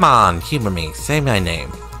 Come on, humor me. Say my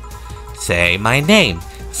name. Say my name.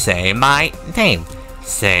 Say my name.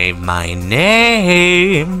 Say my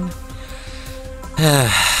name.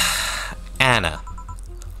 Anna.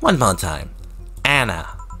 One more time. Anna.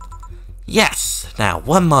 Yes! Now,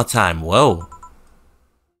 one more time. Whoa.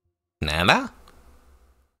 Anna?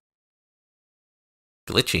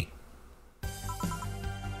 Glitchy.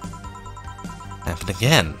 Happened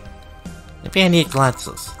again. Maybe I need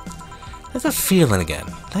glasses. There's a feeling again.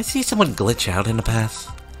 Did I see someone glitch out in the past?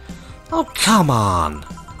 Oh, come on!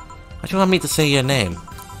 Why do you want me to say your name?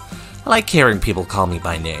 I like hearing people call me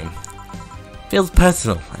by name. Feels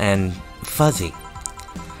personal and fuzzy.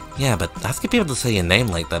 Yeah, but asking people to say your name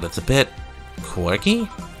like that, it's a bit quirky?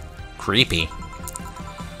 Creepy.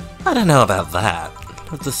 I don't know about that.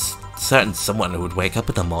 There's a certain someone who would wake up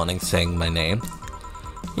in the morning saying my name.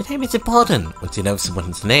 Your name is important. Once you know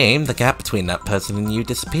someone's name, the gap between that person and you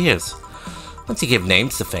disappears. Once you give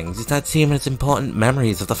names to things, you start seeing them as important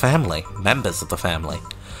memories of the family, members of the family.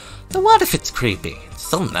 So what if it's creepy? It's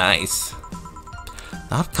still nice.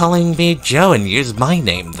 Stop calling me Joe and use my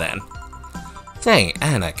name then. Say,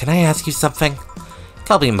 Anna, can I ask you something?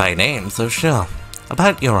 Call me by name, so sure.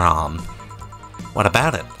 About your arm. What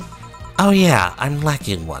about it? Oh yeah, I'm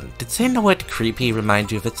lacking one. Did saying the word creepy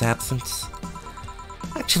remind you of its absence?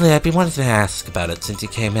 Actually, I've been wanting to ask about it since you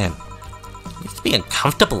came in. You used to be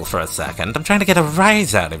uncomfortable for a second. I'm trying to get a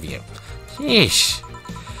rise out of you. Sheesh.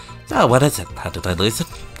 So, what is it? How did I lose it?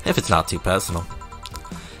 If it's not too personal.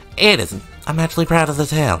 It isn't. I'm actually proud of the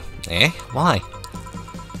tale. Eh? Why?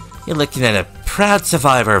 You're looking at a proud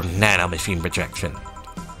survivor of nanomachine rejection.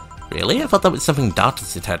 Really? I thought that was something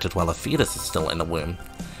doctors detected while a fetus is still in the womb.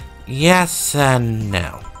 Yes and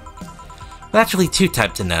no. There are actually two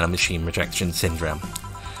types of nanomachine rejection syndrome.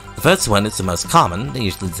 The first one is the most common. They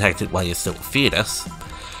usually detect it while you're still a fetus.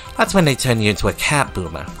 That's when they turn you into a cat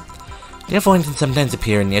boomer. The other one can sometimes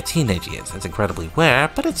appear in your teenage years. It's incredibly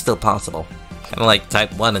rare, but it's still possible. Kinda like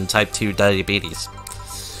type 1 and type 2 diabetes.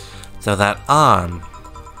 So that arm.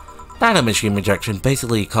 Nanomachine rejection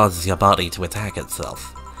basically causes your body to attack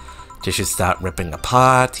itself. Tissues start ripping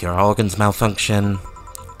apart, your organs malfunction.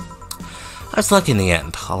 I was lucky in the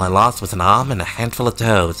end. All I lost was an arm and a handful of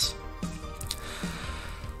toes.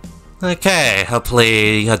 Okay,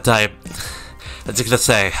 hopefully your I was gonna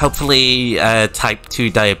say, hopefully type 2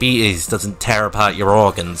 diabetes doesn't tear apart your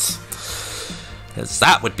organs. Because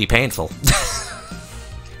that would be painful.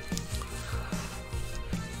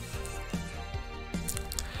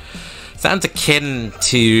 Sounds akin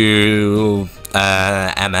to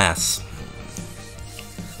MS.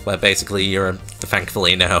 Where basically you're,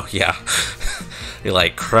 thankfully no, yeah. You're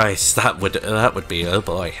like, Christ, that would be, oh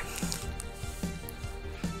boy.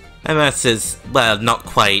 MS is, well, not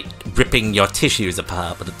quite ripping your tissues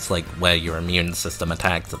apart, but it's like where your immune system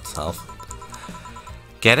attacks itself.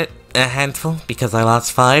 Get it? A handful? Because I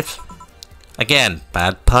lost 5? Again,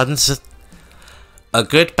 bad puns. A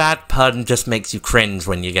good bad pun just makes you cringe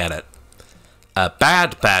when you get it. A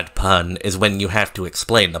bad pun is when you have to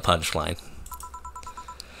explain the punchline.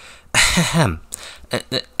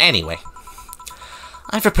 Anyway.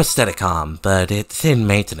 I have a prosthetic arm, but it's in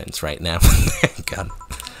maintenance right now. God.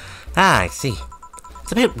 Ah, I see.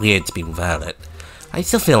 It's a bit weird to be without it. I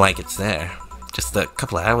still feel like it's there. Just a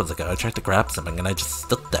couple of hours ago, I tried to grab something and I just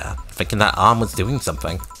stood there, thinking that arm was doing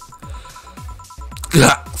something.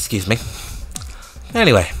 Excuse me.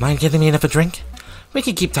 Anyway, mind getting me another drink? We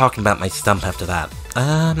can keep talking about my stump after that.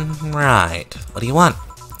 Right. What do you want?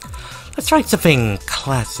 Let's try something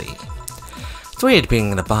classy. It's weird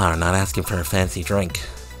being in a bar and not asking for a fancy drink.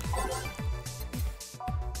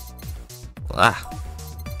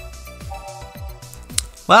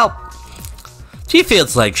 Well, she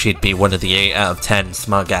feels like she'd be one of the 8 out of 10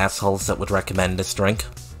 smug assholes that would recommend this drink.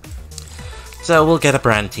 So we'll get a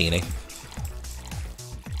brandtini.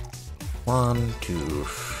 1, 2,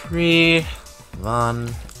 3,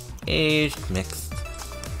 1, aged, mixed.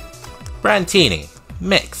 Brandtini,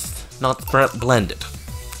 mixed, not blended.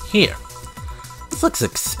 Here. This looks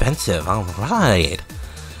expensive, alright.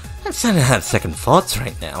 I'm starting to have second thoughts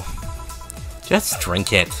right now. Just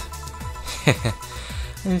drink it.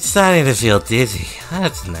 I'm starting to feel dizzy.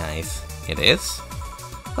 That's nice. It is?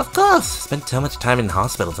 Of course, spent so much time in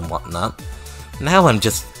hospitals and whatnot. Now I'm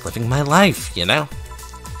just living my life, you know?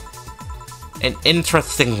 And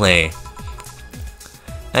interestingly,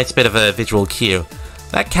 nice bit of a visual cue,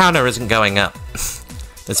 that counter isn't going up,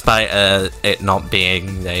 despite it not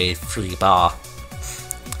being a free bar.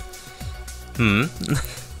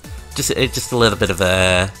 Just a little bit of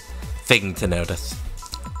a thing to notice.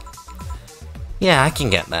 Yeah, I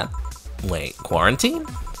can get that. Wait, quarantine?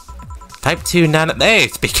 Type 2 nano- Hey,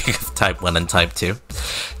 speaking of Type 1 and Type 2.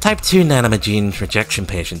 Type 2 nanomachine rejection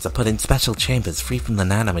patients are put in special chambers free from the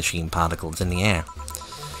nanomachine particles in the air.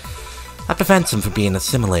 That prevents them from being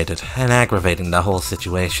assimilated and aggravating the whole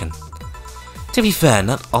situation. To be fair,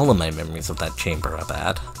 not all of my memories of that chamber are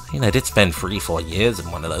bad. I mean, I did spend 3-4 years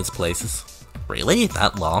in one of those places. Really?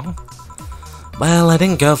 That long? Well, I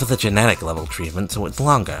didn't go for the genetic level treatment, so it's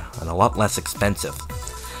longer and a lot less expensive.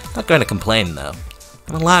 Not going to complain though.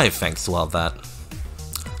 I'm alive thanks to all that.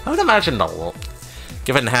 I would imagine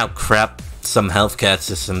given how crap some healthcare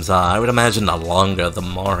systems are, I would imagine the longer the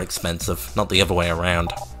more expensive, not the other way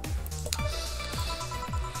around.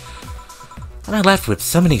 And I left with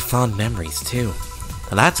so many fond memories too.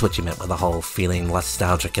 And that's what you meant with the whole feeling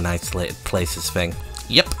nostalgic in isolated places thing.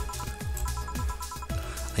 Yep.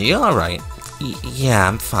 Are you alright? Yeah,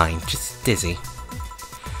 I'm fine, just dizzy.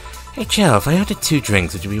 Hey Joe, if I ordered 2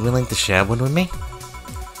 drinks, would you be willing to share one with me?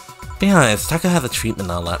 Be honest, talking about the treatment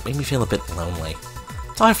and all that made me feel a bit lonely.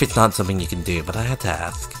 Sorry if it's not something you can do, but I had to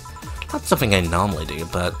ask. Not something I normally do,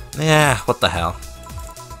 but yeah, what the hell.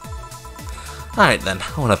 Alright then,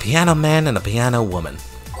 I want a piano man and a piano woman.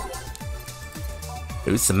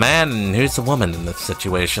 Who's the man and who's the woman in this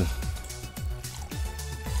situation?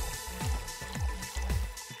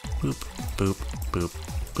 Boop, boop, boop,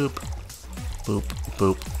 boop, boop,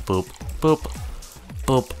 boop, boop, boop,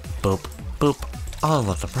 boop, boop, boop.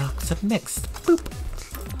 All of the rocks are mixed. Boop.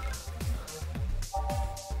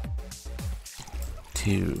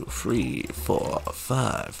 2, 3, 4,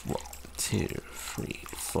 5. 1, 2, 3,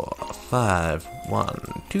 4, 5.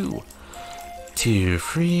 1, 2. 2,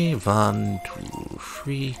 3. 1, 2,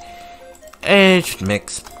 3. Aged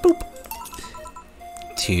mix. Boop.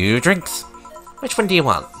 2 drinks. Which one do you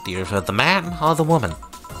want? Do you prefer the man or the woman?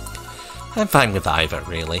 I'm fine with either,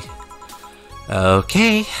 really.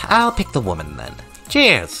 Okay, I'll pick the woman then.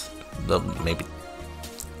 Cheers! Well, maybe...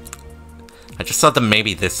 I just thought the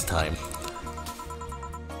maybe this time.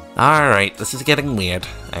 Alright, this is getting weird.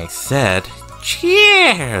 I said,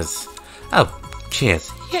 cheers! Oh, cheers,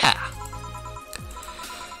 yeah.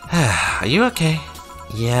 Are you okay?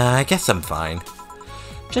 Yeah, I guess I'm fine.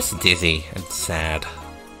 Just dizzy and sad.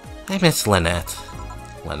 I miss Lynette.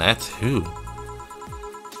 Lynette? Who?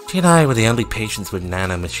 She and I were the only patients with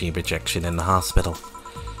nanomachine rejection in the hospital.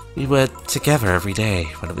 We were together every day.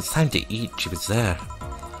 When it was time to eat, she was there.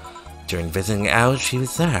 During visiting hours, she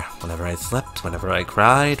was there. Whenever I slept, whenever I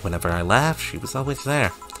cried, whenever I laughed, she was always there.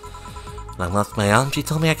 When I lost my arm, she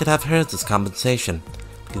told me I could have hers as compensation.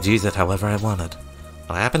 I could use it however I wanted.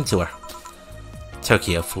 What happened to her?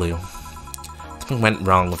 Tokyo flu. Something went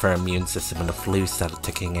wrong with her immune system and the flu started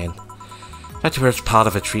kicking in. I had to urge part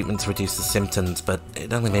of her treatment to reduce the symptoms, but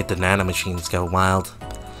it only made the nanomachines go wild.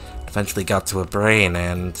 It eventually got to her brain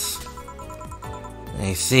and...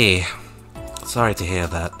 I see. Sorry to hear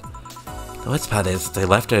that. The worst part is, if they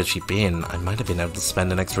left her as she'd been, I might have been able to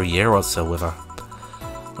spend an extra year or so with her.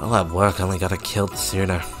 All that work only got her killed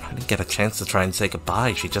sooner. I didn't get a chance to try and say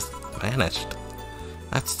goodbye, she just vanished.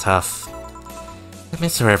 That's tough. I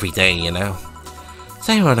miss her every day, you know.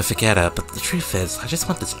 Say I want to forget her, but the truth is, I just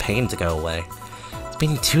want this pain to go away. It's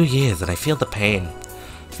been 2 years and I feel the pain.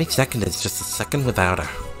 Each second is just a second without her.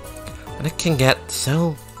 And it can get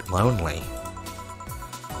so lonely.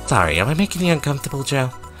 Sorry, am I making you uncomfortable, Joe?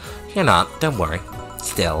 You're not, don't worry.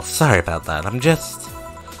 Still, sorry about that, we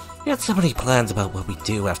had so many plans about what we'd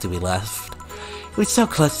do after we left. We were so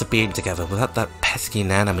close to being together without that pesky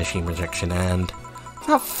nanomachine rejection, and...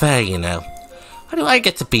 not fair, you know. Why do I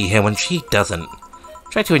get to be here when she doesn't?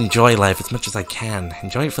 Try to enjoy life as much as I can,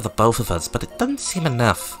 enjoy it for the both of us, but it doesn't seem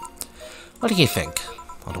enough. What do you think?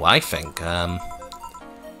 What do I think? Well,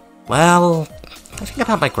 I think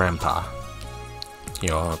about my grandpa.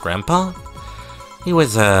 Your grandpa? He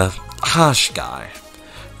was a harsh guy.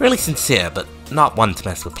 Really sincere, but not one to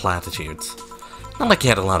mess with platitudes. Not like he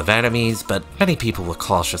had a lot of enemies, but many people were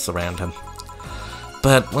cautious around him.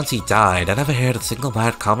 But once he died, I never heard a single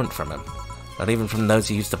bad comment from him. Not even from those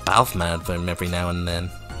who used to mouth for him every now and then.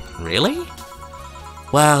 Really?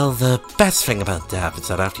 Well, the best thing about death is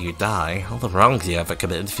that after you die, all the wrongs you ever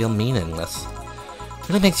committed feel meaningless. It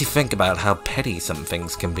really makes you think about how petty some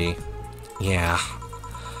things can be. Yeah.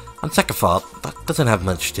 On second thought, that doesn't have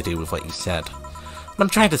much to do with what you said. What I'm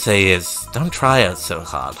trying to say is, don't try out so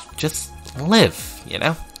hard. Just live, you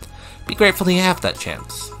know? Be grateful that you have that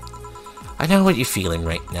chance. I know what you're feeling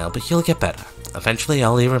right now, but you'll get better. Eventually,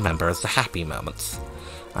 all you remember is the happy moments.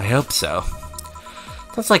 I hope so.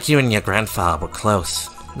 Sounds like you and your grandfather were close.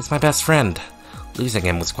 He was my best friend. Losing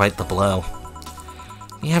him was quite the blow.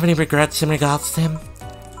 You have any regrets in regards to him?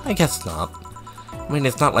 I guess not. I mean,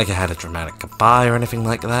 it's not like I had a dramatic goodbye or anything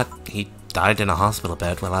like that. He died in a hospital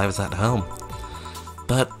bed while I was at home.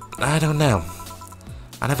 But, I don't know.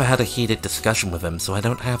 I never had a heated discussion with him, so I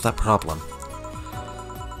don't have that problem.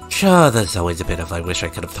 Sure, there's always a bit of I wish I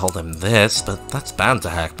could have told him this, but that's bound to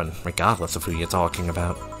happen, regardless of who you're talking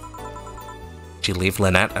about. Did you leave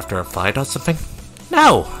Lynette after a fight or something?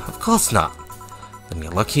 No, of course not. Then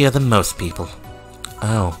you're luckier than most people.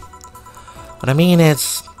 Oh. What I mean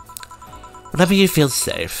is, whenever you feel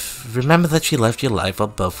safe, remember that she left your life while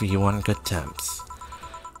both of you on good terms.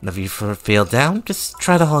 Whenever you feel down, just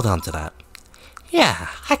try to hold on to that. Yeah,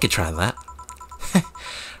 I could try that.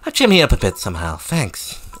 I'll cheer me up a bit somehow,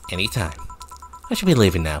 thanks. Anytime. I should be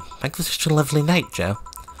leaving now. Thanks for such a lovely night, Joe.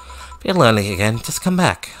 If you're lonely again, just come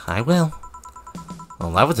back. I will.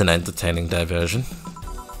 Well, that was an entertaining diversion.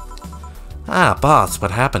 Ah, boss,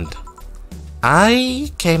 what happened?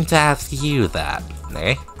 I came to ask you that,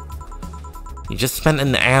 eh? You just spent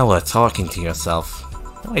an hour talking to yourself.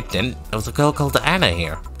 No, I didn't. There was a girl called Anna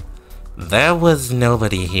here. There was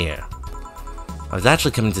nobody here. I was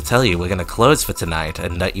actually coming to tell you we're gonna close for tonight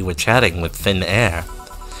and that you were chatting with thin air.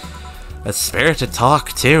 A spirited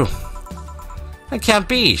talk, too. That can't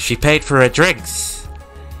be. She paid for her drinks.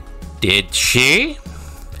 Did she?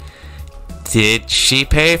 Did she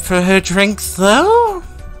pay for her drinks, though?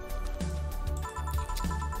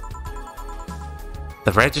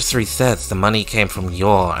 The registry says the money came from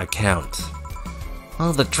your account.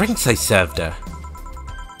 Oh, the drinks I served her.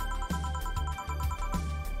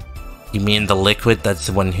 You mean the liquid that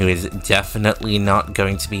someone who is definitely not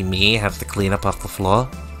going to be me has to clean up off the floor?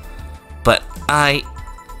 But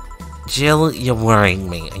Jill, you're worrying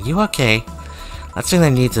me. Are you okay? That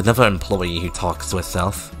thing needs another employee who talks to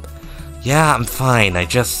herself. Yeah, I'm fine, Are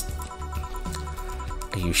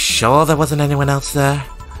you sure there wasn't anyone else there?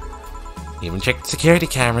 You even checked security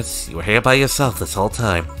cameras. You were here by yourself this whole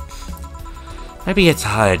time. Maybe you're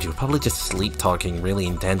tired. You were probably just sleep-talking really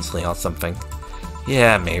intensely or something.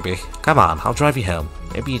 Yeah, maybe. Come on, I'll drive you home.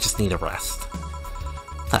 Maybe you just need a rest.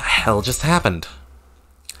 What the hell just happened?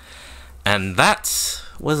 And that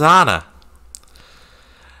was Anna.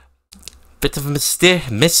 Bit of a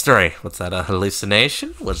mystery. Was that a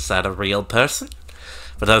hallucination? Was that a real person?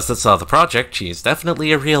 For those that saw the project, she is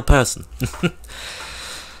definitely a real person.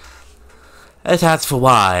 As for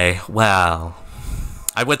why, well,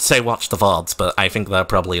 I would say watch the VODs, but I think they're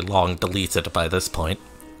probably long deleted by this point.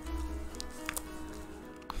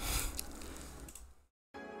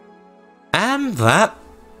 And that,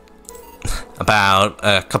 about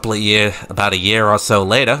a year or so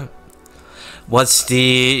later, was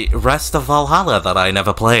the rest of Valhalla that I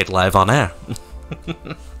never played live on air.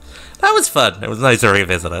 That was fun. It was nice to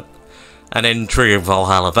revisit it. And in true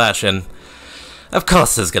Valhalla fashion, of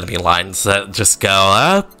course there's gonna be lines that just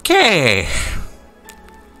go, okay.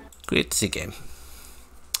 Great to see game.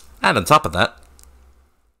 And on top of that,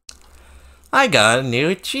 I got a new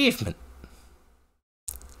achievement.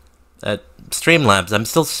 At Streamlabs, I'm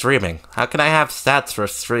still streaming. How can I have stats for a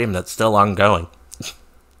stream that's still ongoing?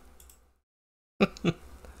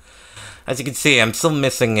 As you can see, I'm still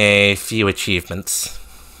missing a few achievements.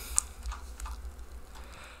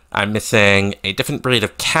 I'm missing a different breed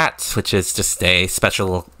of cat, which is just a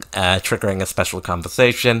special, triggering a special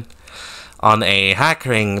conversation. on a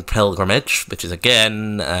hackering pilgrimage, which is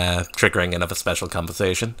again triggering another special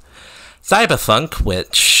conversation. Cyberpunk,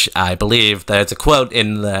 which I believe there's a quote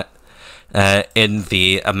in the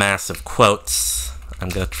mass of quotes. I'm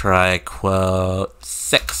gonna try quote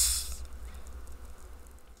 6.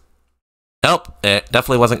 Nope, it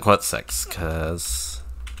definitely wasn't quote 6, because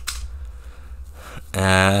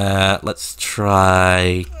let's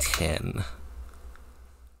try 10.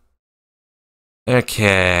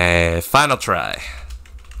 Okay, final try.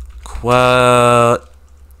 Quote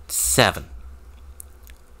 7.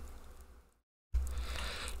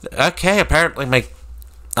 Okay, apparently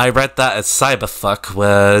I read that as cyberfuck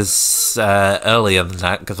was earlier than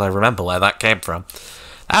that, because I remember where that came from.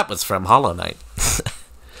 That was from Hollow Knight.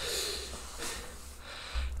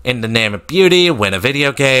 In the name of beauty, win a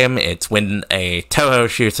video game. It's win a Toho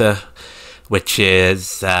shooter, which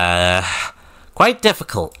is quite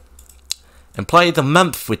difficult. Employee of the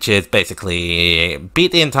month, which is basically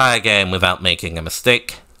beat the entire game without making a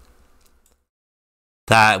mistake.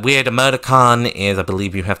 That weird emoticon is, I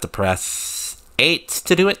believe you have to press 8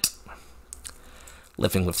 to do it.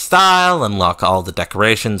 Living with style, unlock all the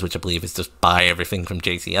decorations, which I believe is just buy everything from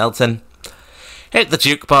JC Elton. Hit the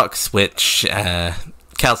jukebox, which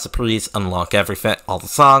Cal Surprise, unlock everything, all the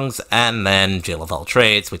songs, and then Jill of All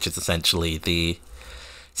Trades, which is essentially the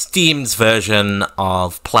Steam's version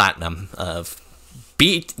of Platinum, of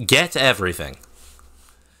get everything.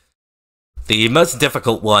 The most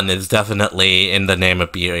difficult one is definitely In the Name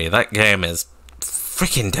of Beauty. That game is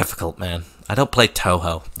freaking difficult, man. I don't play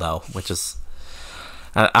Toho, though, which is...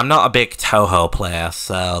 I'm not a big Toho player,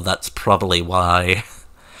 so that's probably why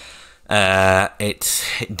it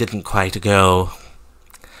didn't quite go...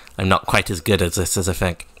 I'm not quite as good at this as I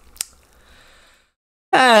think.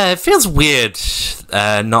 It feels weird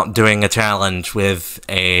not doing a challenge with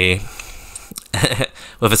a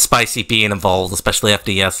with a spicy bean involved, especially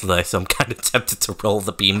after yesterday, so I'm kind of tempted to roll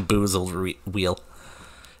the Bean Boozled wheel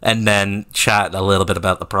and then chat a little bit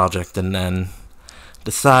about the project and then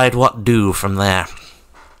decide what to do from there.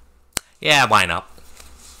 Yeah, why not?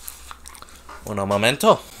 Uno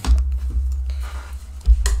momento.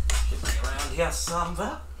 Get me around here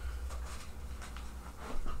somewhere.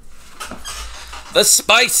 The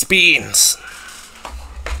spice beans!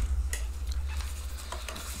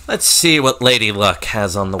 Let's see what Lady Luck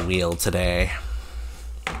has on the wheel today.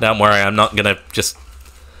 Don't worry, I'm not gonna just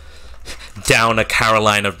down a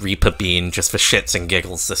Carolina Reaper bean just for shits and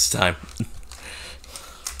giggles this time.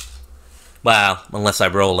 Well, unless I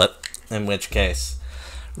roll it, in which case,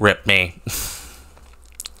 rip me.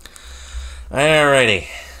 Alrighty.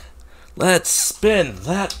 Let's spin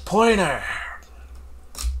that pointer.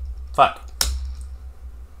 Fuck.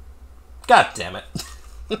 God damn it.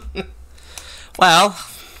 Well,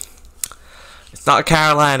 it's not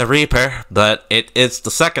Carolina Reaper, but it is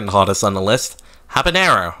the second hottest on the list,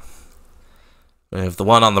 Habanero. With the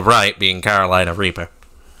one on the right being Carolina Reaper.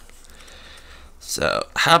 So,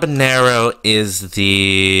 Habanero is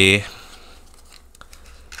the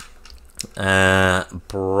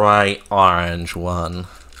bright orange one.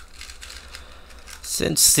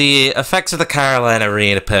 Since the effects of the Carolina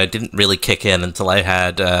Reaper didn't really kick in until I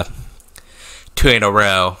had 2 in a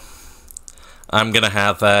row, I'm gonna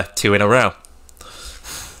have 2 in a row.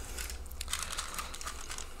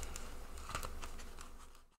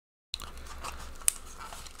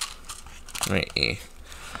 Right.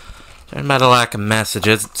 Don't matter lack of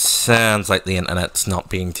messages, it sounds like the internet's not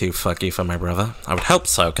being too fucky for my brother. I would hope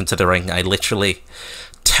so, considering I literally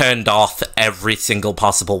turned off every single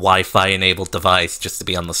possible Wi-Fi enabled device just to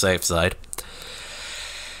be on the safe side.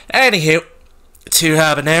 Anywho, 2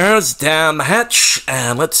 habaneros down the hatch,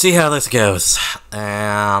 and let's see how this goes.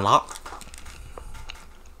 And up.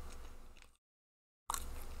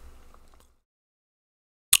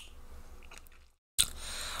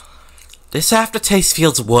 This aftertaste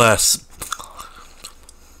feels worse.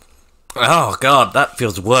 Oh god, that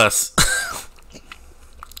feels worse.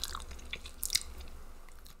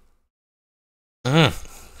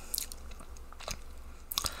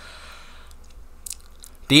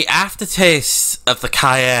 The aftertaste of the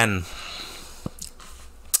cayenne,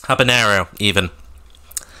 habanero even,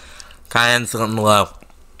 cayenne's on low.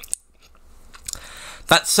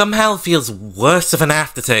 That somehow feels worse of an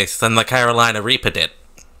aftertaste than the Carolina Reaper did.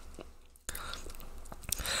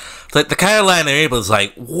 Like, the Carolina Reaper was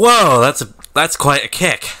like, whoa, that's quite a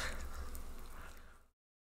kick.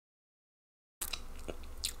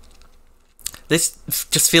 This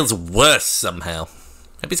just feels worse somehow.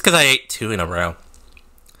 Maybe it's because I ate 2 in a row.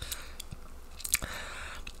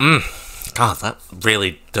 God, that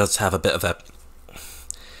really does have a bit of a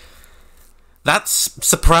That's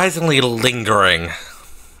surprisingly lingering.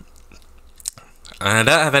 I don't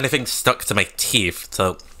have anything stuck to my teeth,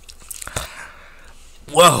 so...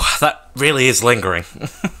 Whoa, that really is lingering.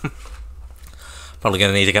 Probably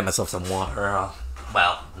gonna need to get myself some water, or,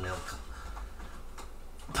 well, milk.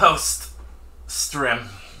 Post-stream.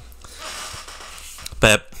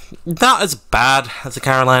 But not as bad as a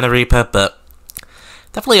Carolina Reaper, but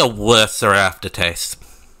definitely a worser aftertaste.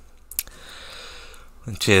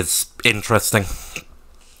 Which is interesting.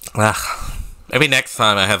 Maybe next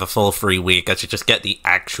time I have a full free week, I should just get the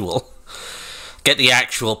actual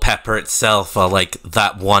pepper itself, or like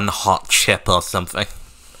that one hot chip or something.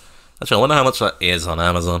 Actually, I wonder how much that is on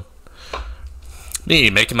Amazon. Me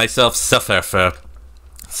making myself suffer for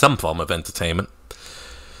some form of entertainment.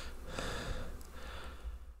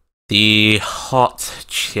 The hot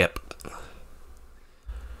chip.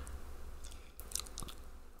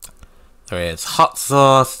 There is Hot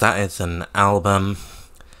Sauce, that is an album.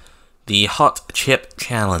 The Hot Chip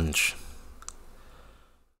Challenge.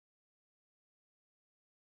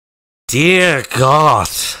 Dear God.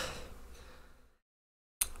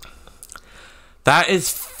 That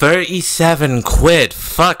is 37 quid.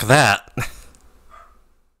 Fuck that.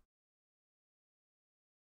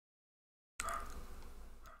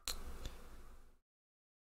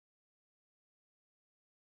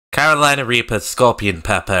 Carolina Reaper Scorpion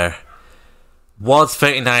Pepper was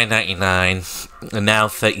 $39.99 and now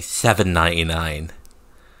 $37.99.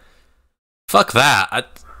 Fuck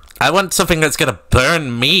that. I want something that's gonna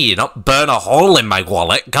burn me, not burn a hole in my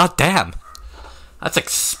wallet. God damn. That's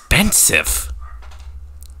expensive.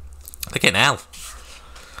 Fucking hell.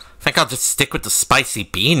 I think I'll just stick with the spicy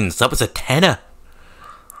beans. That was a tenner.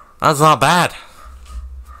 That's not bad.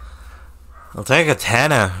 I'll take a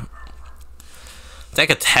tenner. Take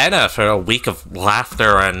a tenner for a week of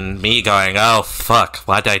laughter and me going, oh fuck,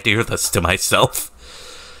 why did I do this to myself?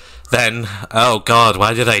 Then, oh god,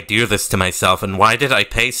 why did I do this to myself, and why did I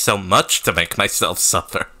pay so much to make myself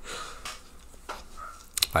suffer?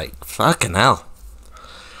 Like, fucking hell.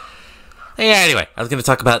 Yeah, anyway, I was going to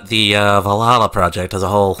talk about the Valhalla project as a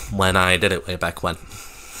whole when I did it way back when.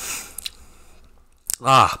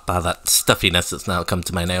 By that stuffiness that's now come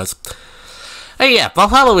to my nose. Yeah,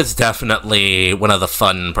 Valhalla was definitely one of the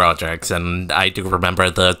fun projects, and I do remember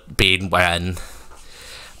the being when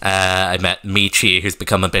I met Michi, who's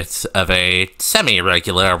become a bit of a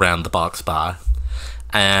semi-regular around the box bar,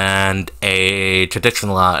 and a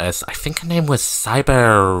traditional artist. I think her name was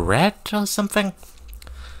Cyber Red or something?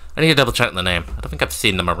 I need to double check the name. I don't think I've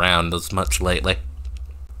seen them around as much lately.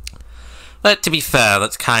 But to be fair,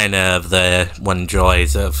 that's kind of the one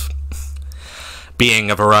joys of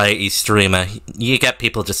being a variety streamer. You get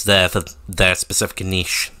people just there for their specific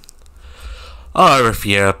niche. Or if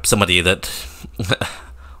you're somebody that...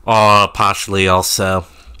 or partially also...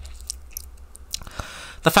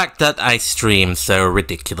 the fact that I stream so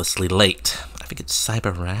ridiculously late. I think it's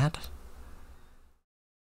Cyberrad?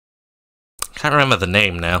 Can't remember the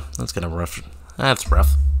name now. That's gonna rough. That's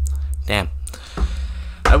rough. Damn.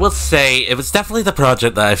 I will say, it was definitely the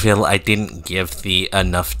project that I feel I didn't give the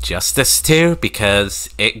enough justice to, because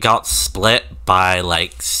it got split by,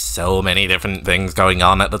 like, so many different things going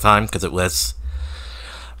on at the time, because it was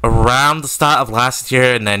around the start of last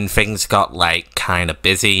year, and then things got, like, kind of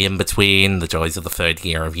busy in between, the joys of the third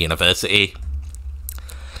year of university.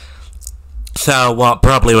 So what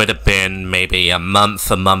probably would have been maybe a month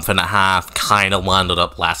and a half, kind of wound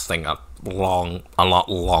up lasting a lot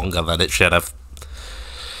longer than it should have.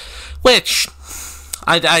 Which,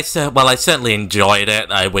 I certainly enjoyed it.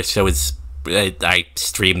 I wish I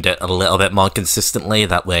streamed it a little bit more consistently.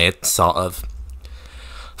 That way it sort of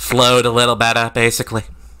flowed a little better, basically.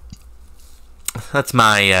 That's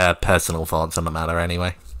my personal thoughts on the matter,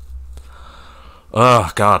 anyway.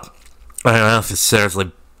 Oh, God. I don't know if it's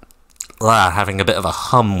seriously having a bit of a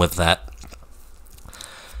hum with that.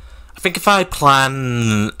 I think if I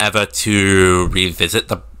plan ever to revisit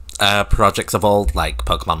the projects of old, like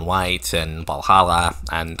Pokemon White and Valhalla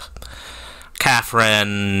and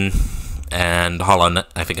Catherine and Hollow Knight.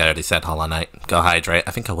 I think I already said Hollow Knight. Go Hydrate.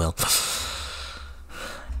 I think I will.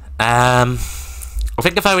 I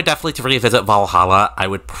think if I were definitely to revisit Valhalla, I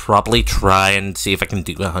would probably try and see if I can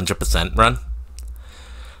do a 100% run.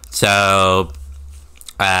 So,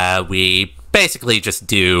 we basically just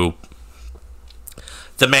do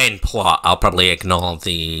the main plot. I'll probably ignore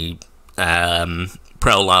the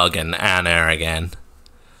prologue and Anna again.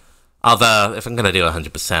 Although, if I'm going to do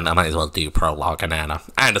 100%, I might as well do prologue and Anna.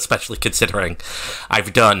 And especially considering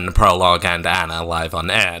I've done prologue and Anna live on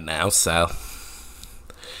air now, so...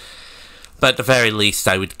 But at the very least,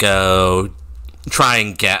 I would go try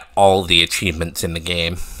and get all the achievements in the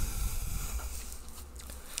game.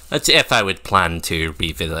 That's if I would plan to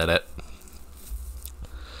revisit it.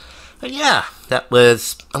 But yeah, that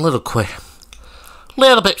was a little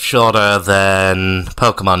bit shorter than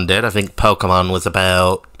Pokemon did. I think Pokemon was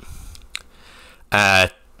about a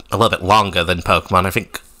little bit longer than Pokemon. I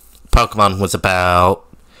think Pokemon was about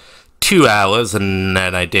 2 hours, and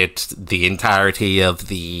then I did the entirety of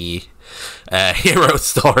the hero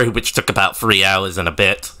story, which took about 3 hours and a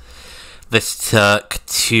bit. This took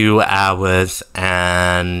 2 hours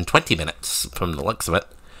and 20 minutes from the looks of it,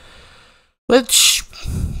 which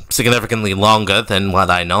significantly longer than what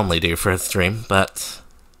I normally do for a stream, but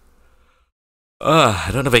I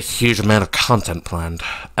don't have a huge amount of content planned.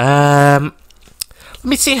 Let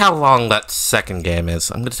me see how long that second game is.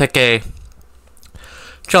 I'm going to take a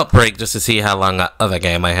short break just to see how long that other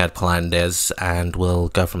game I had planned is, and we'll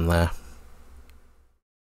go from there.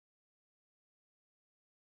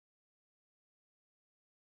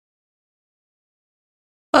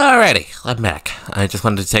 Alrighty, I'm back. I just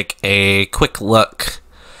wanted to take a quick look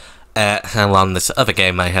at how long this other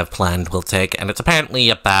game I have planned will take, and it's apparently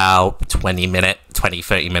about 30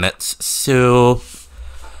 minutes, so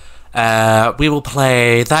we will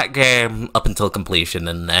play that game up until completion,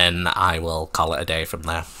 and then I will call it a day from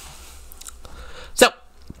there. So,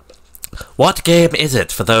 what game is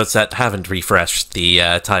it, for those that haven't refreshed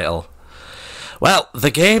the title? Well,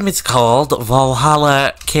 the game is called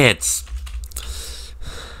Valhalla Kids.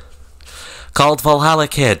 Valhalla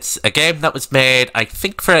Kids, a game that was made, I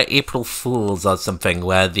think, for April Fools or something,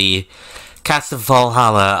 where the cast of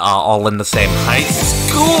Valhalla are all in the same high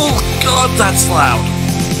school. God, that's loud.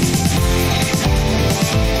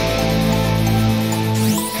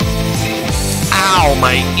 Ow,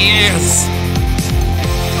 my ears.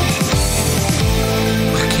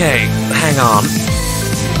 Okay, hang on.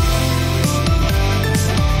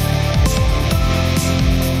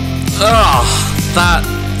 Oh, that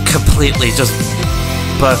completely just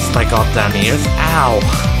burst my goddamn ears. Ow.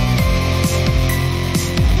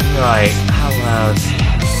 Right, how loud?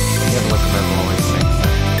 Let me have a look at my volume mixer.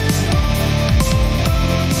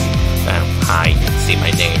 Oh, hi, you can see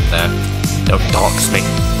my name there. Don't dox me.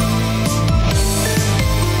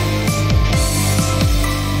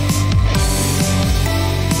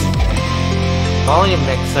 Volume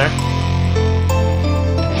mixer.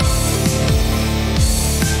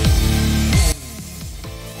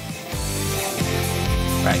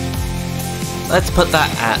 Right. Let's put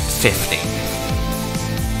that at 50.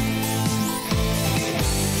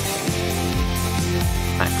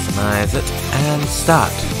 Maximize it and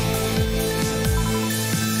start.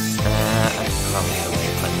 I'm probably going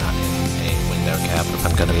to put that in a window cap if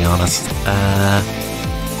I'm going to be honest.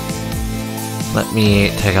 Let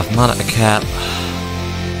me take off monitor cap.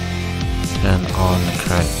 Turn on the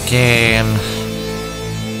current game.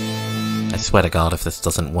 I swear to God if this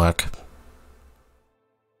doesn't work.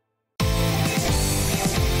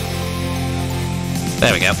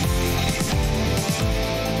 There we go.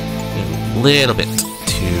 A little bit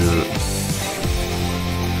too...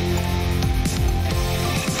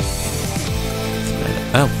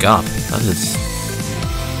 Oh god, that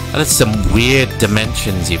is some weird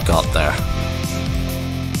dimensions you've got there.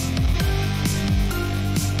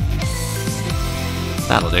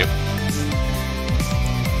 That'll do.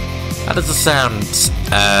 How does the sound,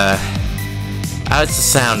 how's the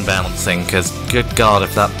sound balancing? Because, good god,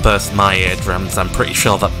 if that burst my eardrums, I'm pretty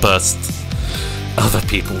sure that bursts other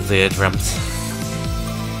people's eardrums.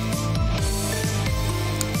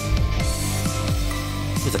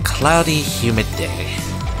 It was a cloudy, humid day.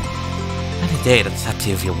 Any day that's up to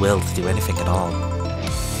your will to do anything at all.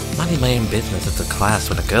 Minding my own business at the class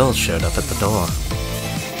when a girl showed up at the door.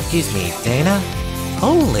 Excuse me, Dana?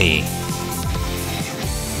 Holy!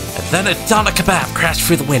 And then a doner kebab crashed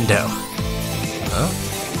through the window. Huh?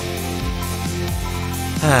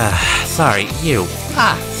 Sorry, you.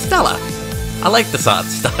 Stella. I like this art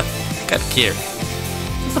stuff. Kinda cute.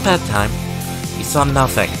 It's a bad time. You saw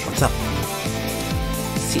nothing. What's up?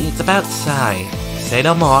 See, it's about Sai. Say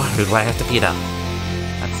no more, who do I have to beat up?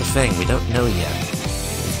 That's the thing, we don't know yet.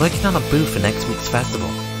 He's working on a booth for next week's festival.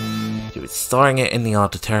 He was storing it in the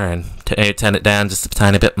auditorium. Turn it down just a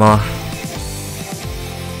tiny bit more.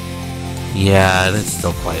 Yeah, it's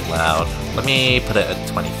still quite loud. Let me put it at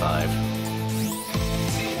 25.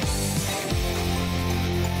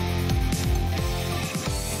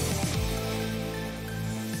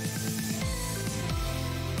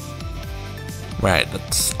 Right,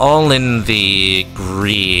 it's all in the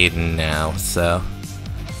green now, so...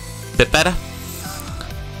 Bit better?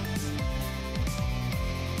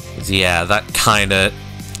 Yeah, that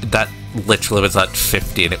literally was at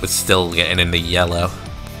 50 and it was still getting in the yellow.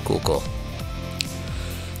 Cool, cool.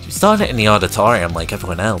 She started in the auditorium like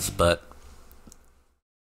everyone else, but...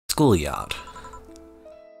 schoolyard.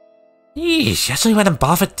 Yeesh, you actually went and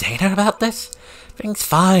bothered Dana about this? Everything's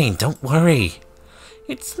fine, don't worry.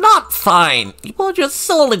 It's not fine! You poured your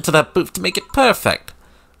soul into that booth to make it perfect.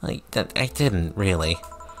 I didn't, really.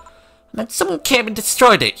 And then someone came and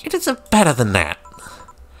destroyed it. You deserve better than that.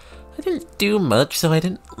 I didn't do much, so I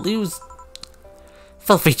didn't lose.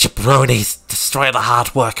 Filthy jabronis destroy the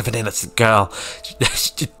hard work of an innocent girl.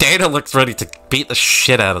 Dana looks ready to beat the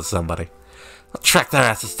shit out of somebody. I'll track their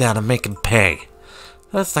asses down and make them pay.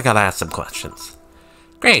 First, I gotta ask some questions.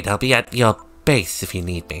 Great, I'll be at your base if you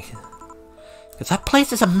need me. Because that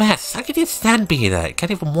place is a mess. How can you stand be there? You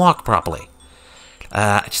can't even walk properly.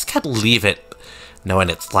 I just can't leave it knowing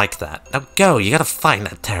it's like that. Now go, you gotta find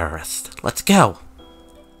that terrorist. Let's go.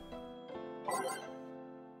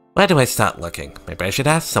 Where do I start looking? Maybe I should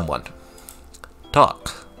ask someone.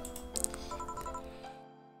 Talk.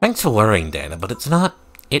 Thanks for worrying, Dana, but it's not.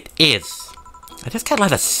 It is. I just can't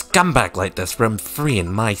let a scumbag like this roam free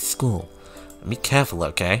in my school. Be careful,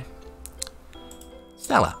 okay?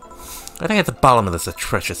 Stella, I think at the bottom of this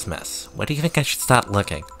atrocious mess. Where do you think I should start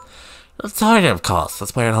looking? Auditorium, of course.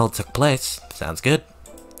 That's where it all took place. Sounds good.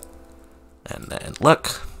 And then,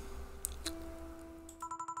 look.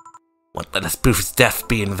 What let us prove his death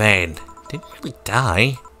be in vain? Didn't really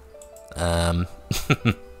die. So,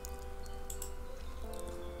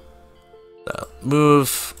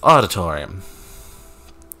 move auditorium.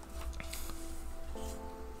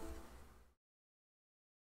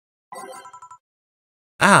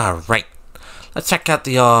 Ah, right. Let's check out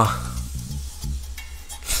the,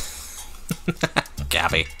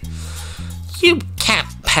 Gabby. You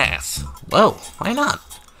can't pass. Whoa, why not?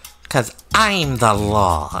 Because I'm the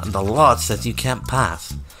law, and the law says you can't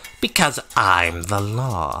pass. Because I'm the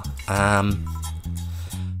law.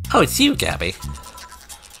 Oh, it's you, Gabby.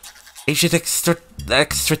 Agent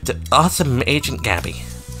Awesome Agent Gabby.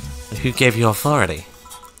 Who gave you authority?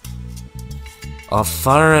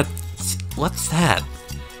 Authority? What's that?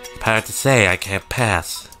 Power to say I can't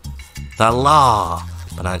pass. The law.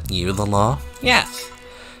 But aren't you the law? Yes.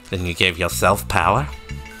 Then you gave yourself power?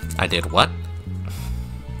 I did what?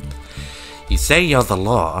 You say you're the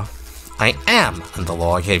law. I am, and the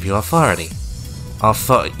law gave you authority.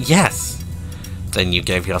 Yes. Then you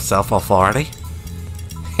gave yourself authority?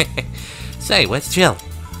 Say, where's Jill?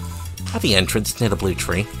 At the entrance near the blue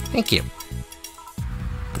tree. Thank you.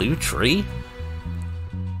 Blue tree?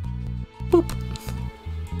 Boop.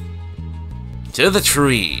 To the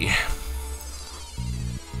tree.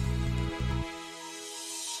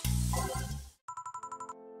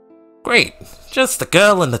 Great. Just the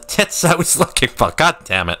girl and the tits I was looking for. God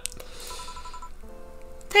damn it.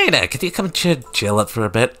 Dana, could you come and cheer Jill up for a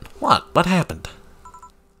bit? What? What happened?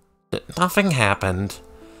 Nothing happened.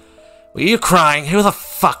 Were you crying? Who the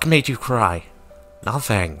fuck made you cry?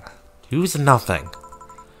 Nothing. Who's nothing?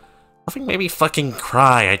 Nothing made me fucking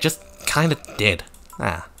cry. I just kinda did.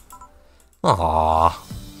 Ah. Aww.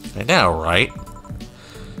 I know, right?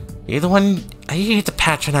 You're the one... Are you here to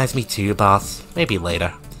patronize me too, boss? Maybe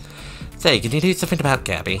later. Say, can you do something about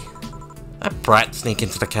Gabby? That brat sneak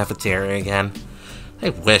into the cafeteria again. I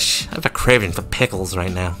wish. I have a craving for pickles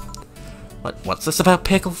right now. What's this about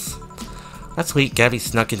pickles? Last week, Gabby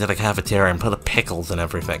snuck into the cafeteria and put the pickles and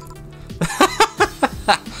everything.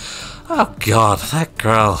 Oh god, that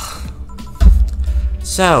girl.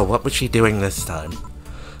 So, what was she doing this time?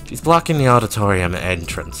 She's blocking the auditorium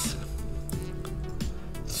entrance.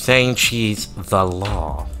 Saying she's the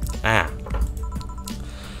law. Ah.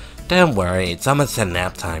 Don't worry, it's almost at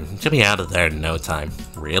nap time. She'll be out of there in no time.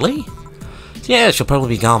 Really? Yeah, she'll probably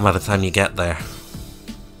be gone by the time you get there.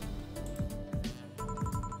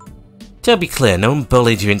 To be clear, no one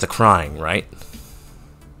bullied you into crying, right?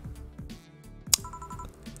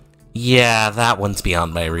 Yeah, that one's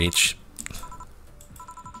beyond my reach.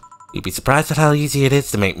 You'd be surprised at how easy it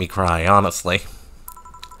is to make me cry, honestly.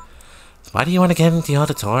 Why do you want to get into the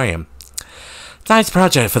auditorium? Tonight's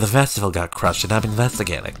project for the festival got crushed and I'm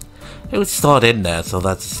investigating. It was stored in there, so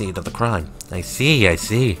that's the seed of the crime. I see, I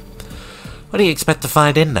see. What do you expect to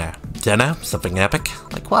find in there? Dinner? Something epic?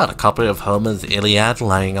 Like what? A copy of Homer's Iliad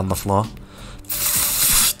lying on the floor?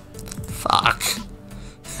 Fuck.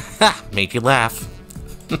 Ha! Made you laugh.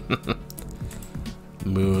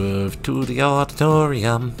 Move to the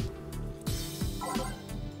auditorium.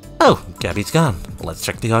 Oh, Gabby's gone. Let's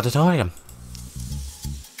check the auditorium.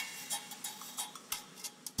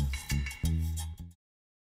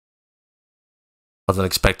 I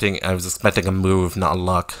was expecting a move, not a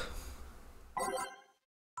look.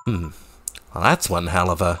 Well, that's one hell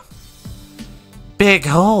of a big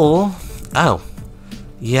hole. Oh.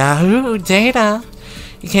 Yahoo, Dana.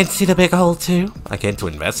 You can't see the big hole too? I came to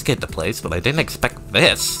investigate the place, but I didn't expect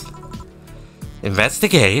this.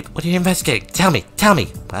 Investigate? What do you investigate? Tell me, tell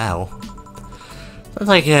me. Wow. Sounds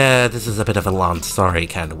like this is a bit of a long story,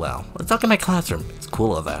 kinda well. Let's look at my classroom. It's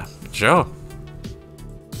cooler there. Sure.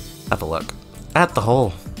 Have a look. At the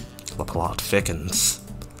hole. The plot thickens.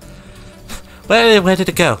 Where did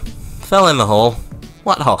it go? Fell in the hole.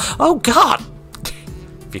 What hole? Oh god!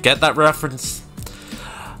 If you get that reference,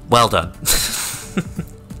 well done.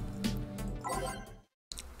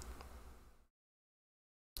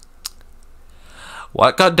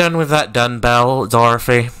 What got done with that dumbbell,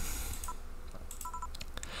 Dorothy?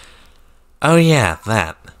 Oh yeah,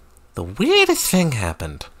 that. The weirdest thing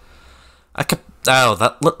happened. Oh,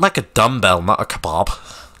 that looked like a dumbbell, not a kebab.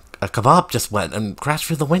 A kebab just went and crashed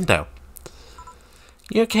through the window.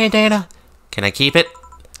 You okay, Dana? Can I keep it?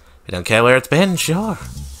 I don't care where it's been, sure.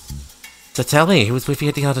 So tell me, who was with you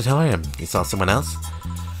at the auditorium? You saw someone else?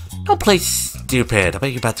 Don't play stupid. I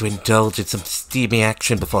bet you're about to indulge in some steamy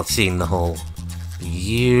action before seeing the hole.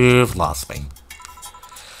 You've lost me.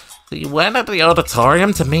 So you went at the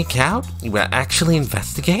auditorium to make out? You were actually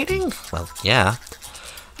investigating? Well, yeah.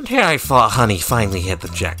 And here I thought Honey finally hit the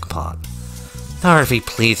jackpot. Dorothy,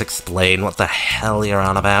 please explain what the hell you're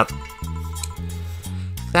on about.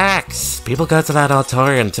 Facts. People go to that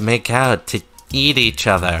auditorium to make out, to eat each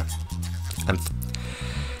other.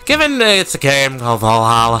 Given it's a game called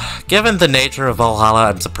Valhalla, given the nature of Valhalla,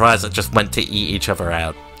 I'm surprised it just went to eat each other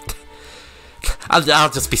out. I'll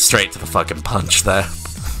just be straight to the fucking punch there.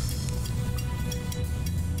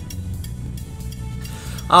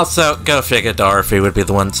 Also, go figure Dorothy would be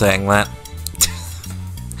the one saying that.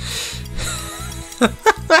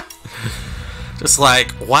 Just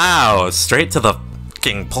like, wow, straight to the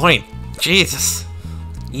fucking point. Jesus.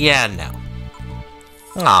 Yeah, no.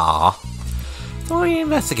 Aww. So what are you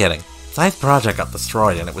investigating? Science project got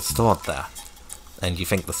destroyed and it was stored there. And you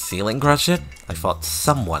think the ceiling crushed it? I thought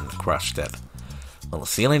someone crushed it. Well, the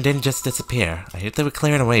ceiling didn't just disappear. I heard they were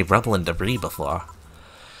clearing away rubble and debris before.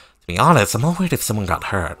 To be honest, I'm more worried if someone got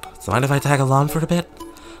hurt. So mind if I tag along for a bit?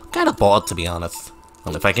 I'm kinda bored, to be honest.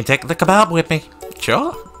 Well, if I can take the kebab with me.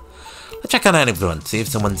 Sure. Let's check on everyone, see if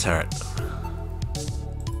someone's hurt.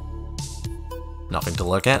 Nothing to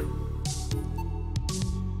look at?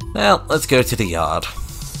 Well, let's go to the yard.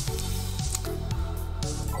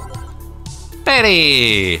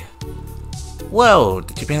 Betty! Whoa,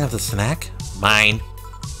 did you bring up the snack? Mine.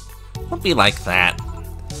 Don't be like that.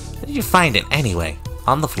 Where did you find it, anyway?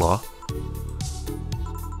 On the floor?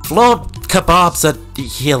 Floor kebabs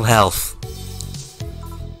heal health.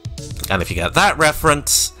 And if you get that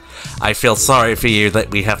reference, I feel sorry for you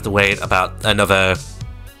that we have to wait about another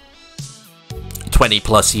 20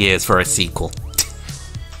 plus years for a sequel.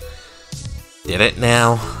 Did it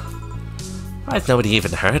now? Surprised nobody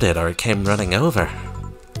even heard it or it came running over.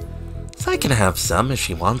 So I can have some if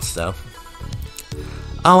she wants, though.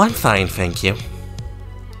 Oh, I'm fine, thank you.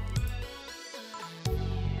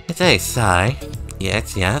 Hey, Sai.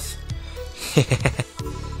 Yes, yes.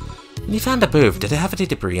 When you found a booth, did it have any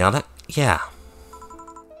debris on it? Yeah.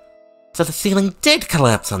 So the ceiling did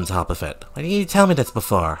collapse on top of it. Why didn't you tell me this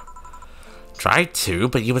before? Tried to,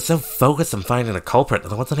 but you were so focused on finding a culprit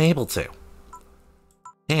that I wasn't able to.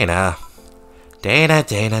 Dana. Dana.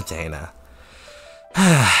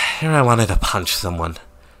 Here I wanted to punch someone.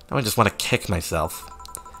 Now I just want to kick myself.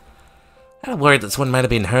 I'm worried that someone might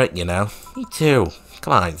have been hurt, you know. Me too.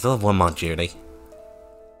 Come on, still have one more duty.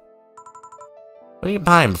 What are you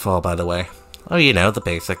buying for, by the way? Oh, you know, the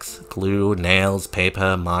basics. Glue, nails,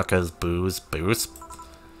 paper, markers, booze. Booze?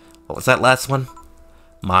 What was that last one?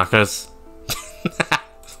 Markers.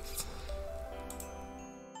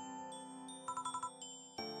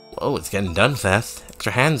 Whoa, it's getting done fast.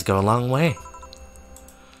 Extra hands go a long way.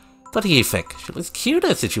 What do you think? She looks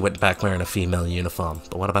cutest if she went back wearing a female uniform.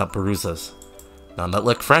 But what about bruises? None that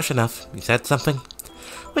look fresh enough. You said something?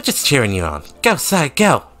 We're just cheering you on. Go, Sai,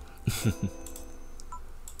 go!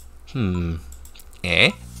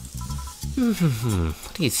 Eh?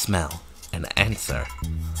 What do you smell? An answer.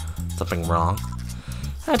 Something wrong?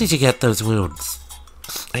 How did you get those wounds?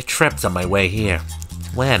 I tripped on my way here.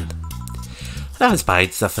 When? That was by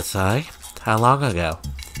stuff aside. How long ago?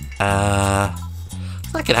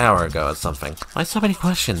 Like an hour ago or something. Why so many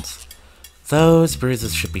questions? Those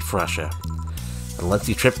bruises should be fresher. Unless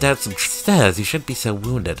you tripped out some stairs, you shouldn't be so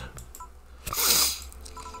wounded.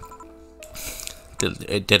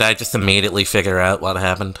 Did I just immediately figure out what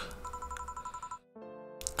happened?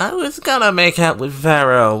 I was gonna make out with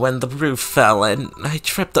Vero when the roof fell and I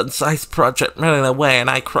tripped on Scythe's project running away and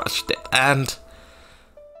I crushed it, and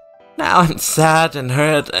now I'm sad and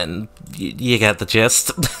hurt and you get the gist.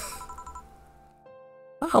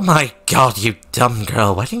 Oh my god, you dumb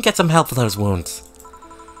girl, why didn't you get some help for those wounds?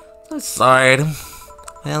 I'm sorry.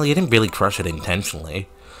 Well, you didn't really crush it intentionally.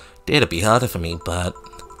 It'd be harder for me, but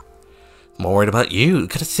I'm more worried about you. You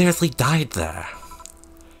could have seriously died there.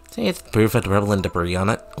 See, it's proof had rubble and debris on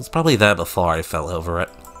it. It was probably there before I fell over it.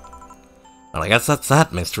 Well, I guess that's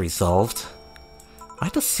that mystery solved. Why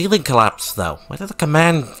did the ceiling collapse, though? Where did the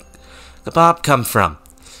command kebab come from?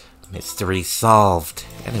 Mystery solved.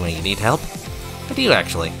 Anyway, you need help? I do,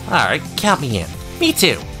 actually. Alright, count me in. Me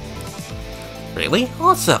too. Really?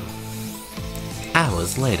 Awesome.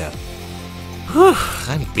 Hours later. Whew,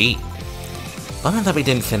 I'm beat. Bummer that we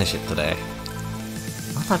didn't finish it today.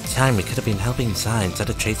 All that time we could have been helping Sai instead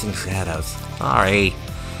of chasing shadows. Sorry.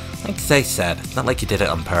 Like Sai said, it's not like you did it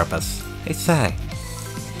on purpose. Hey Sai.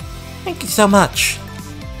 Thank you so much.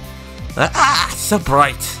 So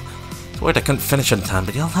bright. I was worried I couldn't finish on time,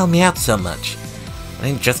 but y'all helped me out so much. I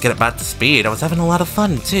didn't just get it back to speed, I was having a lot of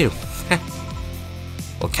fun too.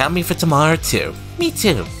 Well, count me for tomorrow too. Me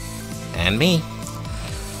too. And me.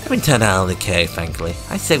 Everything turned out okay, thankfully.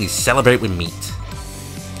 I say we celebrate with meat.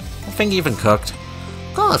 I think even cooked.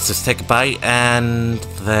 Oh, let's just take a bite, and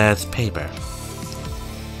there's paper.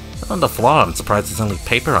 On the floor, I'm surprised there's only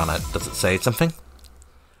paper on it. Does it say something?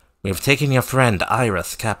 We have taken your friend,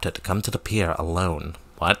 Iris, captive, to come to the pier alone.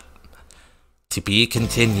 What? To be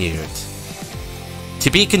continued.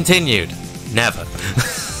 To be continued. Never.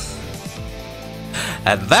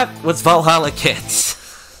 And that was Valhalla Kids.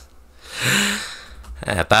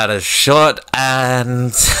 About as short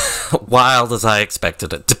and wild as I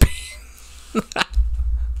expected it to be.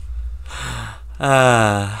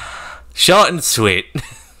 Short and sweet.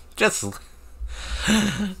 Just...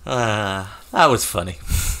 that was funny.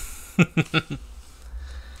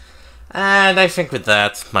 And I think with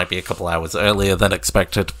that, might be a couple hours earlier than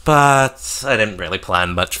expected, but I didn't really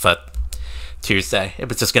plan much for Tuesday. It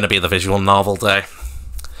was just going to be the visual novel day.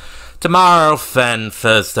 Tomorrow, then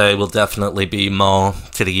Thursday, will definitely be more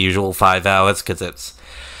to the usual 5 hours, because it's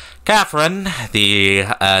Catherine, the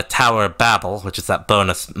Tower Babel, which is that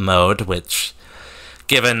bonus mode, which,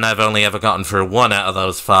 given I've only ever gotten through 1 out of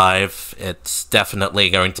those 5, it's definitely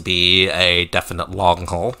going to be a definite long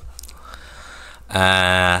haul.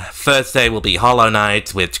 Thursday will be Hollow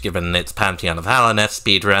Knight, which, given its Pantheon of Hallowness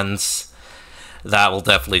speedruns, that will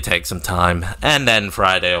definitely take some time. And then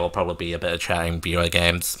Friday will probably be a bit of chatting viewer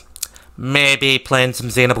games. Maybe playing some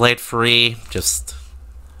Xenoblade 3, just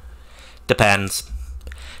depends.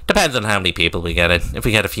 Depends on how many people we get in. If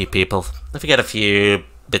we get a few people, if we get a few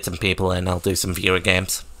bits and people in, I'll do some viewer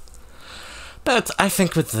games. But I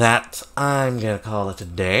think with that, I'm gonna call it a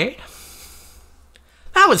day.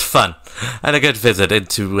 That was fun, and a good visit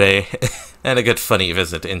into a, and a good funny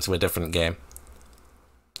visit into a different game.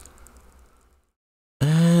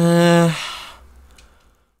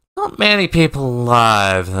 Not many people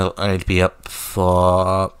alive that I'd be up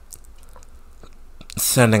for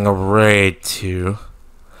sending a raid to.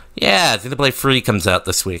 Yeah, Xenoblade 3 comes out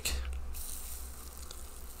this week.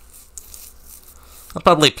 I'll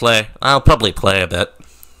probably play a bit.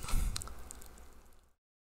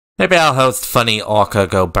 Maybe I'll host Funny Orca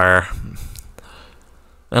Go Burr.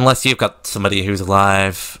 Unless you've got somebody who's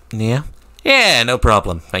alive, Nia. Yeah, no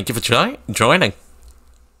problem. Thank you for joining.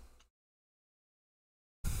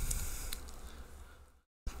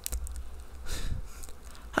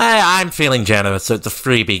 I'm feeling generous, so it's a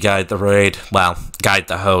freebie guide the raid. Well, guide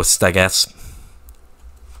the host, I guess.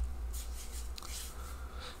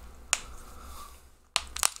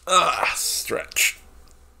 Stretch.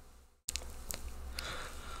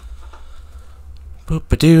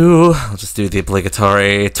 Boop-a-doo. I'll just do the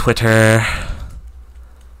obligatory Twitter.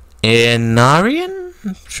 Inarian?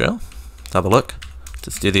 Sure. Let's have a look.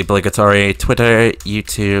 Just do the obligatory Twitter,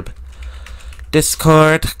 YouTube,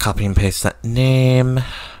 Discord. Copy and paste that name.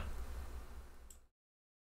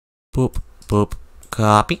 Boop, boop,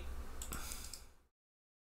 copy.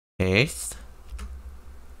 Paste.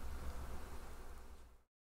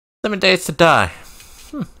 7 days to die.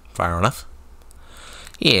 Fair enough.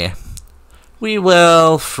 Yeah. We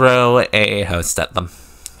will throw a host at them.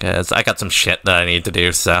 Because I got some shit that I need to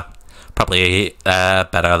do, so probably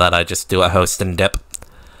better that I just do a host and dip.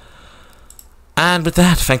 And with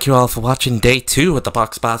that, thank you all for watching day 2 of the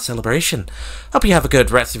Box Bar celebration. Hope you have a good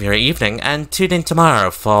rest of your evening, and tune in tomorrow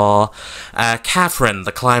for Catherine,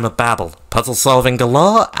 the Climb of Babel, puzzle solving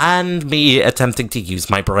galore, and me attempting to use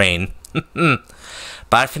my brain.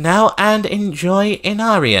 Bye for now, and enjoy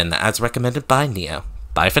Inarian, as recommended by Neo.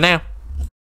 Bye for now.